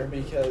Center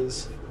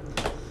because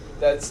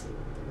that's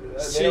they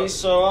See, don't-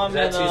 so I'm Is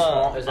that in. too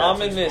small? Is that I'm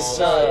too in this.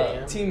 small of a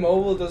stadium?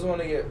 T-Mobile doesn't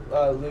want to get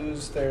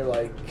lose their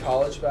like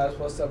college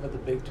basketball stuff at the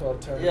Big 12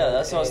 tournament. Yeah,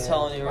 that's what I was and-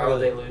 telling you Why would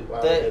earlier. they lose? Why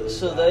would they lose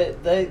So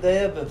that? they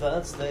have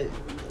events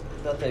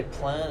that they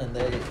plan and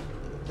they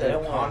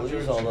don't want to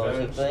lose all those.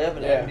 If they have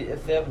an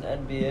Yeah.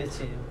 NBA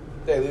team,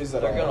 They lose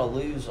that. they're all. gonna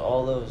lose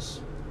all those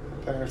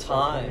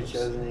Times.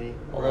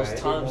 all those Right.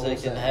 times they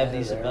can have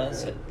these T-Mobile events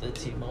Center. at the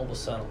T-Mobile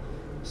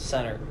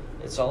Center.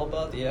 It's all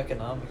about the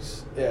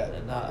economics. Yeah.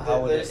 And not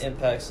how There's- it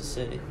impacts the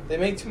city. They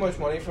make too much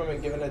money from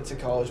it, giving it to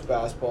college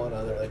basketball and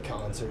other like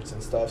concerts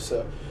and stuff.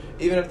 So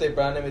even if they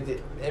brand them at the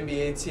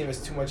NBA team, it's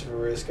too much of a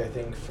risk, I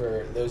think,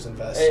 for those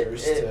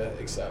investors to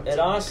accept. It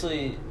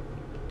honestly,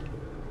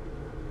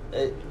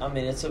 I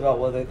mean, it's about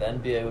whether the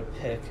NBA would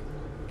pick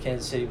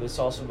Kansas City, but it's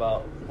also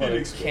about whether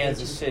expansion.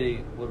 Kansas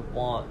City would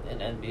want an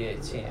NBA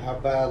team. How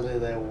badly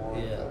they want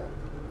Yeah. that.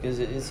 Because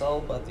it's all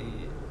about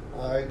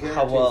I guarantee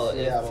how well it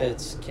Seattle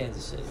fits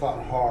Kansas City.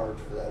 fought hard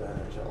for that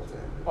NHL team.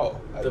 Oh,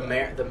 I The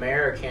bet.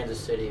 mayor of Kansas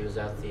City was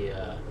at the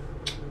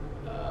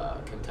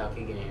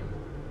Kentucky game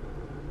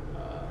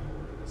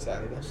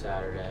Saturday.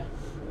 Saturday.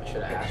 I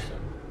should have asked him.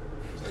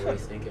 So what are you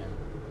thinking?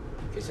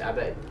 Because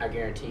I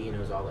guarantee he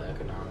knows all the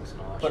economics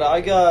and all that. But shit.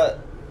 I got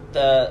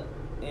that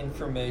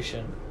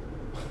information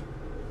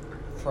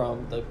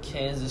from the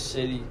Kansas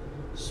City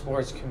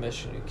Sports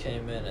Commission who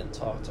came in and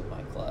talked to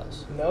my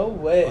class, No my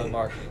way.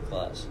 marketing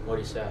class. What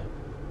do you say?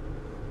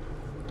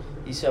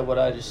 He said what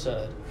I just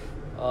said.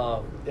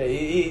 Yeah,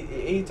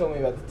 he told me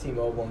about the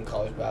T-Mobile and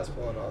college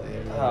basketball and all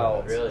the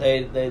How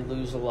Really? they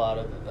lose a lot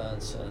of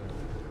events and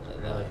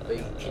Really?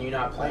 But can you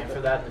not plan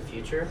for that in the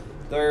future?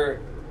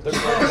 they're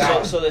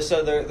so they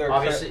said they're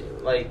Obviously,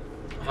 like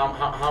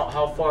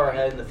how far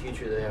ahead in the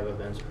future do they have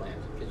events planned?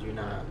 Because you're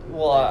not.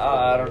 well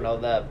I don't know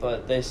that,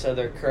 but they said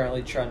they're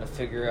currently trying to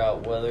figure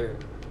out whether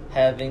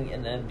having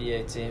an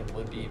NBA team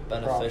would be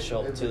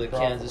beneficial It'd to be the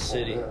Kansas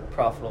profitable, City yeah.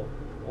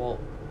 profitable,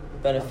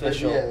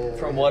 beneficial Yeah,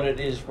 from yeah. what it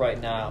is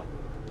right now.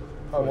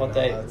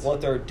 Probably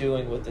What they're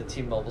doing with the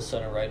T-Mobile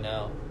Center right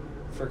now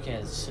for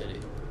Kansas City.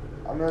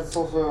 I mean, it's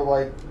also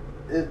like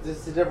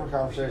it's a different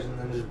conversation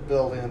than just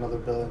building another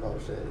 $1 billion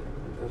stadium.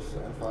 Just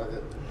saying, fuck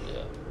it.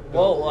 Yeah.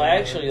 Well,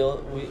 actually,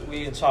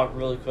 we can talk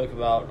really quick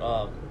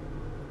about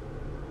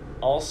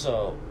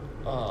also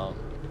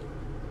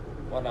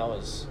when I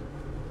was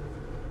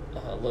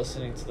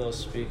listening to those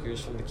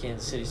speakers from the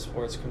Kansas City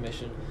Sports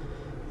Commission,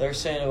 they're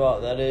saying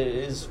about that it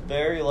is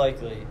very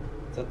likely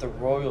that the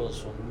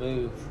Royals will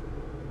move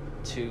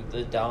to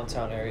the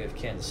downtown area of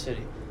Kansas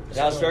City. And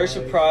I was very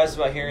surprised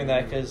by hearing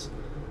that because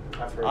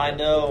I've heard I that.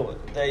 know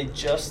they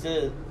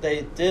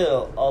did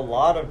a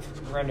lot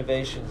of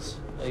renovations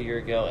a year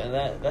ago, and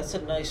that's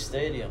a nice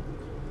stadium.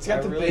 It's got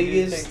I the really do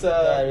biggest. think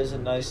that is a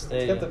nice It's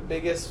stadium. got the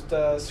biggest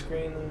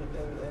screen in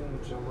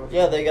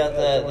Yeah, they got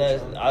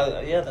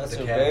Yeah, that's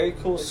The a cat. very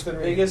cool It's the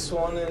screen. biggest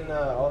one in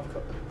all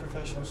of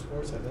professional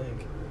sports, I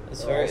think.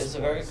 It's All a very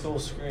sports. cool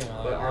screen.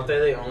 But aren't they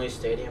the only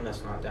stadium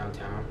that's not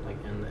downtown, like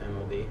in the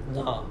MLB?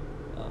 No,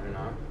 They're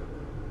not.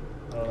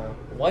 I don't know.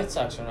 White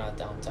Sox are not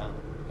downtown.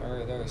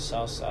 They're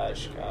South Side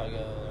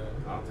Chicago.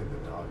 I don't think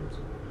the Dodgers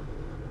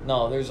are.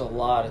 No, there's a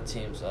lot of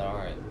teams that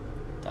aren't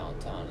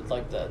downtown. It's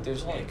like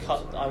there's only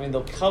Cubs. I mean,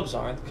 the Cubs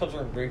aren't. The Cubs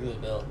are in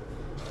Wrigleyville.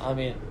 I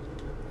mean,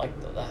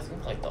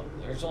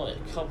 there's only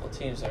a couple of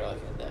teams that are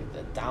like in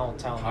the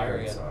downtown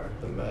Pirates area. are.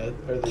 The Met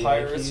or the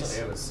Pirates. Yankees.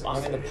 They have a six I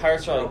mean, the stadium.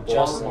 Pirates are like just.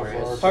 Baltimore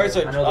is. Pirates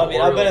are. I know the I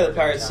mean, I've been Orioles at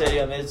the are Pirates downtown.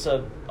 Stadium. It's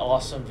an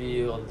awesome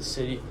view of the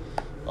city.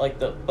 But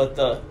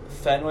the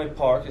Fenway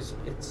Park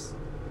it's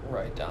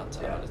right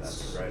downtown. Yeah, it's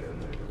that's right in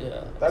there.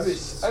 Yeah. That'd be.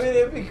 it's- I mean,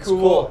 it'd be it's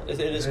cool. It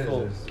is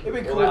cool. It'd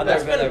be Well, cool.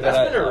 that's never been been there, but a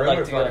I'd rumor like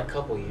to for like go. a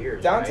couple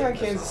years. Downtown right?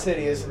 Kansas That's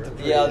City not isn't the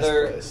rumor. Yeah,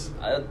 prettiest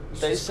they're.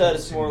 place. They just said cool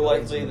it's to more see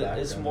likely in the that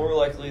it's background. more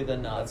likely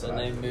than not That's that what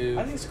I they think. move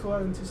I think it's cool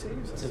having two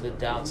stadiums. to the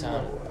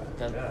downtown,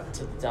 Yeah.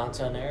 to the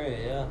downtown area.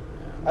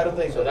 Yeah. I don't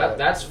think So.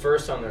 That's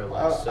first on their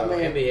list. I So mean-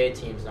 NBA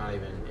team's not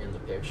even in the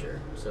picture.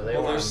 So they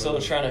Well, want they're still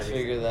trying to everything.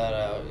 figure that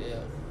out. Yeah.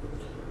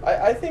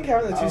 I think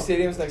having the two Oh.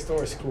 stadiums next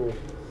door is cool.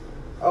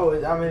 Oh,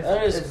 I mean,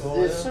 That is it's,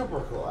 cool, it's yeah.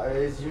 super cool. I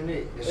mean, it's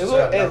unique. It's It, just look,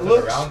 got it nothing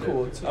looks around it.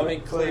 cool too. I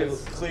mean,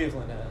 It's-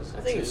 Cleveland has. I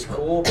think it's too.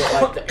 cool, but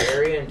like the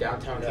area in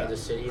downtown Yeah.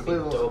 Kansas City, it'd be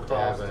Cleveland's dope to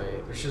have across.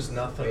 a There's just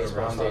nothing baseball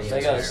around stadium. it.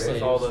 They got a with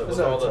stadium. all the Is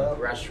that a tub?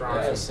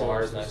 restaurants Yeah, and stadiums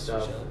bars and next to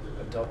stuff. each other.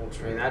 A double I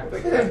tree. mean,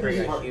 that'd bring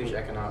a huge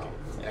economic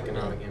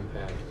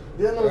impact.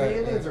 Then those Right,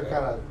 Indians right, are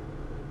right. kind of.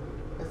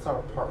 It's not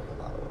a park,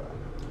 by the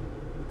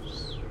way.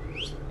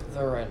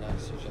 They're right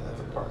next to each It's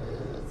a other. park.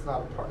 It's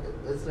not a park.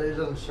 It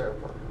doesn't share a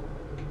park.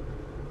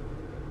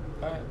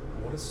 All right.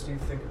 What does Steve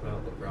think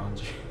about LeBron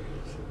James?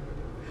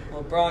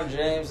 LeBron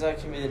James, that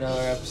can be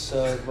another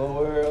episode, but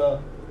we're,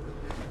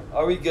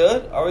 are we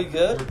good? Are we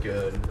good? We're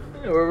good.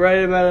 We're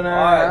right about an hour and a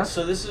Alright, half.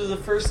 so this is the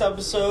first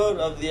episode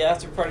of the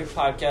After Party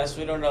Podcast.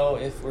 We don't know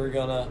if we're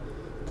gonna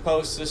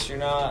post this or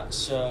not,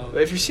 so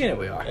But if you're seeing it,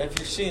 we are. if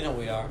you're seeing it,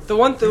 we are. The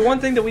one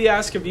thing that we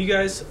ask of you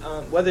guys,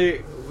 whether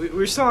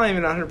we're still not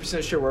even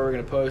 100% sure where we're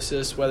going to post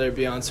this, whether it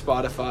be on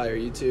Spotify or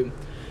YouTube.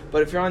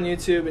 But if you're on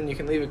YouTube and you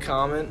can leave a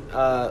comment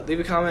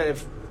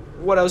if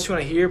what else you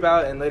want to hear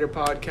about in later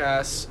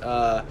podcasts.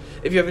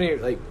 If you have any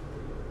like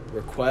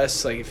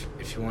requests, like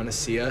if you want to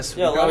see us,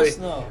 Yeah, we let us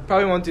know.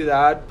 probably won't do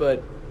that.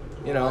 But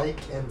you know, Like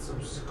and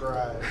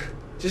subscribe.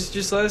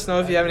 just let us know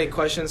if you have any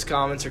questions,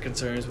 comments, or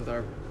concerns with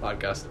our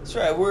podcast. That's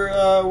right.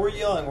 We're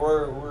young.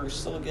 We're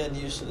still getting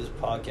used to this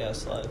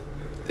podcast life.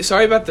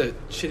 Sorry about the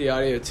shitty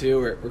audio too.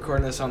 We're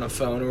recording this on a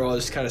phone. We're all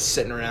just kind of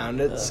sitting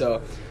around it. Yeah.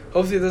 So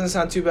hopefully it doesn't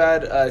sound too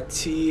bad.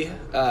 T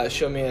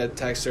showed me a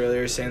text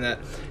earlier saying that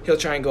he'll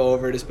try and go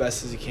over it as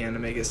best as he can to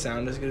make it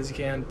sound as good as he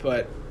can.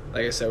 But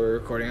like I said, we're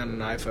recording on an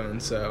iPhone,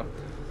 so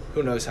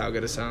who knows how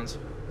good it sounds.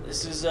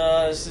 This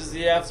is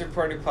the After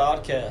Party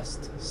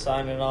Podcast.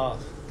 Signing off.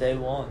 Day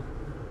one.